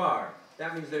 so far.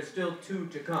 That means there's still 2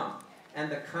 to come. And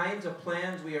the kinds of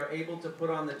plans we are able to put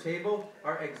on the table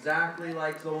are exactly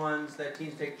like the ones that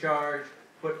Teens Take Charge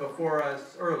put before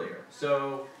us earlier.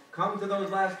 So come to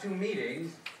those last 2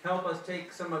 meetings, help us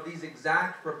take some of these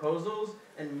exact proposals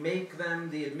and make them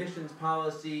the admissions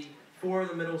policy for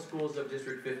the middle schools of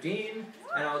District 15.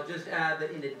 And I'll just add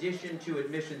that in addition to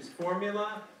admissions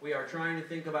formula, we are trying to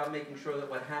think about making sure that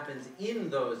what happens in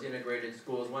those integrated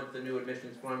schools once the new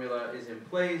admissions formula is in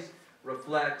place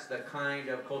reflects the kind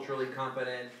of culturally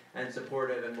competent and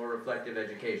supportive and more reflective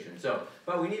education. So,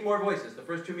 but we need more voices. The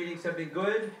first 2 meetings have been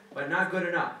good, but not good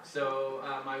enough. So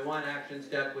my one action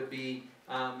step would be,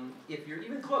 if you're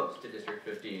even close to District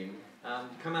 15,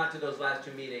 come out to those last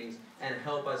 2 meetings and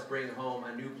help us bring home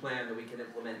a new plan that we can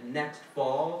implement next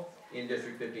fall in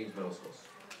District 15's middle schools.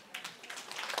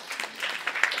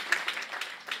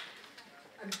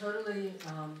 I'm totally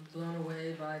blown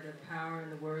away by the power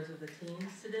and the words of the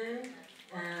teens today,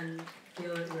 and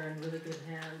feel that we're in really good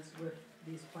hands with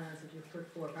these plans that you've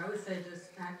put forth. I would say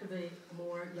just activate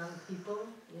more young people,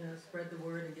 spread the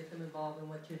word and get them involved in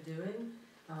what you're doing.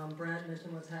 Brad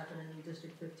mentioned what's happening in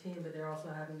District 15, but they're also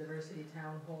having diversity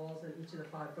town halls in each of the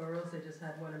 5 boroughs. They just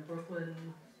had one in Brooklyn,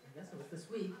 I guess it was this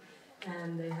week,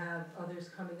 and they have others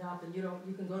coming up, and you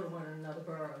can go to one in another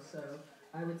borough. So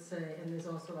I would say, and there's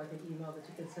also like an email that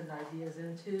you can send ideas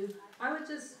into. I would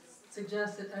just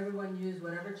suggest that everyone use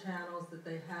whatever channels that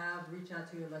they have, reach out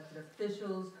to your elected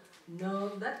officials,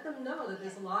 let them know that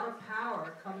there's a lot of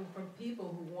power coming from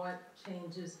people who want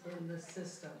changes in the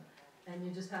system. And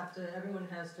you just have to, everyone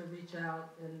has to reach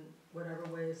out in whatever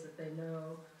ways that they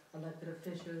know. Elected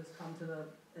officials come to the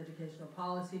educational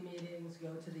policy meetings,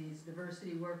 go to these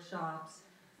diversity workshops,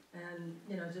 and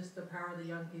just the power of the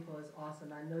young people is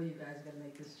awesome. I know you guys are going to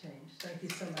make this change. Thank you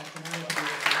so much, and I hope to be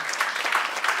with you.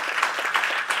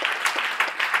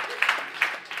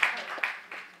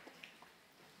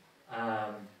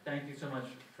 Thank you so much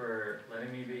for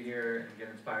letting me be here and get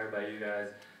inspired by you guys.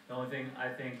 The only thing I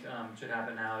think should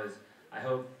happen now is I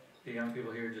hope the young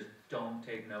people here just don't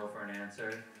take no for an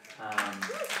answer.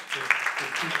 Just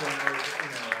keep going over,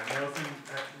 Nelson,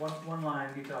 one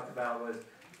line he talked about was,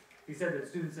 he said that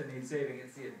students that need saving,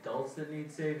 it's the adults that need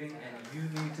saving, and you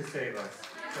need to save us.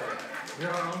 So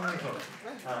you're our only hope.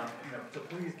 So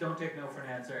please don't take no for an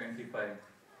answer and keep fighting.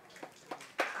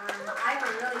 I have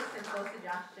a really simple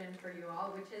suggestion for you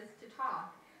all, which is to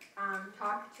talk.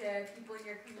 Talk to people in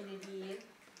your community,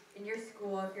 in your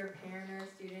school, if you're a parent or a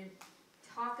student.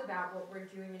 Talk about what we're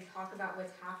doing and talk about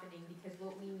what's happening, because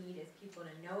what we need is people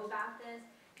to know about this,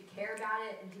 to care about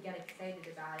it, and to get excited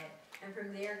about it. And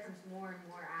from there comes more and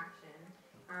more action.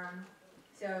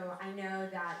 So I know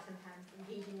that sometimes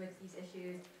engaging with these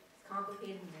issues is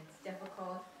complicated and it's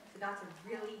difficult. So that's a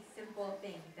really simple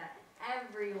thing that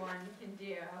everyone can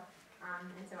do.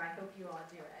 And so I hope you all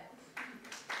do it.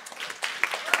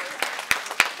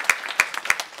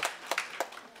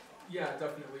 Yeah,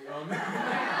 definitely.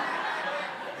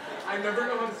 I never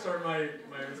know how to start my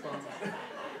responses.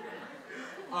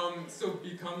 So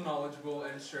become knowledgeable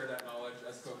and share that knowledge,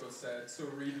 as Coco said. So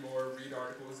read more, read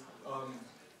articles,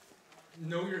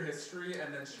 know your history,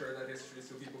 and then share that history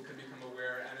so people can become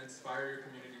aware and inspire your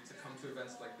community to come to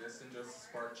events like this and just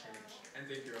spark change. And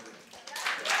thank you, everyone.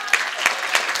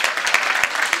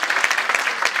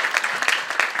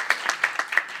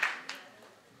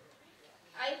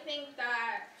 I think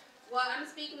that, I'm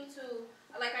speaking to,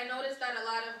 I noticed that a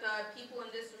lot of the people in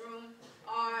this room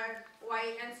are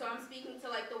white, and so I'm speaking to,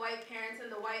 the white parents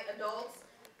and the white adults.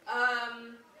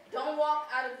 Don't walk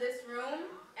out of this room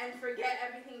and forget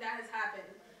everything that has happened.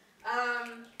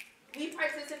 We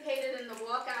participated in the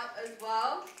walkout as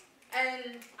well,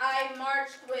 and I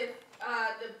marched with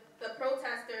the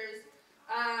protesters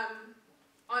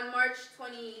on March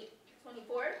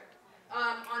 24th,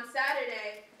 on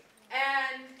Saturday.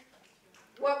 And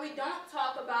what we don't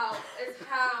talk about is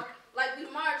how, we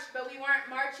marched, but we weren't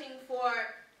marching for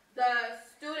the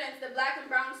students, the black and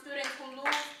brown students who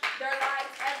lose their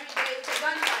lives every day to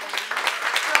gun violence.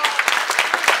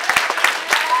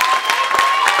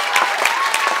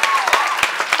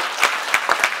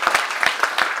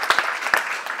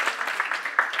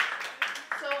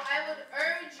 So I would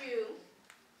urge you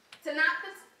to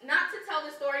not to tell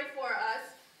the story for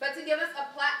us, but to give us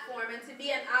a platform and to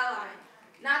be an ally.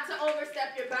 Not to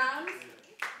overstep your bounds,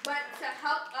 but to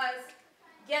help us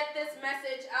get this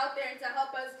message out there and to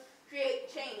help us create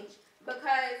change.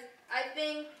 Because I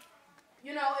think,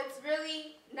 it's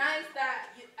really nice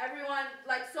that everyone,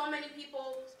 so many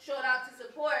people showed out to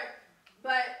support,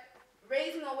 but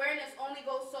raising awareness only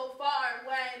goes so far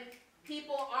when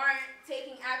people aren't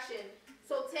taking action.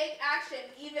 So take action,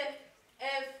 even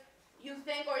if you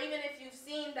think, or even if you've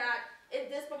seen that it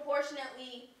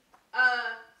disproportionately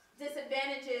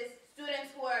disadvantages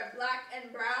students who are black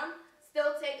and brown,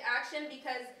 still take action,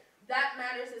 because that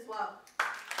matters as well.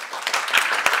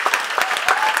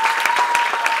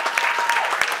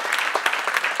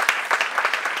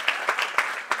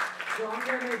 So I'm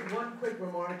going to make one quick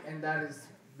remark, and that is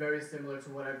very similar to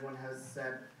what everyone has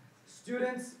said.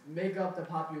 Students make up the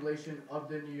population of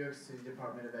the New York City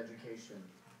Department of Education.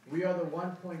 We are the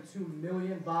 1.2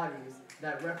 million bodies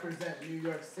that represent New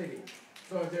York City.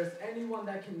 So if there's anyone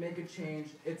that can make a change,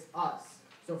 it's us.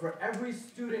 So for every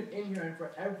student in here and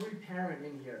for every parent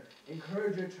in here,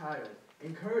 encourage your child,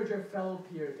 encourage your fellow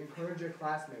peers, encourage your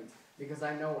classmates. because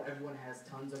I know everyone has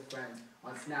tons of friends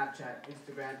on Snapchat,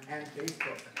 Instagram, and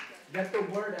Facebook. Get the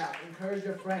word out. Encourage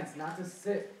your friends not to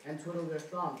sit and twiddle their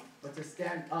thumb, but to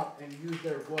stand up and use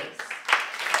their voice.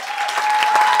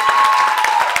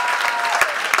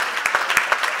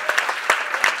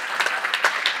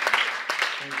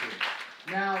 Thank you.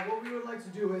 Now, what we would like to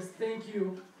do is thank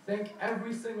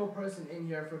every single person in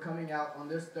here for coming out on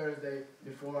this Thursday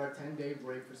before our 10-day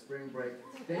break for spring break.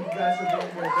 Thank you guys for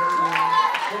being here very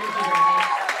long. Thank you guys.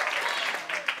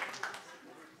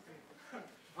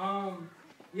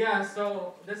 Yeah,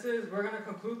 so we're going to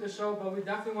conclude the show, but we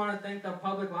definitely want to thank the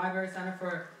Public Library Center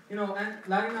for, and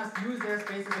letting us use their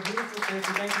space. It's a beautiful space,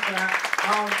 so thank you for that.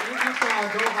 Thank you to our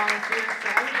adult volunteers, to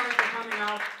everybody for coming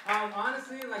out.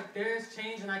 Honestly, there's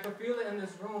change, and I can feel it in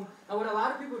this room. And what a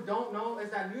lot of people don't know is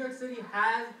that New York City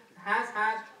has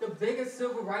had the biggest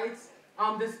civil rights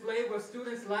display where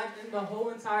students led in the whole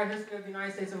entire history of the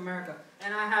United States of America.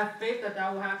 And I have faith that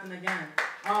that will happen again.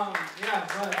 But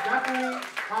definitely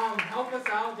help us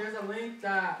out. There's a link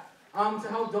that to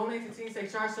help donate to Teens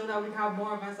Take Charge so that we can have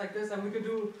more events like this and we can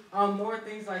do more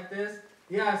things like this.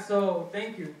 Yeah, so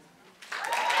thank you.